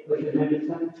okay. What's the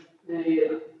amendment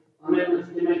then? Amendments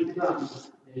to make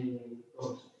grants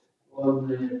on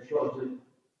the short of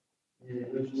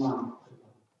regional land.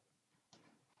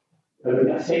 We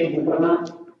got a second for that?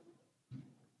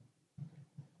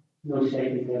 No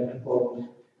second for that, folks.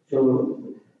 So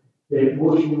the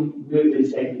motion moved and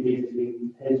seconded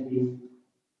has been,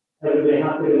 everybody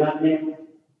happy with that then?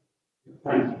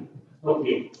 Thank you.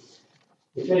 Okay.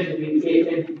 The session has been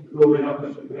taken, going up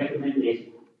with the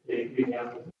recommendation.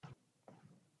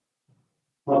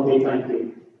 Okay, thank you.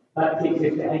 That takes us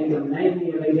to item 9 of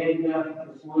the agenda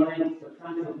this morning,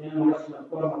 substantial demolition of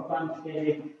former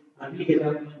farmsteading and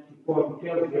redevelopment to form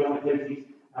 12 dwelling houses,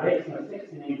 erection of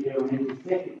 69 dwelling houses,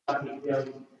 second party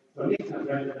dwellings, formation of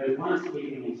roundabout,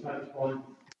 landscaping and service pond,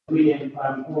 Weekend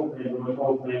Farm, Auckland Road,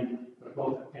 Auckland, for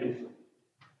Falkirk Council.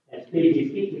 It's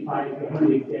pages 85 to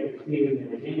 133 in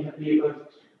the agenda papers,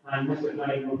 and Mr.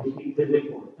 Ryan will speak to the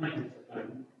report. Thank you, Mr.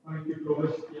 Ryan. Thank you,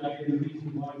 Provost. Yeah, the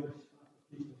reason why this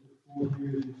application is before you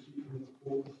is you see from the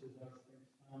report, this is as things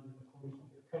stand in accordance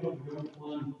with the current development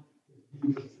plan. It's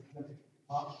deemed as a significant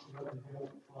part of the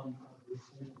development plan as the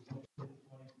essential subject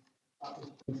at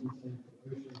this point in time for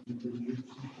housing and the new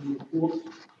CP report.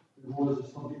 There was a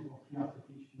subject of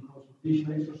pre-application consultation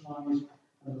exercise,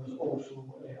 and there was also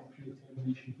a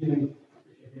pre-determination hearing,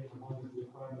 which again was one of the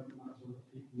requirements that was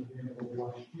undertaken at the end of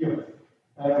last year.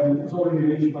 It's already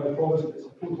mentioned by the Provost, it's a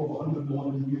total of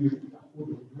 111 new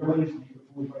affordable dwellings to be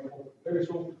proposed by Falkirk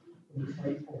Council on the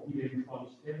site of Weekend Farm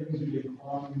Stebbings. Weekend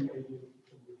Farm,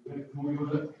 very familiar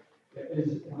with it. It is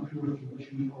in a pure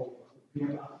condition of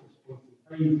repair at this point in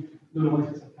time. Nonetheless,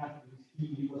 it's a category C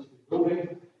listed building,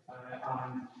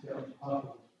 and as part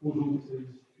of the proposal is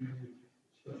to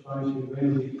substantially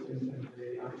renovate and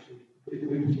actually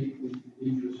eliminate the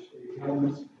dangerous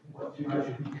elements, but to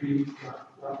actually recreate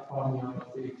that farmyard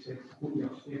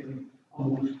courtyard setting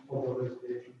amongst other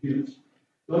residential units.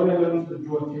 The other elements that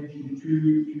draw attention to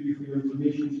for your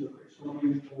information, so the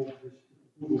summary of this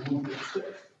proposal 1.6,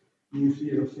 you will see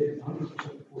there are set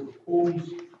 100% affordable homes.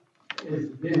 Is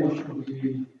the demolition of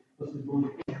the listed building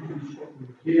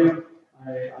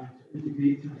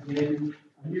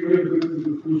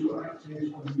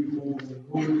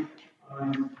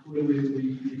clearly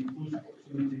the close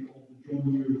proximity of the John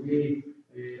Muir Way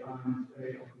and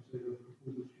obviously the proposals to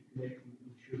connect and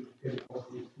ensure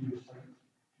connectivity through the site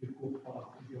to the core part of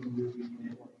the John Muir Way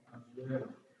network as well. In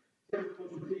terms of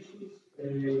consultations, the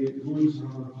roads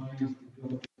are advised to be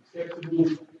acceptable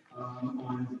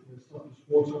and the surface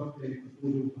water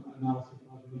proposal analysis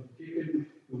has been undertaken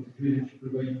with drainage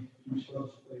provided to us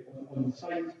on the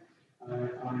site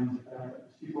and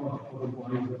CEPA are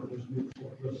advised that there is no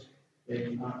surplus at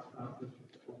this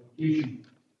particular location.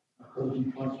 According to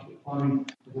transport planning,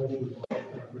 the also is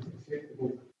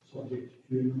acceptable subject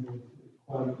to a number of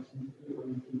requirements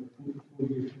in the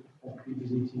portfolio of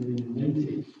pages 89 and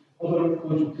 90. Other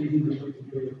consultations I'd like to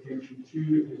draw your attention to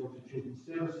is on the children's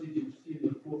services. You'll see in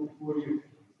the portfolio,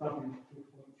 starting at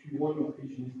 2.21 on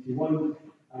page 91,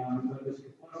 that there's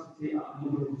capacity at a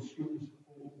number of the schools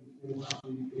all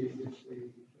actually this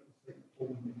in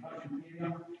the catchment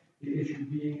area. The issue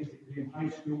being is that Graham High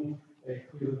School,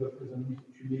 clearly there is a need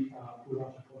to make a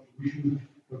pro-rata contribution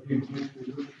for Graham High School,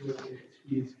 which will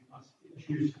experience capacity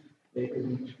issues over the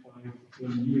next 5 to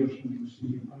 10 years. And you'll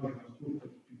see in paragraph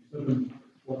 4.27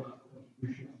 what that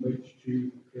contribution amounts to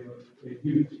per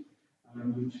unit. And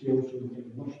you'll see also in the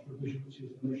nurse provision, which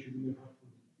is an issue we have to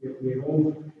get aware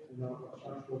of, and our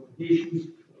statutory obligations,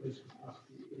 there is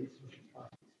capacity, sufficient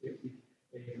capacity expected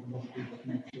for nursery to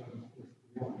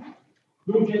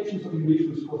no objections have been raised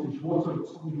with Scottish Water, but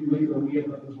some of you might be aware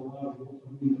that there's a large water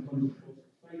main that runs across the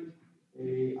site,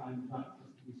 and that has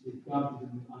to be safeguarded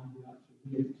and the actual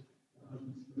unit that has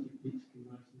been submitted takes the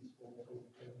license of that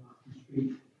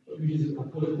constraint. But we use it as a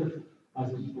positive,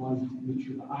 as it allows us to make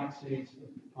sure that access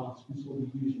of the paths can still be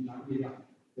used in that area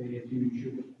to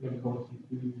ensure that permeability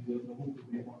through the local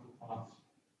network of paths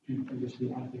to the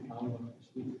state and the calendar, the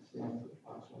state itself that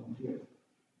pass on to it.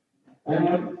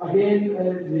 Again,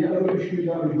 the other issue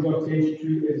that we draw attention to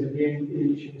is again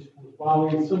NHS Post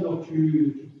Valley. Similar to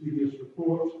the previous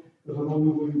report, there's an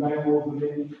ongoing dialogue with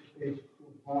NHS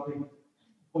Post Valley.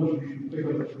 Contribution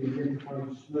figure that we identified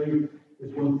just now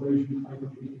is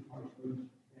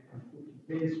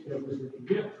 £1,585.40 per visiting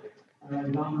unit.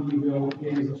 And that we will,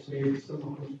 again, as I said,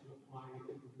 similar to apply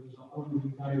there's an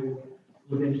ongoing dialogue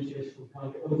with NHS for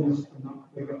private illness, and that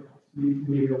figure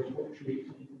may well fluctuate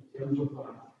in terms of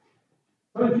that.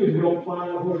 Trying to develop plan,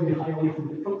 I've already highlighted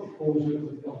the front proposal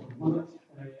with the upper limit.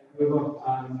 However,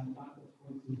 at this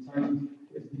point in time,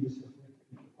 it's the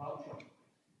significant departure.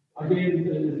 Again,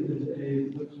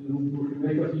 looks at the broken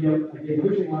record here. Again,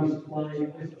 housing land supply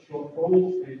is a shortfall. We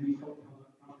currently have a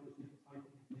capacity for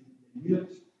 590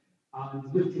 units. And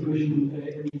this provision in the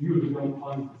new development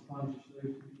plan stands just now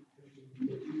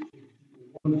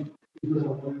to does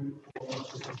allow for us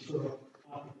to consider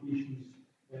applications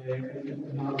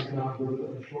in that regard with a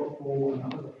shortfall and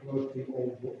that is a priority of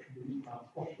what should be looked at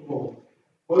first of all.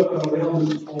 However, there are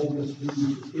elements of this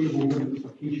being sustainable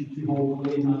densification to Hall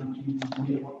Lane and to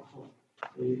networks of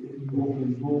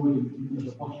New Road and there's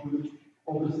a bus route.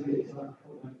 Obviously, it's a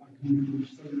new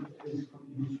site that is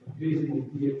currently used for grazing,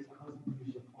 albeit it hasn't been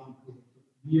used as a plan for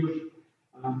years.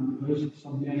 There is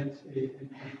some merit in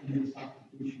this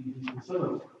application being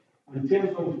considered. In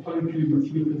terms of time to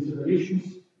material considerations,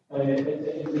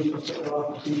 in this particular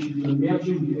application, the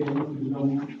emerging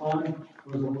development plan, as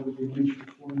I've already mentioned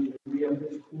before,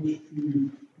 it's close to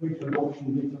winter adoption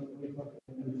later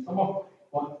in the summer.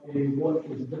 But what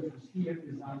is the difference here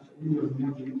is that in your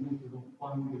emerging development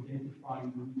plan, we identify the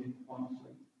identifying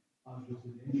site as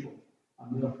residential. And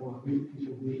therefore, a great piece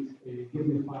of weight,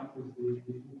 given the fact that the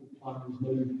local plan is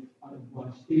now at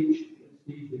one stage,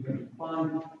 the emerging plan,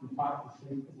 in fact, the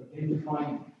site is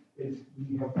identified.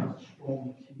 We have a strong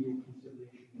material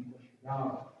consideration in this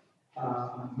regard.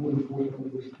 And more importantly,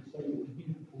 this site that is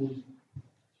being proposed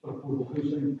for affordable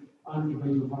housing and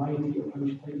provides a variety of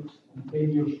house types and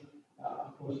tenures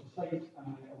across the site of a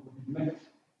good mix,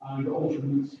 and also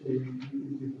meets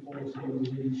the policy on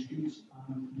the main streets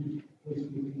and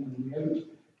placemaking and layout.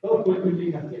 The other point we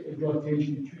need to draw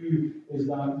attention to is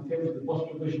that in terms of the bus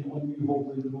provision on New Hall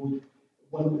Lane Road,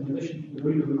 in addition to the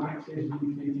road access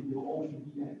being created, there will also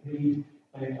be a grade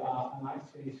an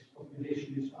access for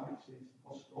pedestrians to access the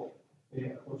bus stop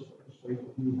across the side of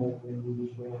New Hall Lane Road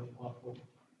as well, as part of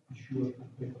ensure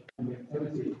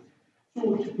connectivity. So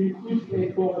to conclude,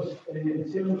 Thomas,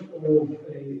 in terms of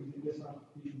this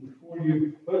application before you,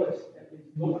 well, it's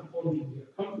not according to the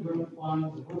current development plan, the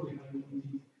already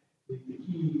highlighted the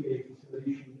key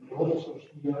consideration for officers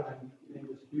here and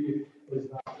this too is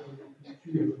that these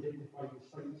two have identified the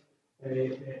site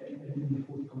in the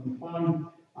forthcoming plan,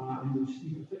 and you'll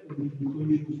see particularly in the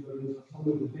conclusions where there's some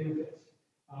of the benefits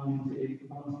and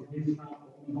balanced against that,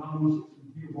 but on balance, it's the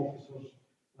view of officers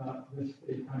that this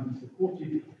can can be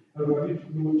supported. However, I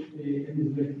did note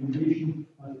in the recommendation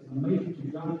that it's a mighty to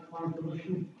grant plan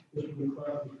permission. This will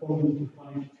require the following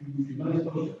notified to the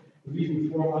ministers. The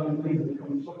reason for that in mind of the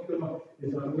current circular is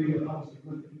that we will have a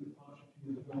significant departure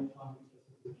from the development plan, which this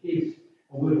is the case,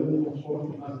 and where the local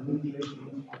authority has an interest in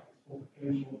this for the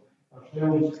council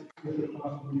ourselves, with the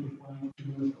class of notifying to the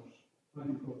ministers. Thank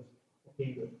you, Colin. Okay,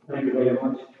 thank you very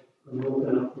much. I'm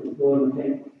open up to the floor and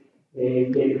thank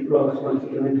David Ross wants to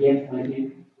come in. Yes, thank you.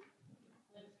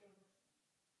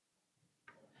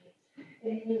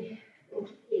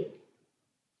 Okay.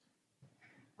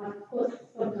 Of course,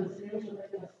 some concerns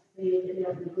about us that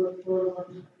have been going forward.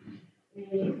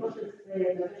 First is the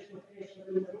additional pressure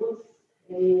on the roads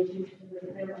due to the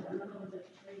development of another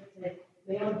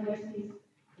warehouses.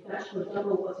 It's actually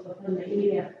double what's within the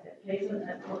area at present.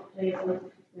 At not present,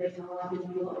 there's a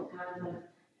lot of caravan.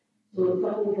 So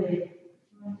double the.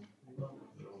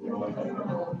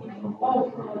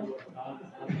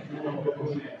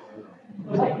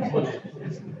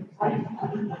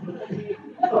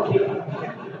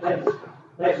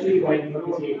 Let's rewind.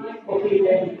 Okay,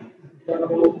 then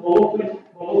we'll open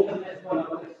this one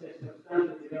up. This is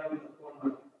substantive development of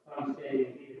former farmstead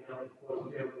and redevelopment for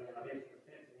development of extra.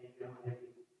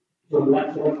 So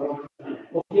that's what we're on.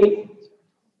 Okay.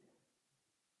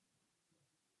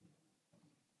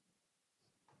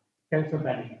 Councillor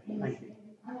Benny, thank you.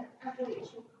 I thought it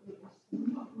should be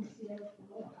not myself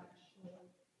a lot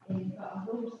actually, but I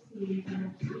will say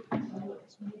that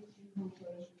it's made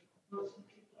lots of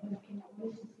people making it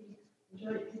nice to see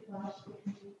majority of people are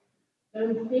speaking to. They're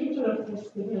in favour of this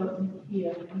development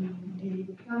here. I mean,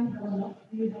 we can't have enough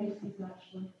new houses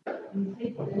actually. And you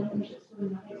think the numbers that's on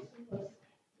the house was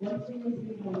wanting a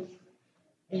new house.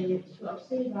 So I'll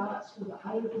say that so that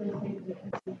I would really think that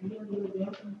it's really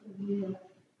welcome to be there.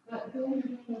 But the only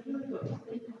thing I've really got to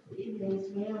think of the area as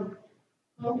well,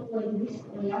 probably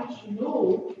recently, as you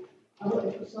know, a lot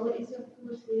of facilities have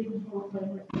closed there in Falkirk,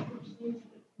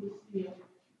 there.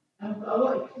 But a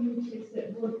lot of communities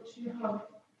that want to have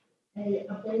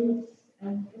events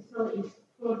and facilities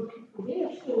for the people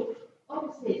there. So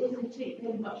obviously it doesn't take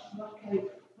very much to work out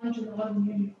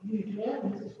 111 new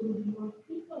dwellings, it's going to be more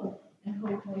people in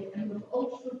Falkirk. And we've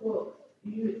also got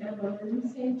new learning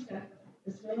centre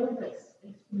as well that's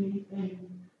going to be,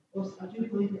 I do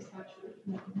believe it's actually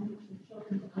looking at the moment and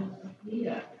shopping and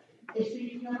there. So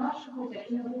you can imagine how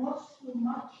they've lost so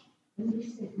much in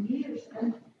recent years,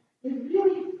 and they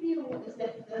really feel as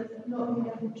if they're not really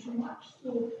having too much. So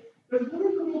we're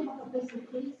really going to have a busy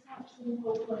place actually in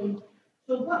Falkirk.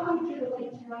 So what I would really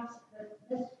like to ask that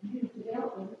this new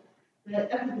development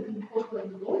that everybody in Falkirk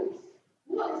wants,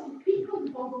 what is the people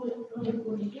in Falkirk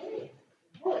going to get?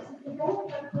 What is the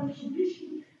developer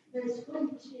contribution that's going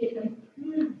to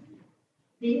improve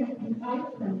their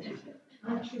environment,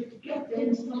 actually to give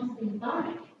them something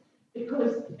back?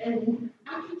 Because I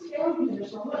can tell you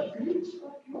there's a lot of groups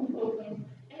working on Falkirk,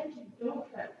 every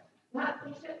doctor, that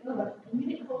particular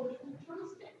community hall is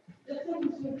fantastic. The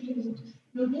things they're doing,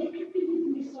 they could be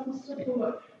giving me some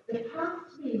support. The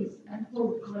pathways and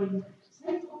Falkirk,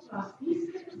 cycle paths,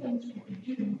 these kind of things we could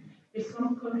do with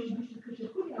some contribution, because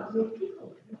you're going to have more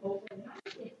people involved in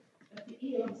that, at the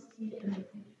ALC and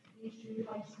the issue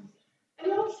devices.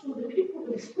 And also the people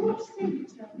with the sports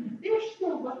centre, they're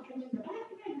still working in the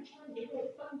background trying to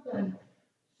get funding.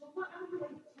 So what I would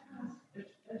like to ask our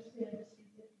services, if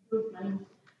you don't mind,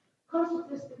 because of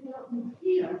this development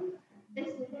here,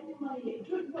 is there any money, I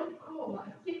don't know what to call it, I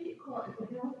think it called a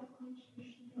developer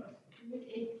contribution or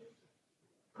community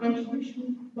contribution,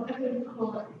 whatever you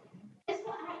call it. Is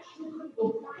that actually going to go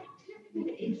back to the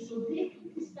community so they can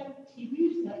decide to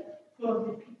use it for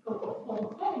the people of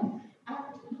Falkirk and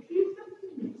improve the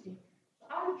community? So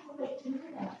I would really like to know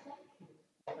that.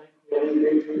 Thank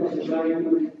you.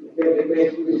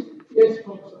 Yes,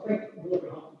 folks, I think what we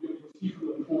have to do is receive the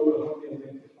report that have been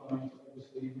identified,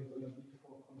 obviously, with the need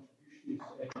for contributions,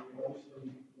 obviously,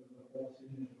 with the policy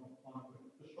and the plan for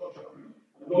infrastructure.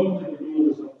 And normally the rule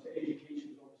is up to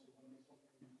education, obviously, when it's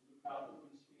something to look at,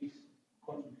 open space,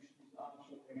 contributions, and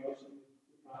something else that we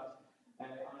look at.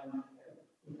 And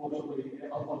unfortunately,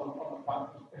 other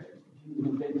factors have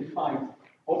been identified.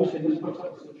 Obviously, in this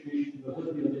particular situation, there has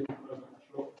been identified a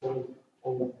shortfall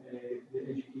of the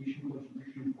education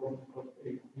contribution for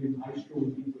high school,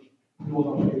 and there's no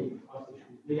other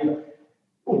capacity there.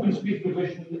 Open space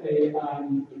provision,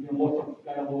 and there's been a lot of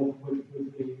dialogue with the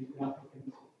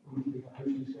applicant in the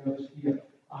housing service here,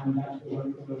 and that's where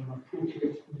an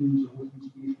appropriate means of open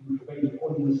space being provided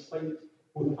on the site,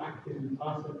 both active and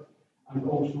passive, and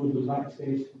also there's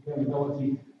access to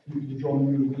permeability through the John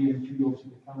Muir Way and to also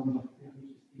the calendar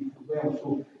as well. So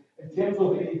in terms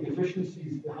of any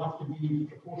deficiencies, they have to be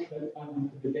proportionate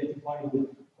and identifiable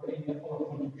for any other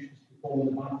contributions to fall in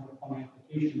the back of the planning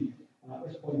application. And at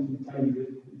this point in time,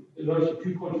 there are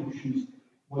two contributions.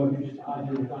 One we just add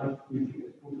in that we think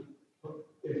it's for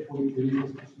the legal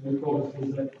system process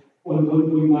is that on the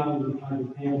ongoing matter of the kind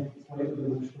of health, it's likely there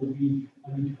will still be a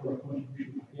need for a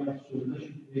contribution for health. So in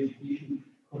addition to the education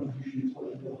contribution, it's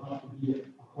likely there will have to be a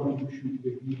contribution to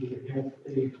the need of the health.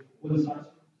 Once that's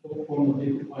form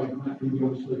identified, that can be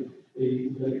obviously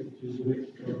directed to the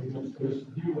directors to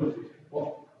deal with. But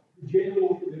in general,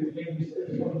 the guidance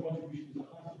is one of the contributions that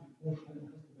has to be proportionate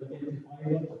and has to be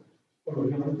identifiable for the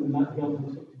government, and that government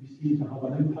has to be seen to have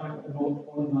an impact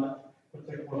on that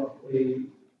particular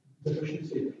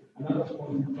deficiency. And at this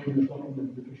point in time, there's nothing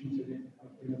with deficiency that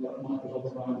matters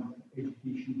other than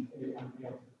education and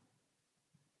health.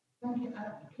 Thank you.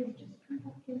 Could just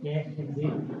Yes,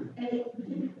 indeed.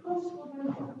 the possible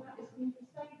amount of that is being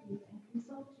decided and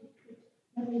consulted, could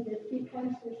maybe the three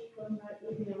councillors from that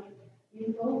area be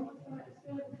involved with that as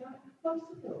well? Is that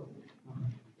possible?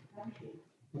 Thank you.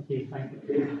 Okay, thank you.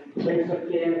 Councillor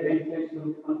Clare, then Councillor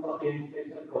Falkirk, then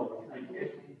Councillor Collins. Thank you.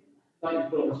 Thank you,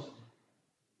 Provost.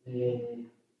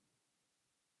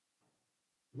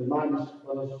 The madness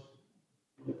for us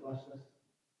in the process,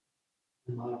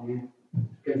 in my view,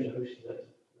 Council House that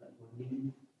we're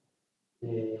needing.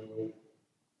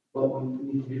 But we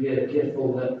need to be very careful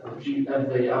that we treat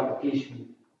every application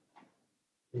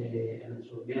and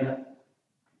so again,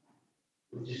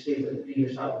 we just say that the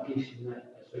previous application that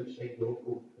is outside the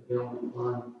local development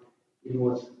plan, it's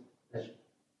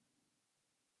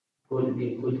going to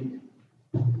be included.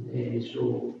 So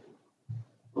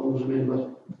always remember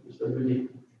Mr. Moody,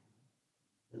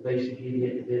 the advice he gave me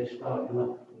at the very start when I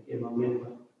became a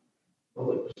member.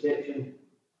 Public perception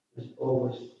is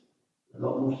always the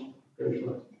utmost,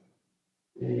 councillor.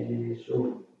 So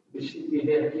we should be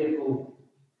very careful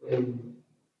when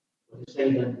we're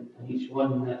deciding on each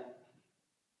one that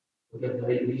we give the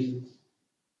right reasons.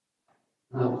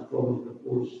 And I would probably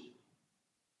propose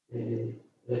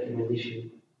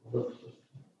recommendation of officers.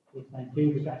 Okay, thank you.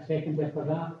 Was that a second there for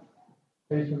that?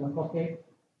 Councillor McCockey?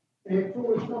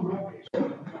 Provost, I'm happy.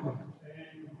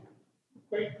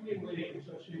 Quite clearly, as I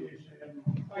say,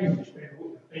 I used to spend a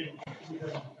lot of time with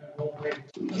them already.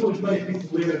 I know it's many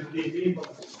people there today, but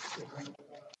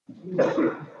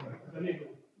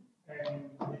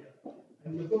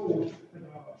and the goals in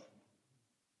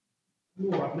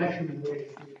a national way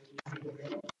to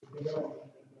develop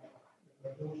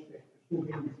those things. So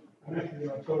being nationally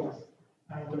at all,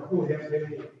 and we don't have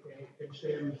any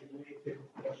concerns related to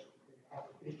this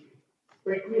application.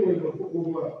 Quite clearly, we've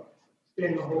over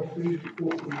 10.5 3 to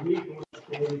 4 vehicles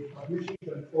for usage in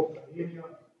the Falkirk area.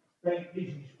 Right, these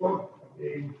is for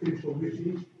crucial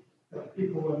uses that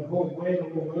people involved with,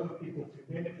 along with other people to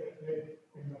benefit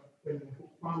when the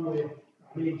family are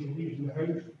aging leaving the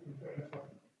house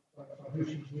for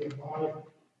usage nearby.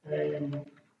 I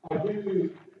do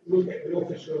look at the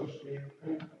officers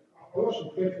and I also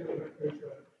carefully about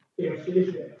their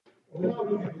association. When I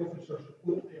look at the officers'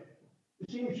 support there, the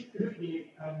same scrutiny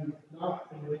and that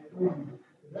in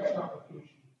this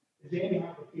application is any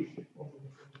application from the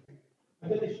I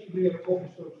didn't see where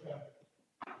officers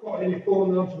got any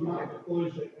corners and that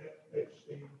because it's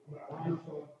a land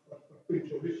for food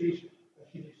services. I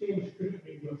see the same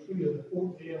scrutiny you'll see the report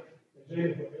there as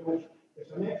anybody else.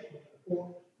 It's an excellent report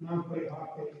and I'm quite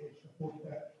happy to support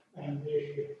that and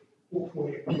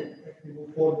hopefully if we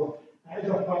move forward. As a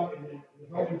part of the village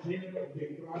area, the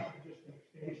grass is just an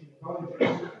extension of the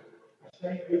village area. I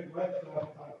site out with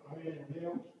anyone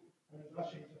else, and as I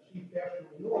say, I see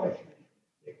personally no issues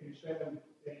that concern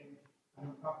and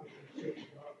I'm happy to say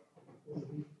that.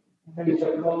 Thank you,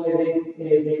 Sir Colin.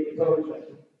 It's always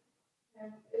interesting.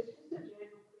 It's just a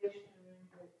general question around the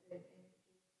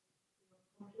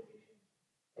contribution.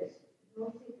 It's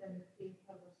noted in the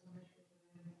paper with some issues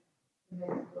around the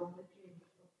methodology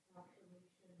of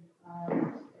calculation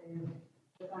and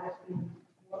that has been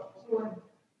worked on.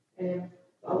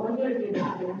 I wonder if you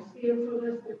have a scale for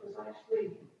this because actually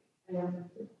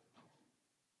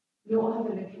not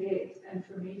having the correct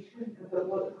information about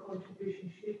what the contribution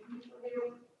should be for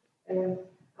health,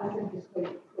 I think is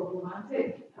quite problematic.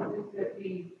 I think that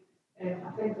I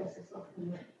think this is something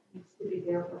that needs to be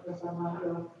dealt with as a matter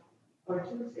of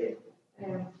urgency, to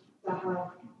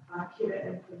have accurate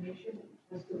information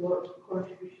as to what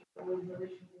contributions are in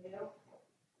relation to health.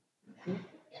 It's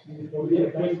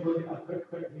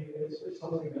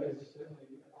something that is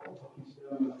certainly a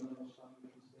concern and an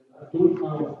understanding concern. I don't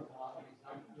have an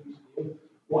exact scale.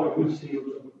 What I would say is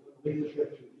that the latest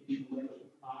representation letters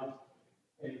have had,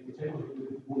 particularly with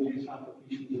the bonus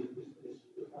applications, is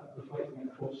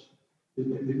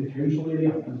the council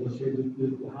area, and as I said, they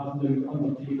have now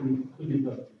undertaken, including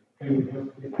the county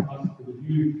health capacity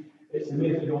review. It's the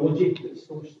methodology that's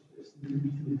still it's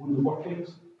meeting one of the workings,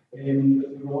 that they're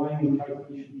relying on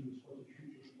calculations of the Scottish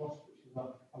Futures Trust, which is a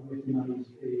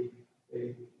recognised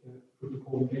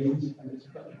protocol and guidance, and it's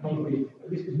currently,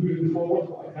 at least it's moving forward.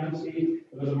 What I can say,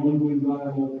 there is an ongoing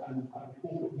dialogue, and I hope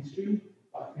it will be soon,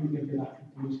 but I think if that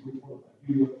continues to go forward,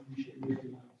 I do appreciate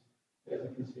raising that as a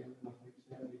concern, and I think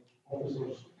certainly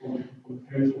officers from the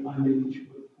council and the each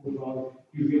would rather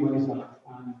do realise that,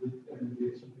 and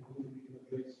it's something hopefully we can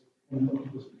address in the not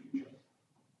distant future.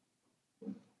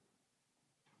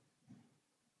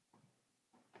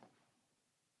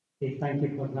 Okay, thank you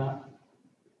for that.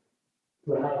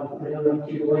 We have another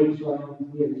two lights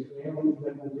on here as well.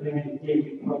 We're going to take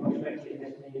it from perspective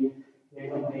this time. Then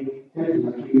on the council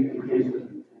and council.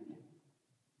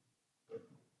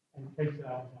 And council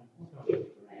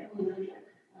Alexander.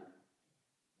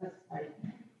 That's fine.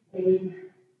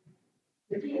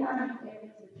 The key aspect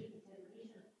of the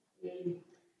consideration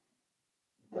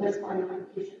for this final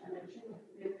application, and I'm sure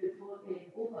we've before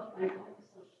over 5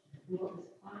 officers and what was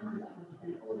planned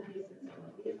and all the cases that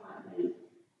were there that night.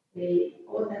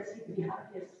 All that seemed to be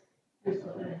happy as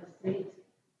Councillor has said.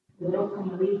 They were all come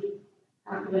away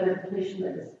happy with the information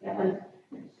that was given.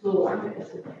 So I think this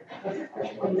is the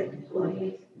first one that can go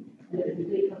ahead, and it would be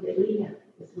great for the area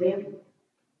as well.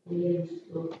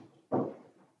 So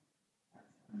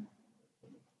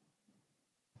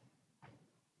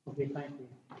okay, thank you.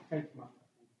 Thank you, Mark.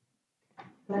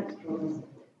 Thanks, Thomas.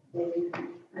 I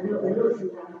know it's in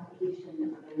the application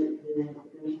about the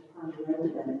commercial plan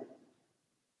around it.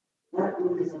 That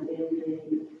road is a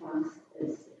very fast,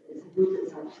 it's a road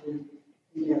that's actually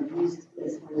used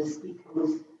as far as speed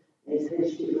goes. It's very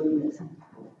straight road, and it's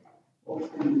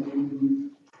often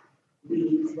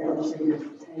leading to the other side of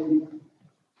town,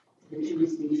 to the tube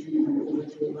station and over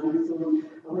to the land zone.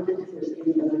 I wondered if there's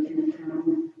any other kind of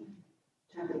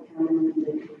traffic calming that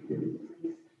could be put in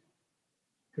place.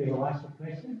 Okay, I'll ask a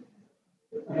question.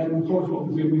 Towards what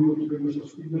was we worked with Mr.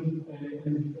 Stephen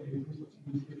in Mr.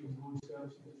 Stephen's taking road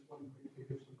service, and it's one way to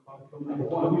give some clarity on that. But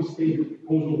what I would say, the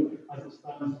proposal as it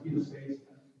stands in the sense,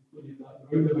 and including that the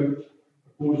roundabout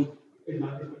proposed in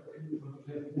that is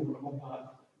representative over above that,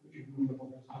 which would move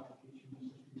above this application.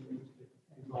 Mr. Stephen is to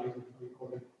advise and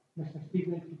record. Mr.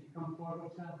 Stephen, could you come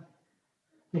forward, sir?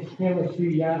 Just tell us who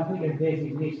you are, what your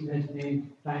designation is, and then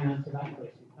try and answer that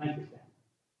question. Thank you, sir.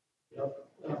 Yep.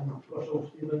 Russell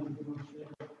Stephen,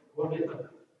 coordinator.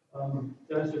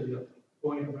 To answer your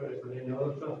point about is there any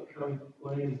other traffic calming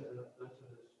lines, and the answer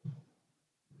is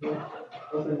no.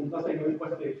 Nothing with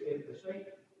the extent of the site.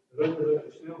 The roundabout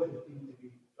itself is deemed to be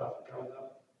traffic calmed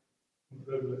up,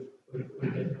 improved with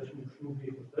additional through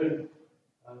vehicles down.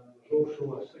 There's also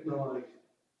a signalised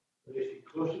pedestrian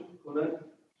crossing going in.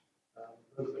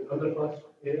 There's the underpass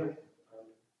area.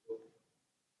 So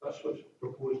that's what's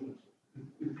proposed.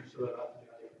 We consider that to be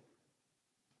adequate.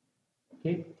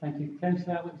 Okay, thank you.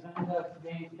 Councillor Alexander,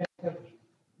 then Councillor.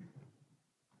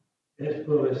 Yes,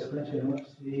 Boris, thanks very much.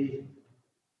 The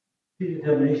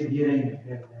predetermination hearing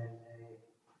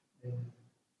in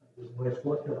West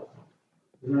Falkirk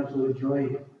was an absolute joy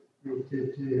to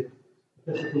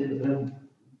participate with them,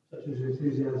 such as the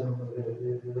enthusiasm of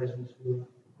the residents who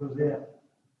were there.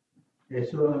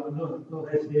 So no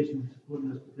hesitation in supporting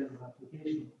this particular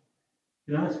application.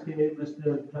 Can I ask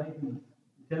Mr. Crichton,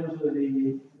 in terms of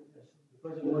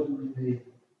because it wasn't in the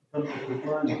fundamental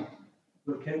plan,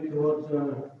 but count towards a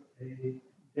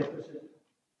deficit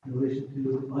in relation to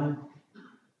the plan?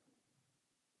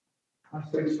 I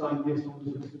think stand yes,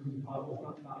 obviously this is going to be part of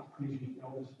that application,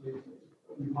 obviously,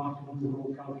 it's be part of the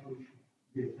overall calculation.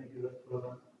 Okay, thank you for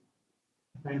that.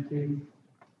 Thank you.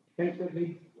 Councillor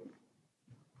Lee.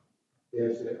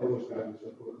 Yes, I understand the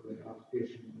support for the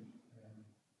application.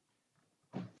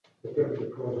 Particularly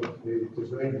because of the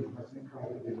design, I think had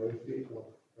to be very of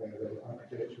the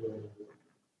architectural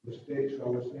mistakes, I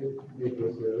would say, made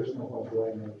with the original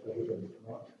outline of everything,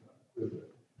 not good.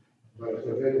 But it's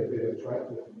a very, very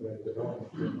attractive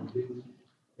development.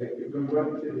 Going back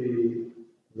to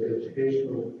the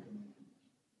educational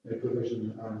provision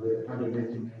and the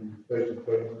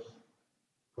 £189,000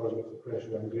 because of the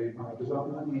pressure on the Green Park, does that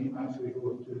money actually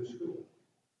go to the school?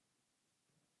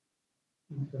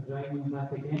 Mr. Ryan, on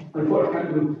that again.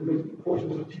 Unfortunately, the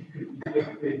portions of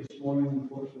this morning,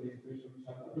 unfortunately, I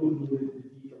don't know the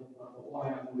detail of that, but what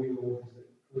I am aware of is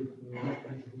that the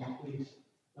mechanism in place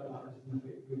that is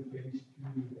in place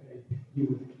to deal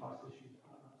with the capacity issues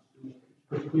at that stage.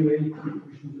 Because clearly, any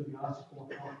contributions that we ask for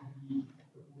have to be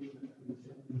proportionate to the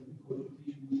certain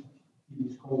consultations to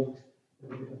these colleagues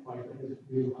that we have identified that is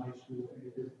real high school, and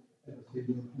it is, as I said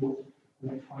in the report, the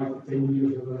next 5 to 10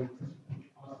 years are anticipated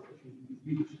capacity issues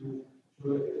in the school. So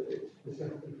it's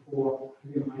specifically for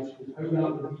real high school. How that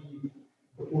will be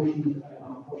proportioned,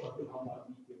 of course I don't have that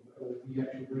detail, but it will be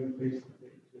actually very place to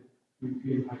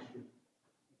real high school.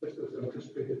 Just as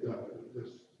anticipated that this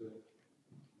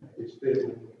it's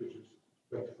stable, which is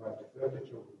 25 to 30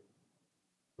 children.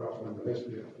 Perhaps I'm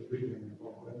underestimating the reading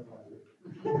involved in I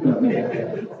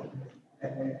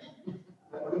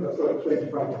think I thought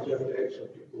 25 to 30 extra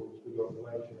people would be on the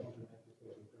line to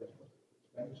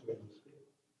expenditure in the school.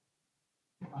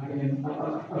 Again,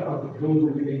 those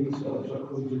are getting sort of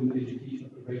circles in the education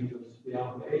providers. They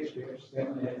are the experts,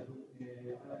 certainly.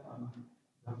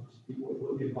 Have to speak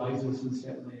what the advisors, and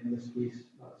certainly in this case,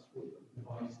 that's what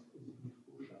advised is being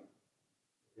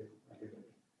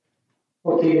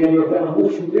Okay, then we've got a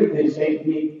motion with this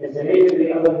technique. Is there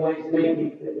anybody otherwise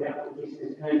minded that the application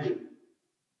is cancelled?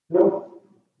 No?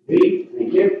 Great,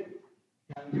 thank you.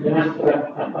 Then after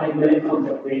a 5-minute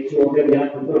contract break, so we'll give the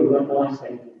applicant one last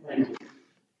time. Thank you.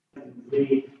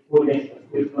 The bonus of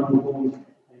good homes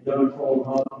and John Paul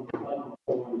Hart and the Department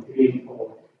of 3 and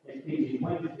 4. It's pages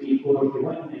 1, 3, 4 to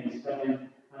 197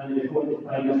 and the report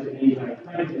by Mr. Levi.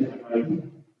 Thank you, Mr.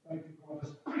 Brown. Thank you,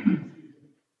 Thomas.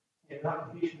 The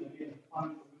application again, plan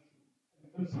permission in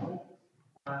principle,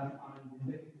 and the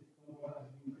indicative number has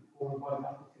been put forward by the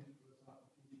applicant for this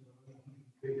application of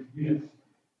 120 units.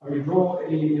 I would draw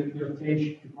your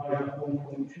attention to paragraph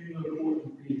 1.2 in the report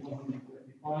on page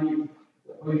 155.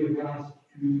 With regards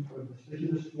to our decision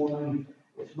this morning,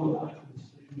 it's not actually a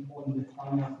decision on the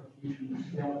planning application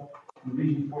itself. The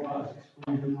reason for that is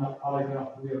explained in that paragraph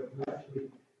where actually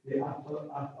the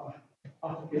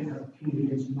applicant has appealed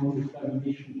against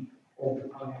non-determination of the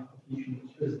planning application,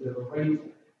 which is their right.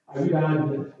 I would add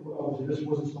that obviously this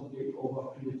wasn't subject of a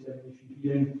predetermination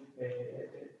hearing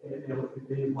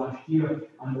last year,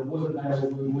 and there was a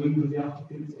dialogue going with the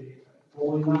applicant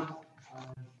following that.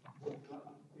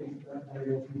 That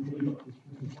dialogue continued up to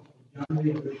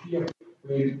January of this year,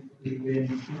 when the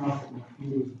applicant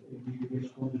appeals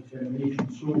against non-determination.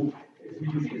 So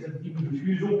it's a deep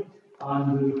refusal,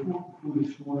 and the report before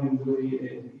this morning really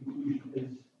the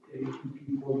conclusion is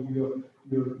looking for your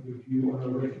view on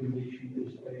our recommendation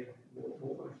is what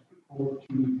was forward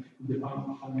to the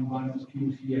Department of Environment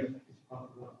Appeals here as part of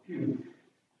that appeal.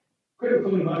 Quickly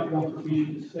coming back to the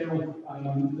application itself,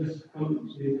 this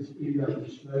area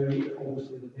just now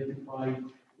obviously identified,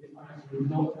 it's actually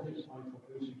not identified for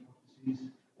housing purposes,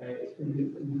 it's in the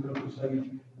countryside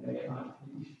at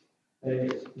least.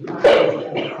 The access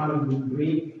of the Caribbean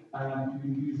Grey to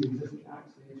use the existing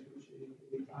access, which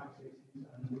it accesses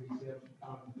and reserves the Caribbean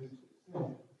House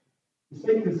itself. The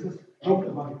site consists of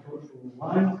agricultural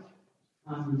land,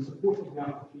 and in support of the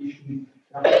application,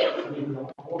 the applicant made a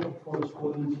lot of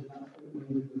correspondence in that outlined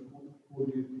in the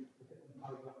portfolio in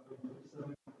paragraph 1.7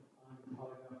 and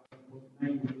paragraph 1.9. You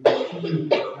will see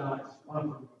that as part of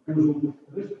the proposal,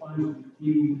 this plan is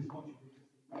retaining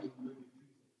as much of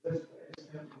this is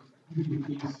certainly the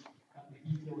case that the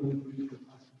detailed information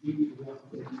has to be to the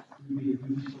applicant to be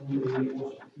used some of the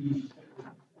expertise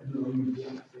in allowing the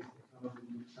access to the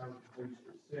Caribbean House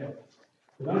itself.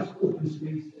 So that's open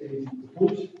space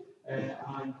proposed,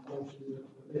 and also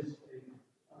there is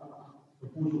a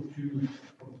proposal to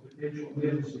potential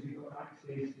emergency vehicle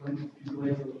access linked to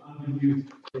Glenville Avenue.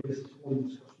 This is all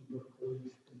discussion with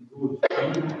colleagues in the road. The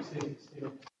access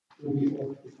itself will be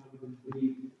off the Caribbean Grey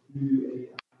through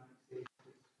access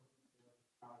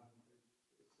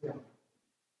itself.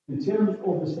 In terms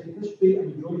of the site history, I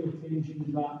would draw your attention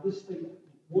that this site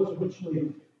was originally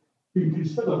being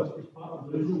considered as part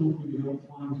of the original local development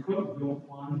plan, current development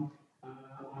plan,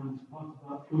 and as part of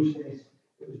that process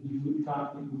that was being looked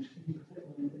at, you will see,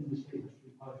 particularly in the state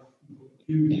history paragraph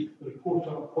 3.2, the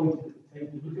reporter appointed at the time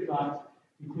to look at that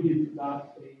concluded that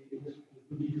this was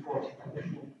the need for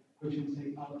additional housing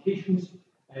site allocations,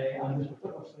 and this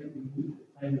particular site being looked at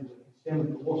the time was concerned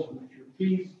with the loss of mature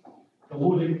trees, the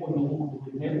loading on the local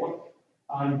network,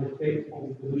 and the effect of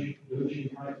the diminishing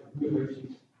character of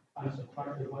warehouses and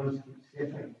subtractive landscape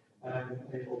setting of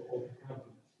the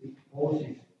carbon state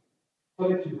policies.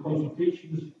 Subject to the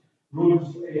consultations, roads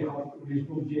have raised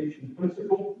no objection in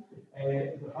principle.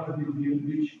 There has been been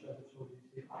reached as it's already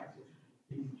said access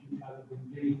taken to Caribbean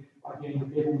Grey. Again,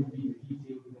 there will be the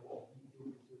detail with a lot of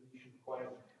detailed consideration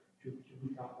required to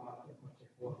look at that in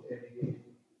particular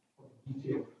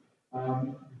detail. The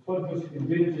flood risk and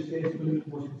drainage assessment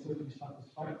was considered to be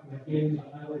satisfactory. Again, as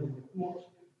I highlighted in the report,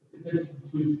 it did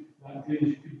conclude that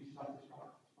drainage could be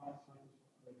satisfactory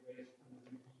addressed, and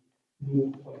there would be no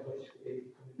flood risk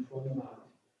coming from that.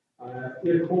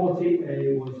 Air quality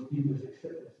was deemed as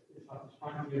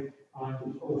satisfactory, and it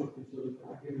was also considered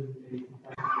that given the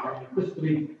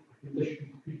history, a condition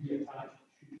could be attached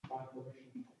should plan permission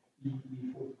be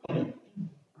forthcoming.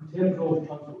 In terms of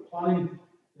transport planning,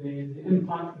 the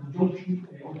impact of the junction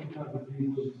on the Calgary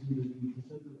was deemed as being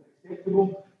considered acceptable,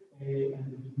 and there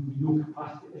would be no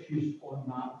capacity issues on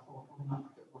that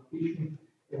location.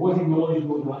 It was acknowledged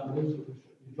though that there is a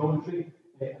restricted geometry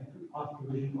and footpath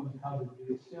provision on the Calgary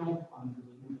itself, and there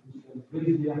was no concerns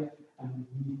raised there, and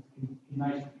we can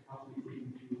nicely capacity taken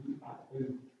to look at how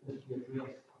this be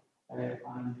addressed.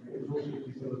 And it was also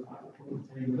considered at the point in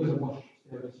time there is a bus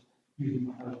service using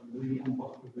the Calgary and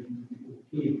bus provision would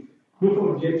be okay. No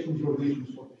further objections were raised from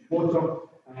Scottish Water.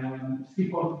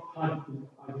 SEPA had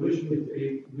originally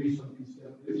raised some concern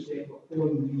at the outset, but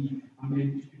following the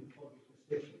amendments to the project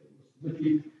procession that was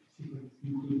submitted, SEPA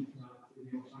concluded that they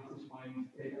were satisfied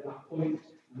at that point,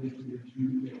 and this was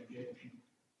reviewed their objection.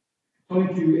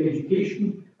 Turning to education,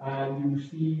 you will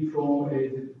see from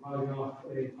the paragraph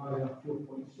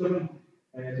 4.7,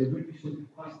 there would be some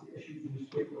capacity issues in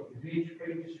respect of the Grange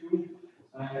Primary School,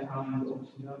 and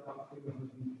obviously that figure has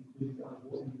been concluded as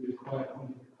what would be required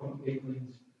under the current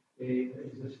guidelines that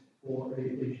exist for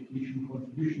education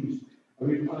contributions. I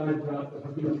would add that there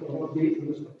has been a full update from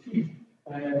Mr. Teague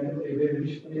very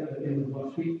recently at the end of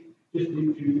last week, just to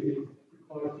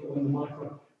clarity on the matter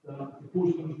that the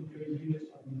proposed 120 units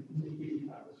have been indicated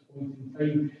at this point in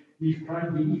time. These can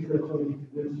be easily accommodated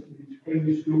within each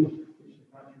primary school, which the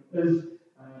catchment is.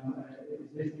 It is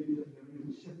estimated that there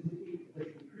are 78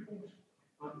 additional pupils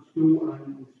at the school, and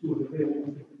the school has a very low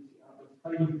frequency at this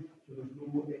time, so there's no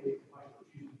capacity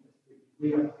issues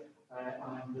there.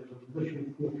 And there's an additional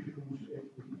 4 pupils to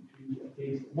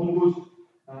attend among those.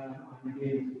 And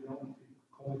again, we want to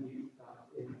accommodate that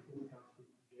forecasted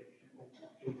projection of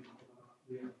children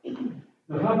there.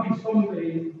 There have been some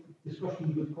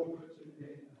discussions with corporates and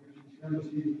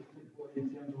services, particularly in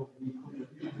terms of the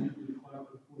contributions to require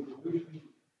for affordable housing.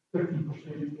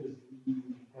 15% is the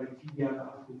criteria that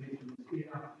has been mentioned in this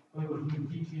area. However, there's no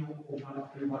detail of that, how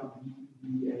that would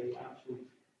be actually,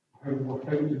 how it would work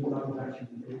out and what that would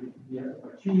actually be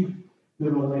achieved.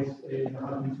 Nevertheless, there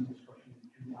has been some discussion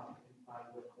between the applicant and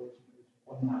the policy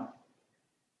on that.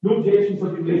 No objections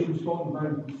have been raised from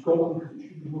Scotland and Scotland, because it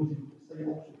should be noted that the site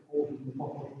also falls in the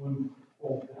buffer zone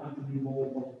of the Anthony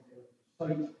Wall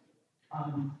site.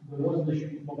 And there was an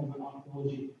issue involving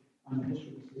archaeology and the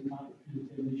history of the site at the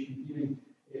pre-determination hearing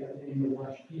at the end of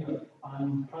last year.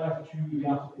 And prior to the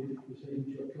applicant deciding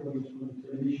to appeal against the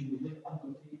determination, we did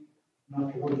undertake an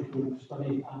archaeological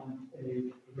study and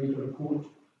provide a report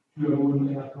to our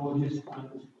own archaeologists, and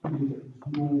it was clear that there was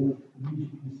no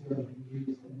immediate concerns being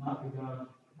raised in that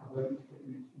regard about the site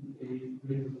not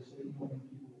being capable of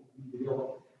being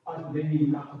developed. As with any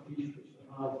application which they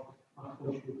have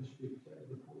archaeological history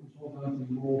reports of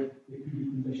Anthony Wall, there could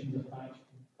be conditions attached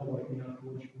to cover any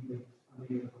archaeological bits and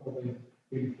any recovery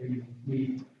when findings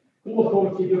made. Full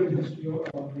authority during the history of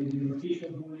the rotation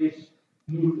of race,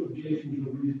 no objections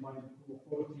were raised by the full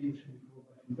authority, which can be called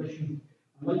by condition.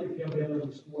 And like we heard earlier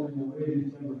this morning already in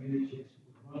terms of NHS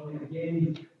Valley,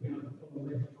 again, we have a full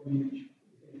letter from NHS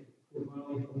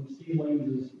Valley on the same lines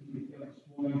as we heard this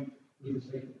morning with the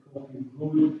site of Coffee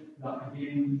Road, that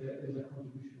again there is a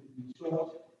contribution that we sought.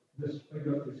 This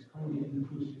figure is currently in the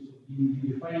process of being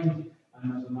redefined, and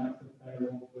as an active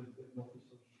dialogue with the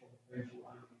officers from the council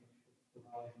and the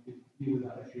Valley to deal with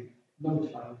that issue,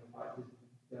 notwithstanding the fact that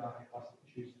there are capacity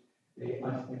issues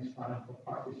as things stand for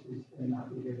practices in that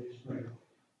area just now.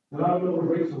 There are no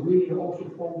rights of way that also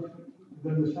fall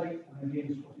within the site, and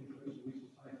again, Scottish Rights of Way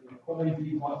Society are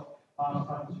commenting, but are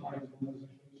satisfied with those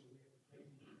rights of way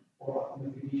or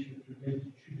mitigation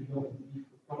prevention should develop be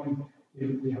forthcoming.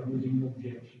 They have raising no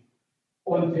objection.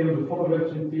 On terms of further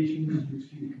representations, you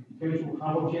see the council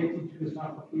have objected to this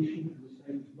application. The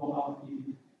site is not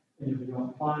allocated in the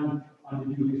development plan, and they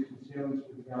do raise concerns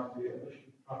with regard to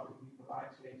additional traffic for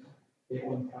access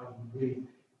on Calvin Way.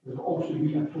 There will also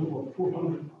be a total of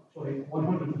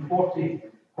 140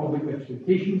 public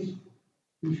representations.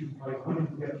 These comprise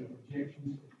 130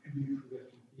 objections and 2 neutral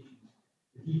representations.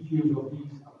 The details of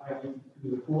these are highlighted in the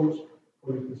reports for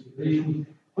your consideration.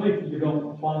 Planning for the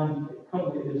development plan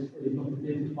currently is not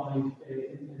identified in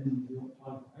the development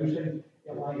plan for housing.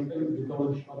 It lies out of the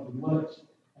village urban limits.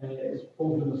 It's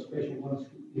falls in a special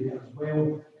landscape area as well.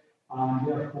 And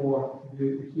therefore, the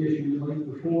key issue like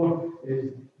before is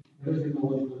there is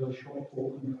acknowledged that there is a shortfall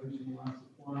in the housing and land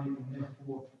supply, and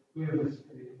therefore, where this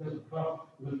does occur,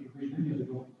 there is provision in the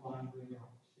development plan where you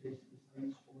assess the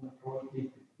sites on authority,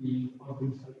 the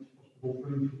urban sites, first of all,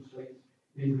 brownfield sites,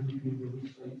 then you can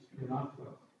release sites thereafter.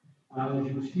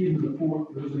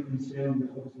 a concern that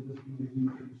obviously this being a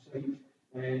new site,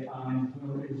 and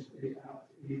there is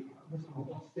this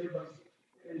service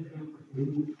is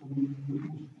relatively from most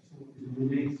facilities in the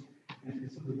race, and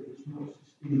consider that it's not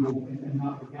sustainable in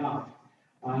that regard.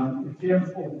 In terms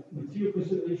of material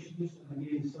considerations, and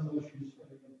again, some issues,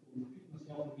 I'm repeating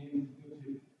myself again,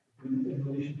 in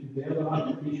relation to the other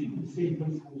application, the same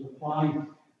principles apply.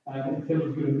 In terms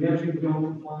of your emerging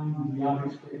development plan, we are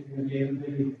expecting again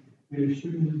very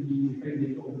soon the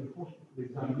finding of the post for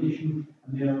examination,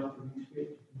 and thereafter we expect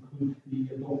to conclude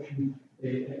the adoption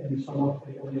in the summer of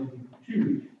LDP2.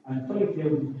 And turning to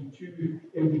LDP2,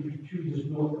 LDP2 does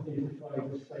not identify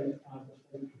the site as a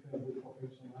site preferable for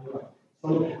housing either.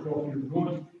 Similar to Crawford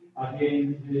Road, again,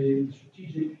 the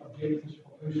strategic objectives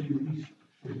for housing release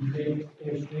will be met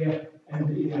elsewhere in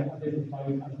the area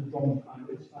identified as the drum, and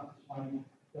it's satisfying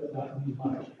that these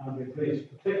matters can be addressed.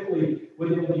 Particularly when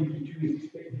the LDP2 is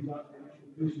expected that the actual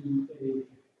housing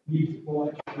needs will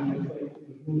actually reflect that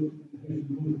there's no housing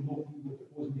will not be what it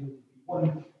was in LDP1.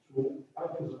 So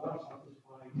factors are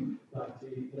satisfying that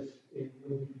this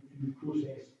LDP2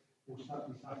 process will be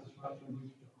satisfactory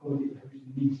to accommodate the housing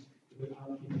needs without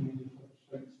allocating any further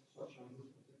sites such as this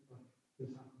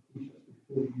particular application that's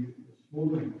before you this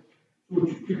morning. So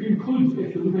to conclude,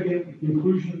 if you look at the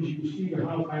conclusions, you will see we have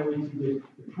highlighted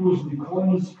the pros and the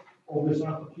cons of this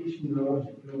application. There are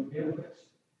obviously benefits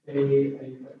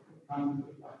can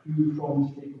accrue from the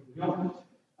state of development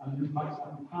and the impacts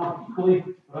that we have. Equally,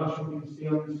 there are some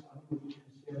concerns, and those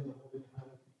concerns I've already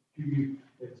highlighted to you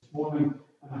this morning.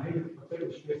 And I think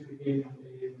particularly stress again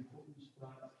the importance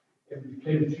that it would be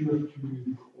premature to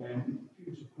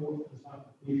support this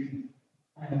application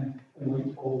in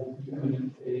light of the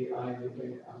imminent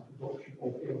adoption of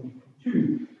LDP2.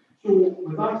 So,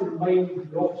 with that in mind,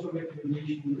 the officer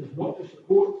recommendation is not to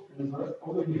support, and as I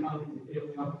already highlighted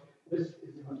earlier, this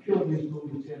is an appeal based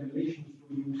on determination. So,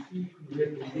 you will see from the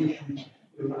recommendation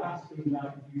that we're asking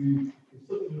that you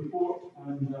consider the report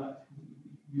and that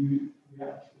you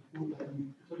react to the report, that you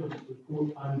consider the report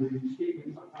and the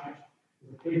statement attached to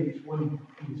Appendix 1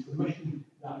 to the submission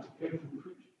that the council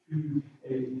put to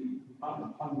the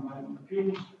Department of Planning and Environment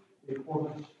Appeals for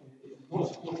this. Not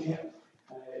supporting it.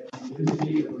 The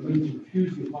indicator remains to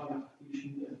refuse the planning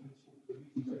application as the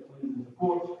reasons outlined in the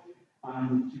report,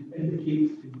 and to indicate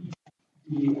to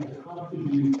the as a hard to do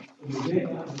in the event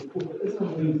that the report is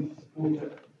unwilling to support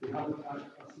it, they have attached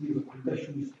a series of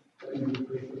conditions that we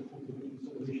request the report to be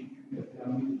consideration if they are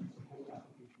willing to support the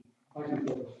application. Thank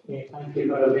you, thank you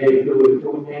for a very good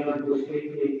report. Go straight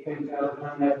to Councillor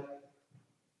Alexander.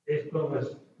 Yes,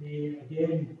 Provost.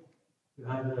 Again, we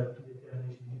had a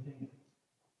determination meeting.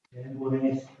 And one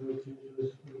is was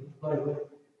applied with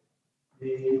as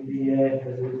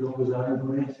it was always our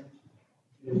bonus.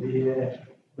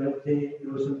 But there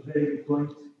were some very good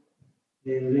points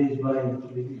raised by the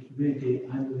community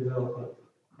and the developer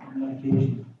on that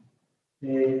occasion.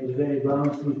 It was a very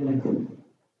balanced meeting,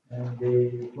 and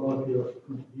the quality of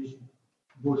contribution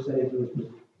both sides was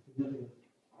significant.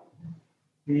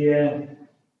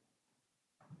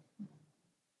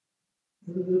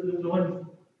 The one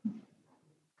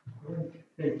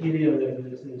criteria that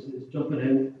is jumping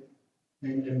out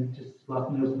and just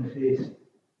slapping us in the face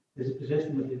is the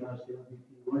position that they've asked the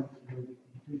LDP1 and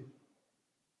LDP2.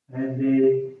 And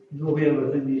nowhere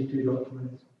within these two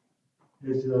documents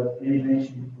is there any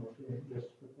mention of this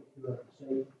particular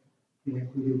site being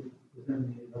included within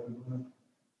the LDP1.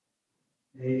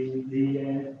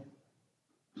 They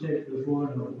said it before,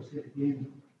 and I'll say it again,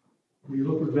 the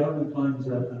local development plans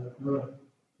are our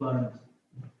plans.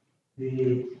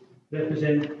 They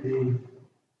represent the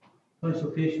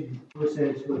consultation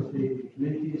process with the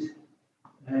communities,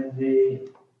 and they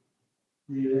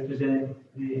represent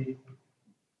the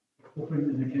open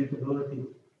and accountability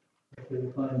of the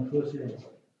planning process.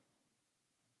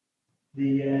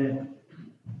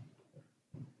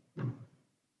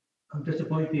 I'm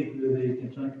disappointed with the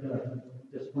contractor, I'm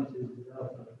disappointed with the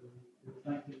developer. The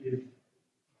fact that they've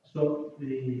sought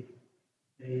the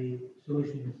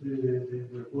solution through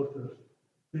the reporters,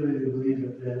 clearly they believe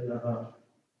that they have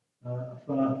a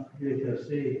far greater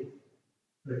say.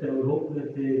 But I would hope that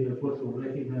the reporter will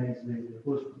recognise the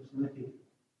responsibility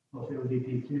of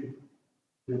LDP2 to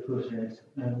the process,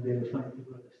 and they will try to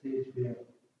go at the stage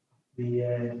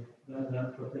where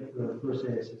that particular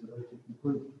process is about to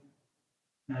conclude.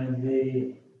 And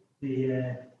then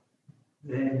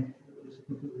it's a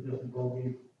completely different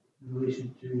ballgame in relation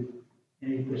to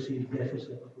any perceived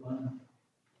deficit of land.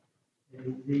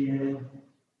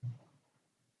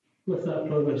 With that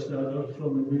progress, I'll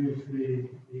from remove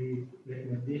the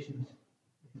recommendations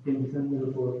contained within the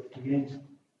report against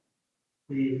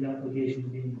the application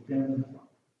being determined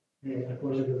a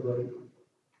positive right.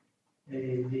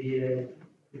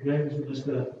 The grounds that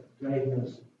Mr. Dryden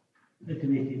has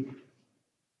intimated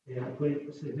are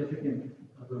quite significant,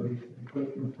 I believe, and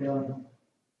quite compelling.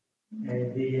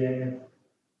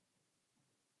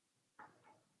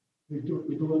 We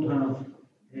don't have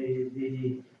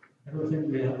I don't think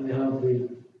we have the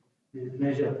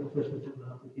measure of this particular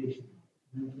application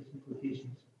and its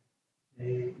implications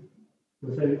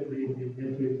without the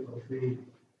input of the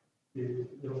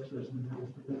officers in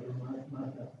this particular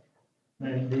matter.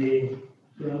 And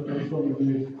so I'm strongly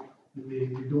move that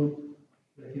we don't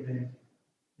recommend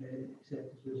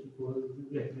acceptance of this report,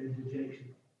 we recommend rejection.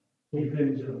 The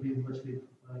grounds that have been listed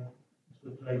by Mr.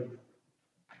 Dryden.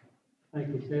 Thank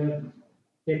you, sir.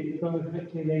 Deputy Provost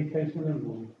Victory, then Councillor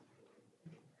Moore.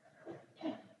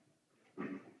 Thank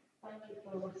you,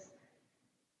 Provost.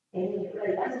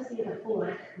 Right, as I said before,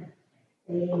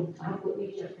 I've got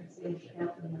major concerns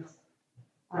regarding this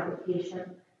application.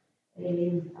 I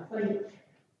think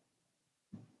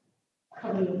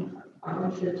coming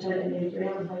 130 new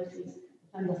dwelling houses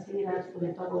within this area is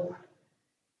going to double.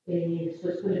 So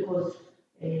it's going to cause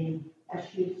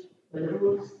issues with the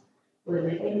roads, with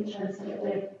the entrance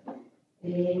into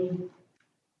new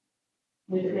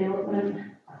development.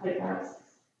 I think that's,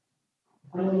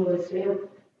 I know as well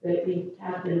that the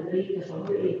cabin breakers are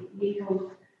really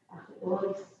vehicles after the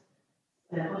Lloyds,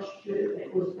 Hush Street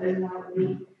that goes down that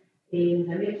way, the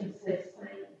emergency site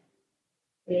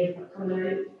for coming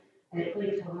out at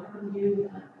Clayton Avenue.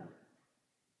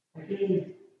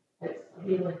 Again, it's a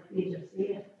really major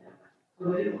area to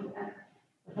come out like that.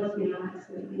 There has been an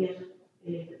accident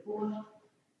there before,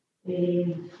 so I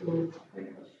think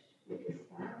we should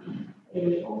that.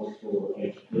 Also,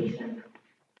 education.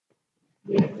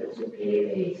 Yes, it's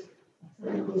okay.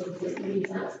 Some of those facilities,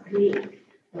 that's great.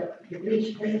 But the Bridge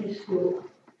Primary School,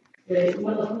 the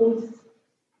Mother Homes,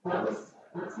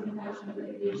 that's an attachment of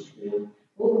the Bridge School.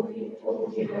 All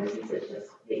of your houses that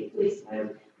just take place now,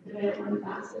 development,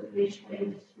 that's at Bridge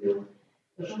Primary School.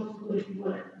 There's also going to be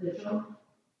one at the Drum,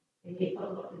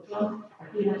 further up the Drum.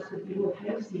 Again, that's going to be more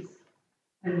houses.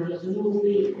 And there's no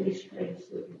way Bridge Primary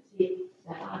School can take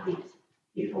the added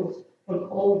pupils from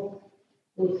all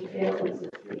those developments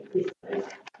that take place now.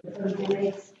 Within the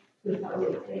next, with that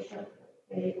little pressure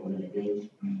on the day.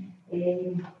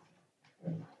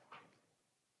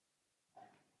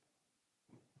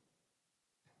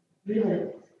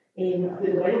 Really, about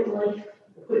the wildlife,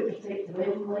 the quick protect the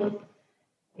wildlife,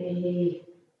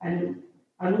 and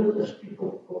I know there's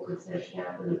people who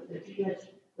consider with the drainage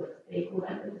with going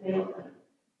into the development,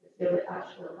 it's very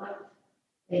actually live,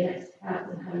 and it's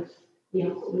Captain House, we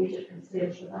have got major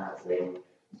concerns for that as well.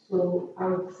 So I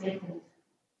will second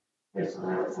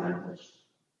Councillor Alexander's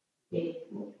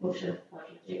motion for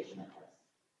rejection of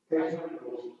this.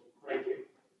 Thank you.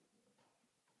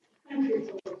 Thank you,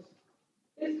 Thomas.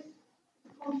 This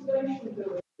conservation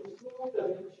village is a small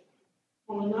village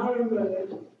on a narrow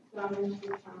road down into the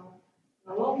town.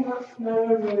 And along that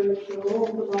narrow road are all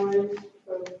the lines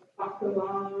of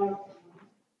Bacalar and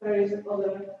various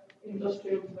other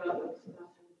industrial developments in that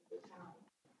end of the town.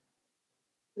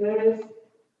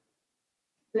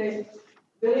 The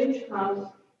village has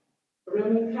a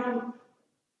Roman camp,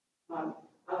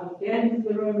 at the end of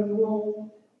the Roman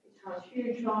wall. It has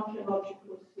huge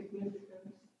archaeological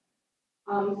significance.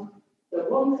 And the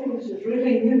one thing that has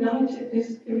really united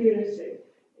this community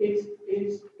is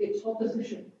its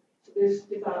opposition to this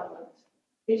development.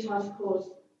 It has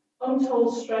caused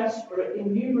untold stress for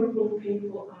innumerable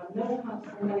people. I've never had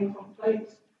so many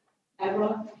complaints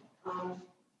ever, and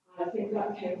I think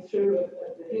that came through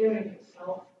at the hearing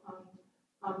itself.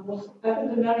 And whatever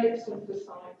the merits of the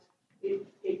site, it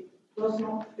does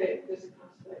not fit this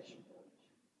conservation village.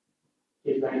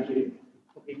 Okay, thank you.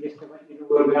 Okay, just to let you know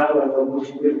where we are with our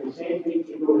motion to consent, we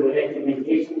take over the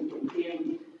recommendations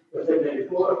contained within the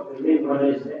report. The main one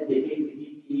is indicate the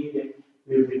DPE that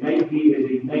we would remind to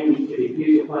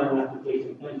refuse the plan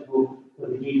application principle for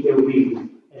the detailed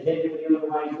reasons. Is anybody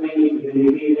otherwise willing to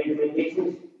review the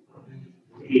recommendations?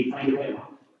 Okay, thank you very much.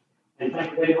 And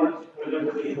thank you very much for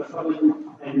everybody for coming